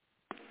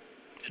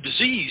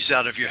disease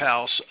out of your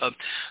house.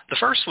 The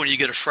first one, you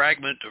get a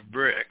fragment of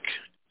brick,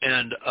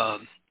 and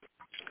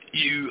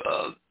you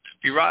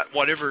write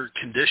whatever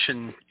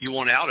condition you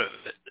want out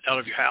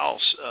of your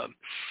house,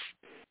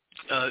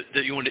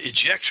 that you want to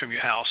eject from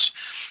your house.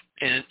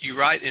 And you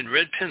write in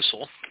red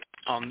pencil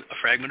on a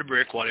fragment of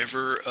brick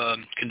whatever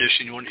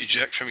condition you want to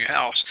eject from your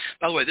house.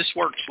 By the way, this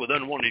works with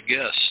unwanted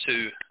guests,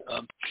 too.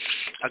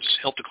 I just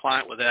helped a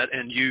client with that.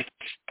 And you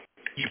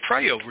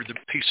pray over the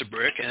piece of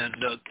brick, and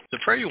the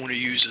prayer you want to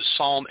use is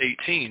Psalm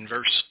 18,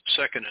 verse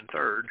 2nd and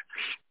 3rd.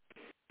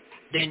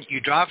 Then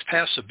you drive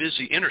past a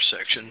busy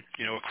intersection,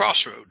 a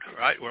crossroad,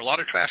 right, where a lot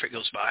of traffic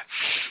goes by,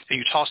 and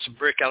you toss the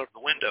brick out of the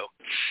window.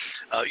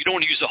 You don't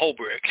want to use the whole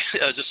brick,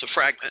 just a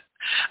fragment.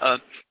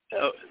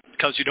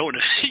 Because you don't want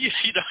to,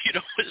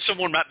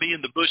 someone might be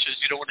in the bushes.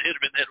 You don't want to hit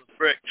them in the head with a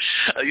brick.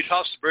 You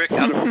toss the brick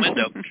out of the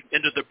window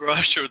into the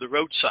brush or the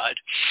roadside,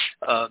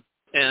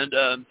 and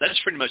that's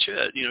pretty much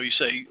it. You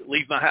say,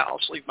 "Leave my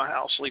house, leave my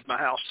house, leave my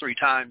house" 3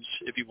 times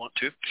if you want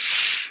to.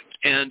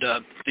 And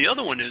the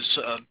other one is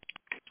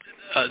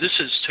this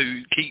is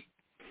to keep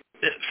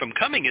it from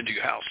coming into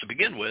your house to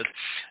begin with.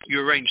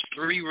 You arrange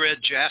 3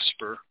 red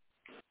jasper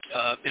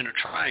in a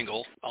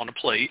triangle on a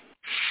plate,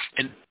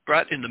 and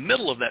right in the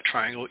middle of that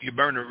triangle, you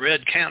burn a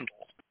red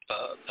candle,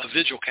 a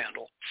vigil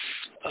candle,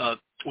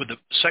 with the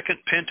 2nd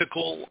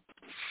pentacle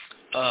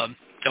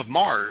of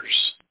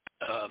Mars,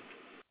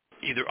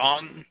 either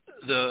on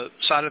the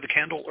side of the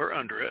candle or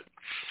under it,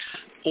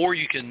 or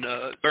you can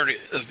burn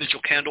a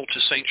vigil candle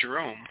to St.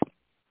 Jerome,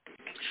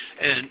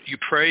 and you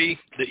pray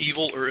the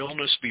evil or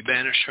illness be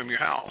banished from your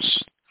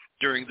house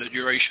during the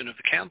duration of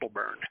the candle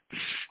burn.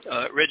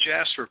 Red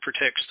jasper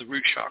protects the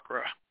root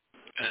chakra,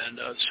 and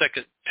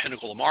 2nd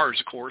pentacle of Mars,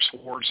 of course,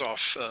 wards off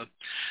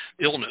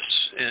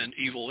illness and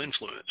evil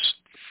influence.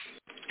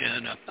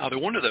 And either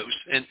one of those,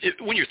 and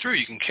when you're through,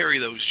 you can carry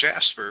those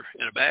jasper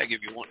in a bag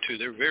if you want to.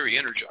 They're very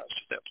energized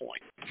at that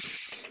point.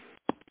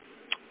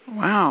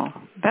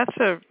 Wow, that's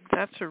a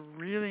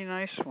really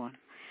nice one.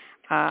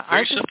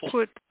 I just simple.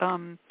 put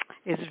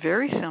it's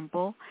very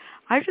simple.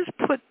 I just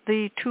put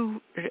the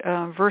 2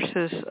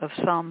 verses of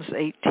Psalms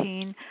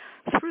 18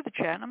 through the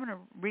chat. I'm going to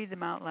read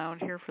them out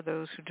loud here for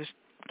those who just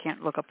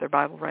can't look up their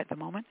Bible right at the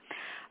moment.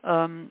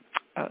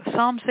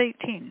 Psalms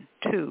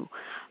 18:2.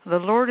 The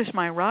Lord is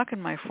my rock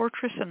and my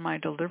fortress and my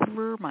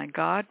deliverer, my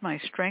God, my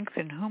strength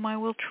in whom I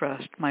will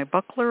trust, my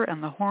buckler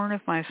and the horn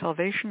of my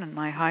salvation and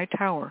my high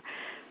tower.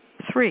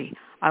 3.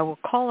 I will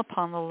call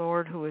upon the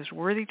Lord who is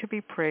worthy to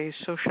be praised,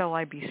 so shall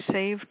I be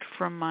saved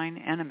from mine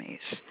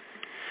enemies.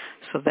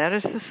 So that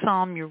is the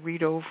psalm you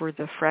read over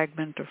the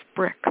fragment of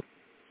brick.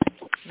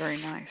 Very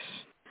nice.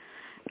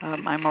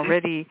 I'm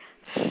already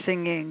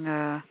singing,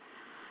 the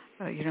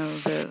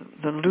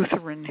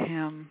Lutheran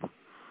hymn,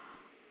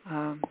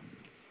 on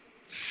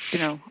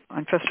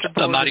festive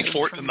a mighty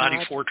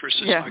fortress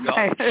is my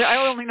God. I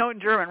only know it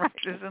in German, right?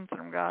 Isn't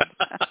from God.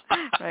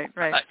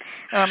 right.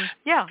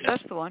 Yeah,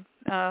 that's the one.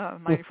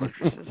 Mighty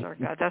fortress is our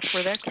God. That's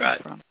where that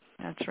comes from.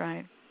 That's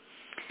right.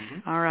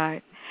 Mm-hmm. All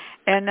right.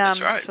 And that's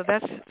right. So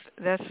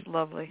that's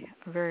lovely,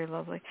 very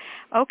lovely.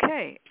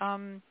 Okay,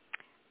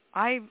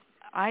 I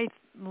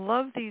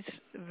love these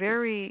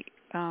very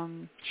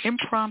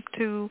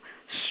impromptu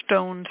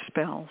stone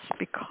spells,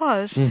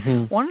 because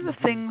one of the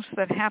things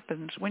that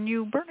happens when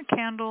you burn a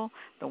candle,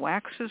 the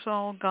wax is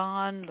all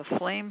gone, the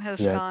flame has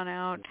gone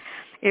out.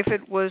 If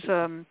it was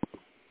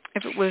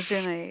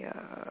in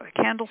a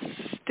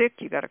candlestick,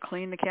 you got to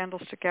clean the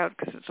candlestick out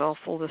because it's all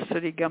full of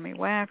city gummy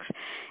wax.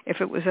 If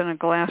it was in a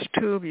glass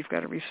tube, you've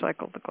got to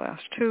recycle the glass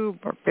tube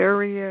or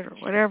bury it or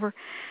whatever.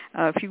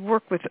 If you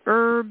work with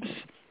herbs,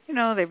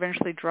 they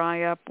eventually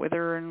dry up,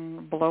 wither,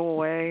 and blow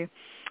away.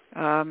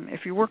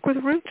 If you work with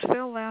roots,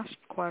 they'll last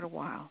quite a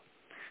while.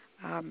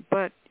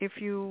 But if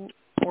you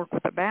work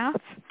with a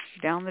bath,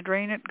 down the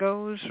drain it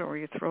goes, or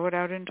you throw it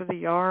out into the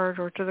yard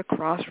or to the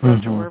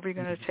crossroads or wherever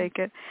you're going to take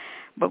it.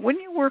 But when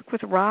you work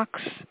with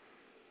rocks,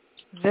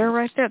 they're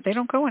right there. They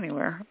don't go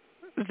anywhere.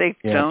 They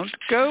don't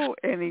go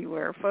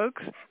anywhere,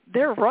 folks.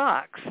 They're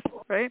rocks,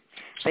 right?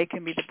 They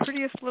can be the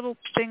prettiest little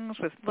things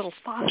with little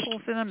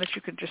fossils in them that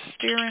you can just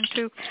stare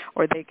into,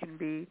 or they can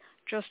be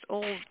just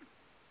old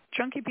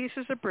chunky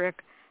pieces of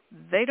brick.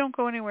 They don't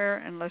go anywhere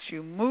unless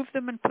you move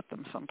them and put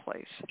them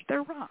someplace.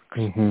 They're rocks.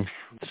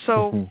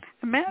 So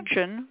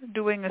imagine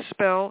doing a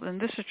spell, and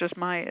this is just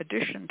my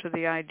addition to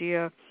the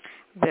idea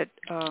that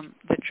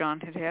John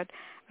had.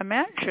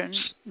 Imagine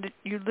that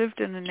you lived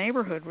in a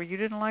neighborhood where you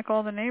didn't like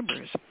all the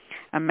neighbors.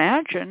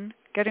 Imagine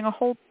getting a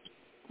whole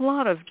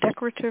lot of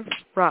decorative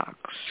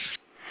rocks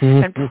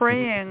and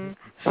praying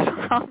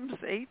Psalms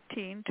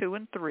 18, 2,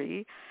 and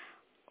 3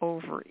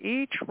 over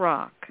each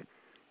rock,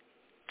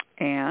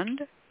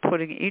 and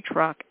putting each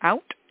rock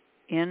out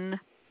in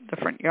the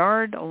front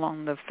yard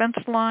along the fence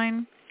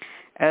line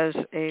as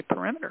a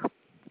perimeter.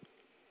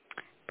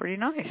 Pretty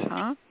nice,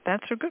 huh?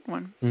 That's a good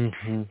one.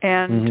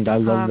 And I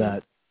love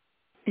that.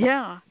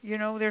 Yeah,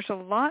 there's a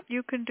lot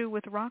you can do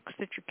with rocks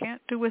that you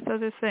can't do with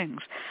other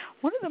things.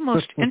 One of the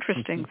most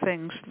interesting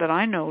things that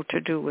I know to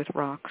do with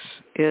rocks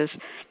is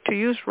to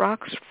use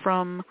rocks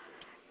from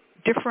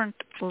different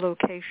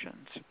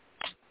locations.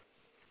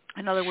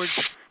 In other words,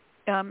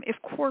 if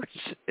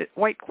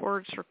white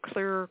quartz or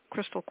clear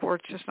crystal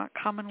quartz is not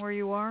common where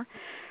you are,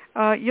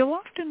 you'll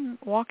often,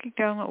 walking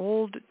down the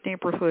old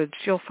neighborhoods,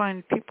 you'll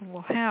find people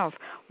will have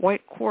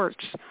white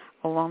quartz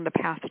along the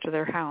path to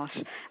their house.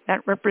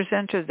 That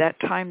represented that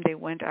time they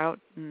went out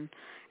and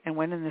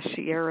went in the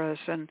Sierras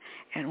and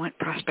went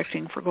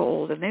prospecting for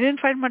gold. And they didn't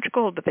find much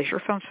gold, but they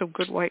sure found some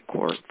good white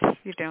quartz,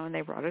 and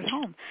they brought it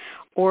home.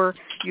 Or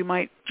you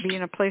might be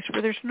in a place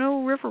where there's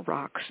no river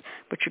rocks,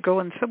 but you go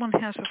and someone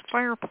has a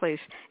fireplace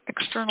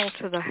external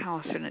to the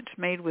house, and it's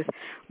made with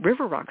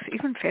river rocks,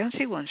 even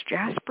fancy ones,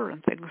 jasper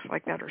and things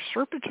like that, or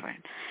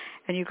serpentine.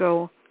 And you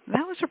go,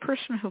 that was a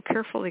person who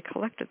carefully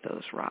collected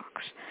those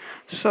rocks.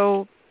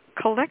 So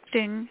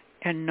collecting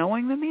and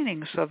knowing the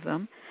meanings of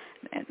them,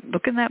 and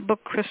look in that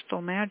book,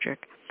 Crystal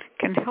Magic,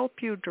 can help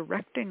you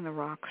directing the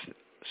rocks,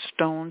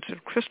 stones,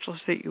 and crystals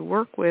that you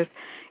work with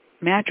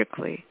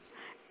magically.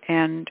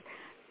 And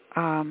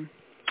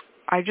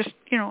I just,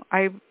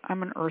 I'm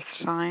an earth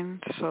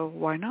sign, so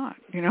why not?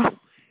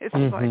 It's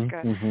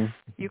like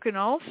you can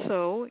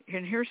also,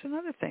 and here's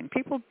another thing,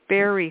 people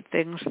bury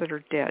things that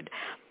are dead.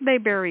 They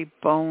bury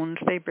bones,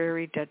 they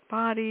bury dead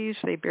bodies,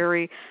 they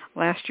bury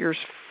last year's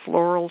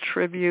floral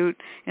tribute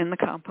in the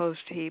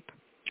compost heap.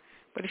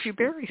 But if you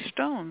bury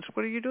stones,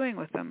 what are you doing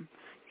with them?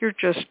 You're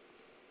just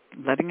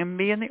letting them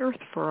be in the earth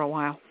for a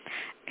while.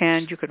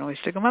 And you can always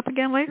dig them up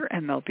again later,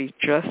 and they'll be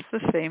just the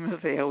same as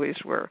they always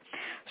were.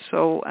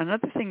 So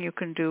another thing you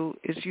can do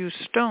is use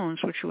stones,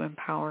 which you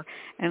empower,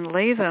 and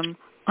lay them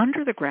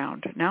under the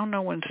ground. Now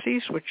no one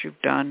sees what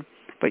you've done,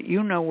 but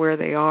you know where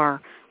they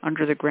are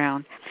under the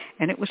ground.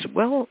 And it was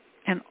well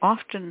and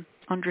often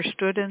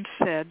understood and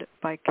said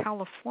by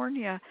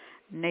California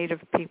native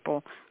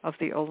people of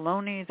the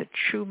Ohlone, the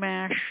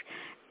Chumash,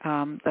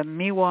 the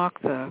Miwok,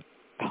 the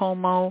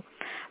Pomo,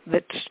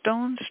 that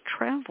stones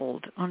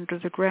traveled under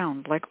the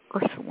ground like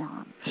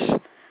earthworms.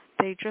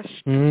 They just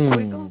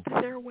wiggled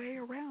their way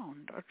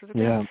around under the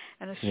ground.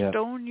 And a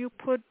stone you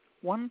put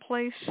one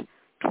place,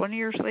 20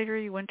 years later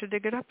you went to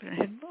dig it up and it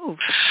had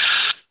moved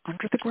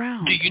under the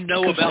ground. Do you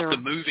know about the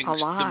moving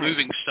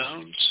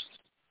stones?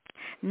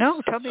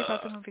 No, tell me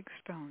about the moving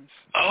stones.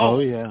 Oh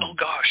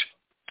gosh.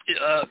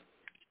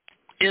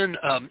 In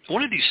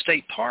one of these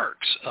state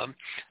parks,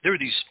 there are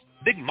these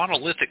big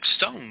monolithic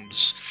stones,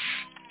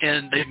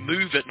 and they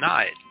move at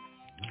night.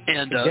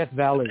 And Death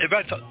Valley.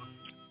 Everybody thought,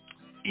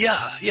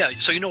 yeah.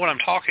 So you know what I'm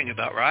talking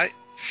about, right?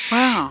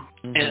 Wow.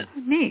 And,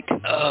 neat.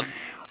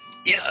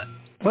 Yeah.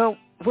 Well,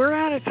 we're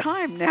out of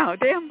time now.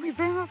 Damn, we've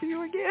run over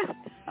you again.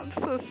 I'm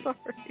so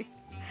sorry.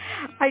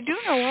 I do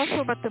know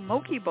also about the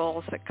Moki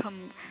balls that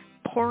come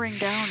pouring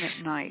down at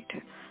night.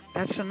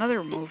 That's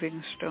another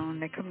moving stone.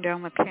 They come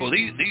down the canyon. Well,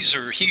 these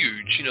are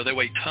huge. They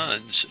weigh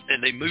tons,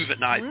 and they move at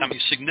night. Really? I mean,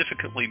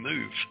 significantly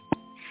move.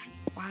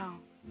 Wow.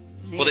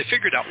 Neat. Well, they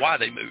figured out why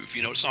they move.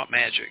 It's not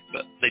magic,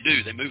 but they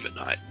do. They move at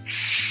night.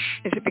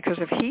 Is it because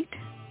of heat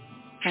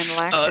and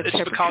lack of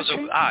temperature? It's because of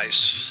ice.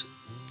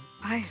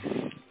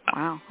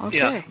 Wow. Okay.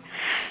 Yeah.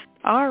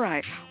 All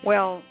right.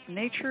 Well,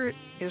 nature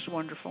is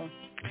wonderful.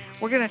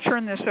 we're going to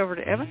turn this over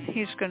to Evan.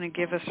 He's going to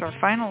give us our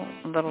final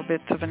little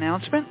bits of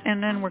announcement,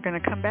 and then we're going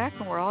to come back,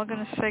 and we're all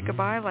going to say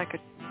goodbye like a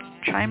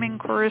chiming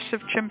chorus of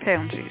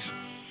chimpanzees.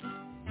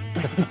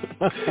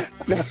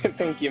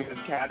 Thank you, Ms.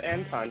 Cat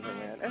and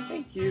ConjureMan. And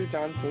thank you,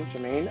 John St.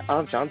 Germain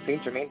of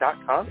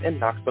johnstgermain.com in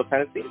Knoxville,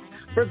 Tennessee,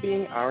 for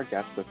being our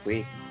guest this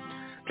week.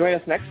 Join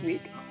us next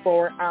week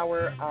for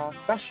our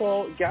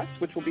special guest,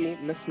 which will be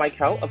Miss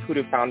Michael of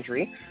Hoodoo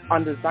Foundry,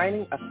 on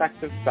designing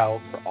effective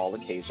spells for all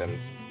occasions.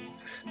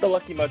 The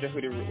Lucky Mojo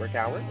Hoodoo Rootwork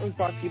Hour is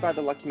brought to you by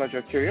the Lucky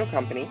Mojo Curio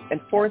Company in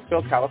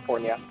Forestville,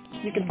 California.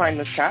 You can find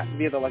Miss Cat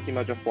via the Lucky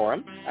Mojo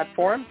forum at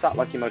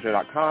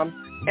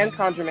forum.luckymojo.com and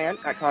ConjureMan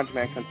at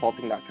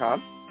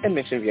conjuremanconsulting.com in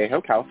Mission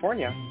Viejo,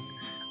 California.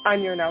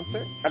 I'm your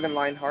announcer, Evan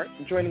Leinhart,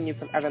 joining you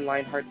from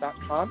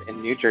evanleinhart.com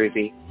in New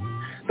Jersey.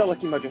 The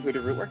Lucky Mojo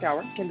Hoodoo Rootwork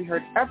Hour can be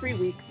heard every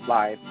week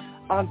live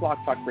on Blog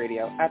Talk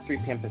Radio at 3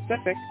 p.m.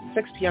 Pacific,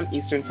 6 p.m.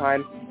 Eastern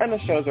Time, and the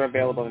shows are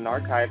available in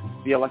archive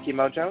via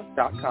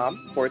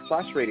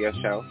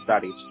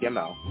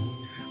luckymojo.com/radioshow.html.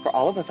 For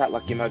all of us at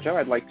Lucky Mojo,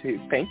 I'd like to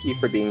thank you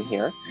for being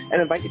here and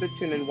invite you to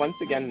tune in once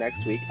again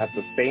next week at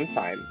the same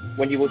time,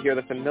 when you will hear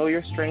the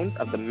familiar strains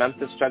of the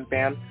Memphis Jug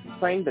Band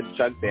playing the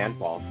Jug Band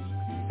Waltz.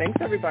 Thanks,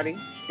 everybody.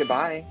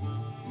 Goodbye.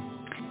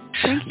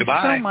 Thank you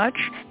so much.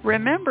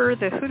 Remember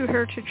the Hoodoo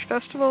Heritage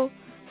Festival,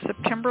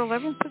 September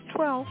 11th to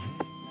 12th,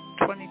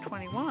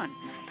 2021.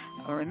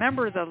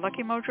 Remember the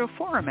Lucky Mojo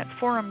Forum at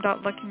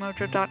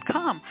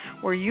forum.luckymojo.com,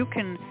 where you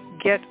can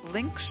get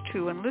links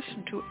to and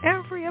listen to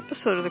every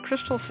episode of the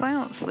Crystal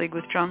Silence League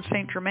with John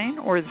St. Germain,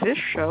 or this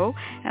show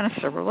and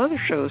several other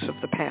shows of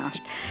the past.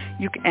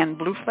 And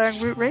Blue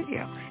Flag Root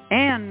Radio.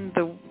 And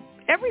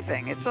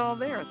everything. It's all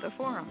there at the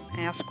forum.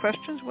 Ask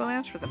questions, we'll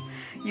answer them.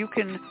 You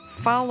can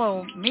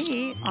follow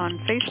me on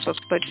Facebook,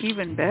 but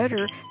even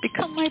better,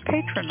 become my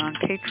patron on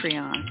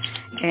Patreon.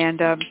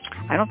 And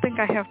I don't think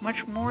I have much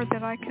more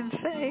that I can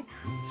say,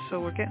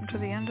 so we're getting to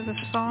the end of the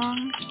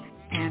song,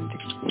 and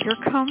here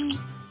come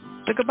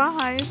the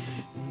goodbyes.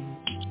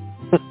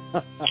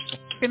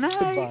 Good night.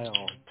 Goodbye,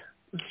 all.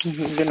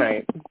 Good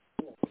night.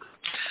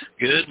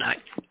 Good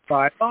night.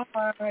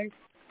 Bye-bye.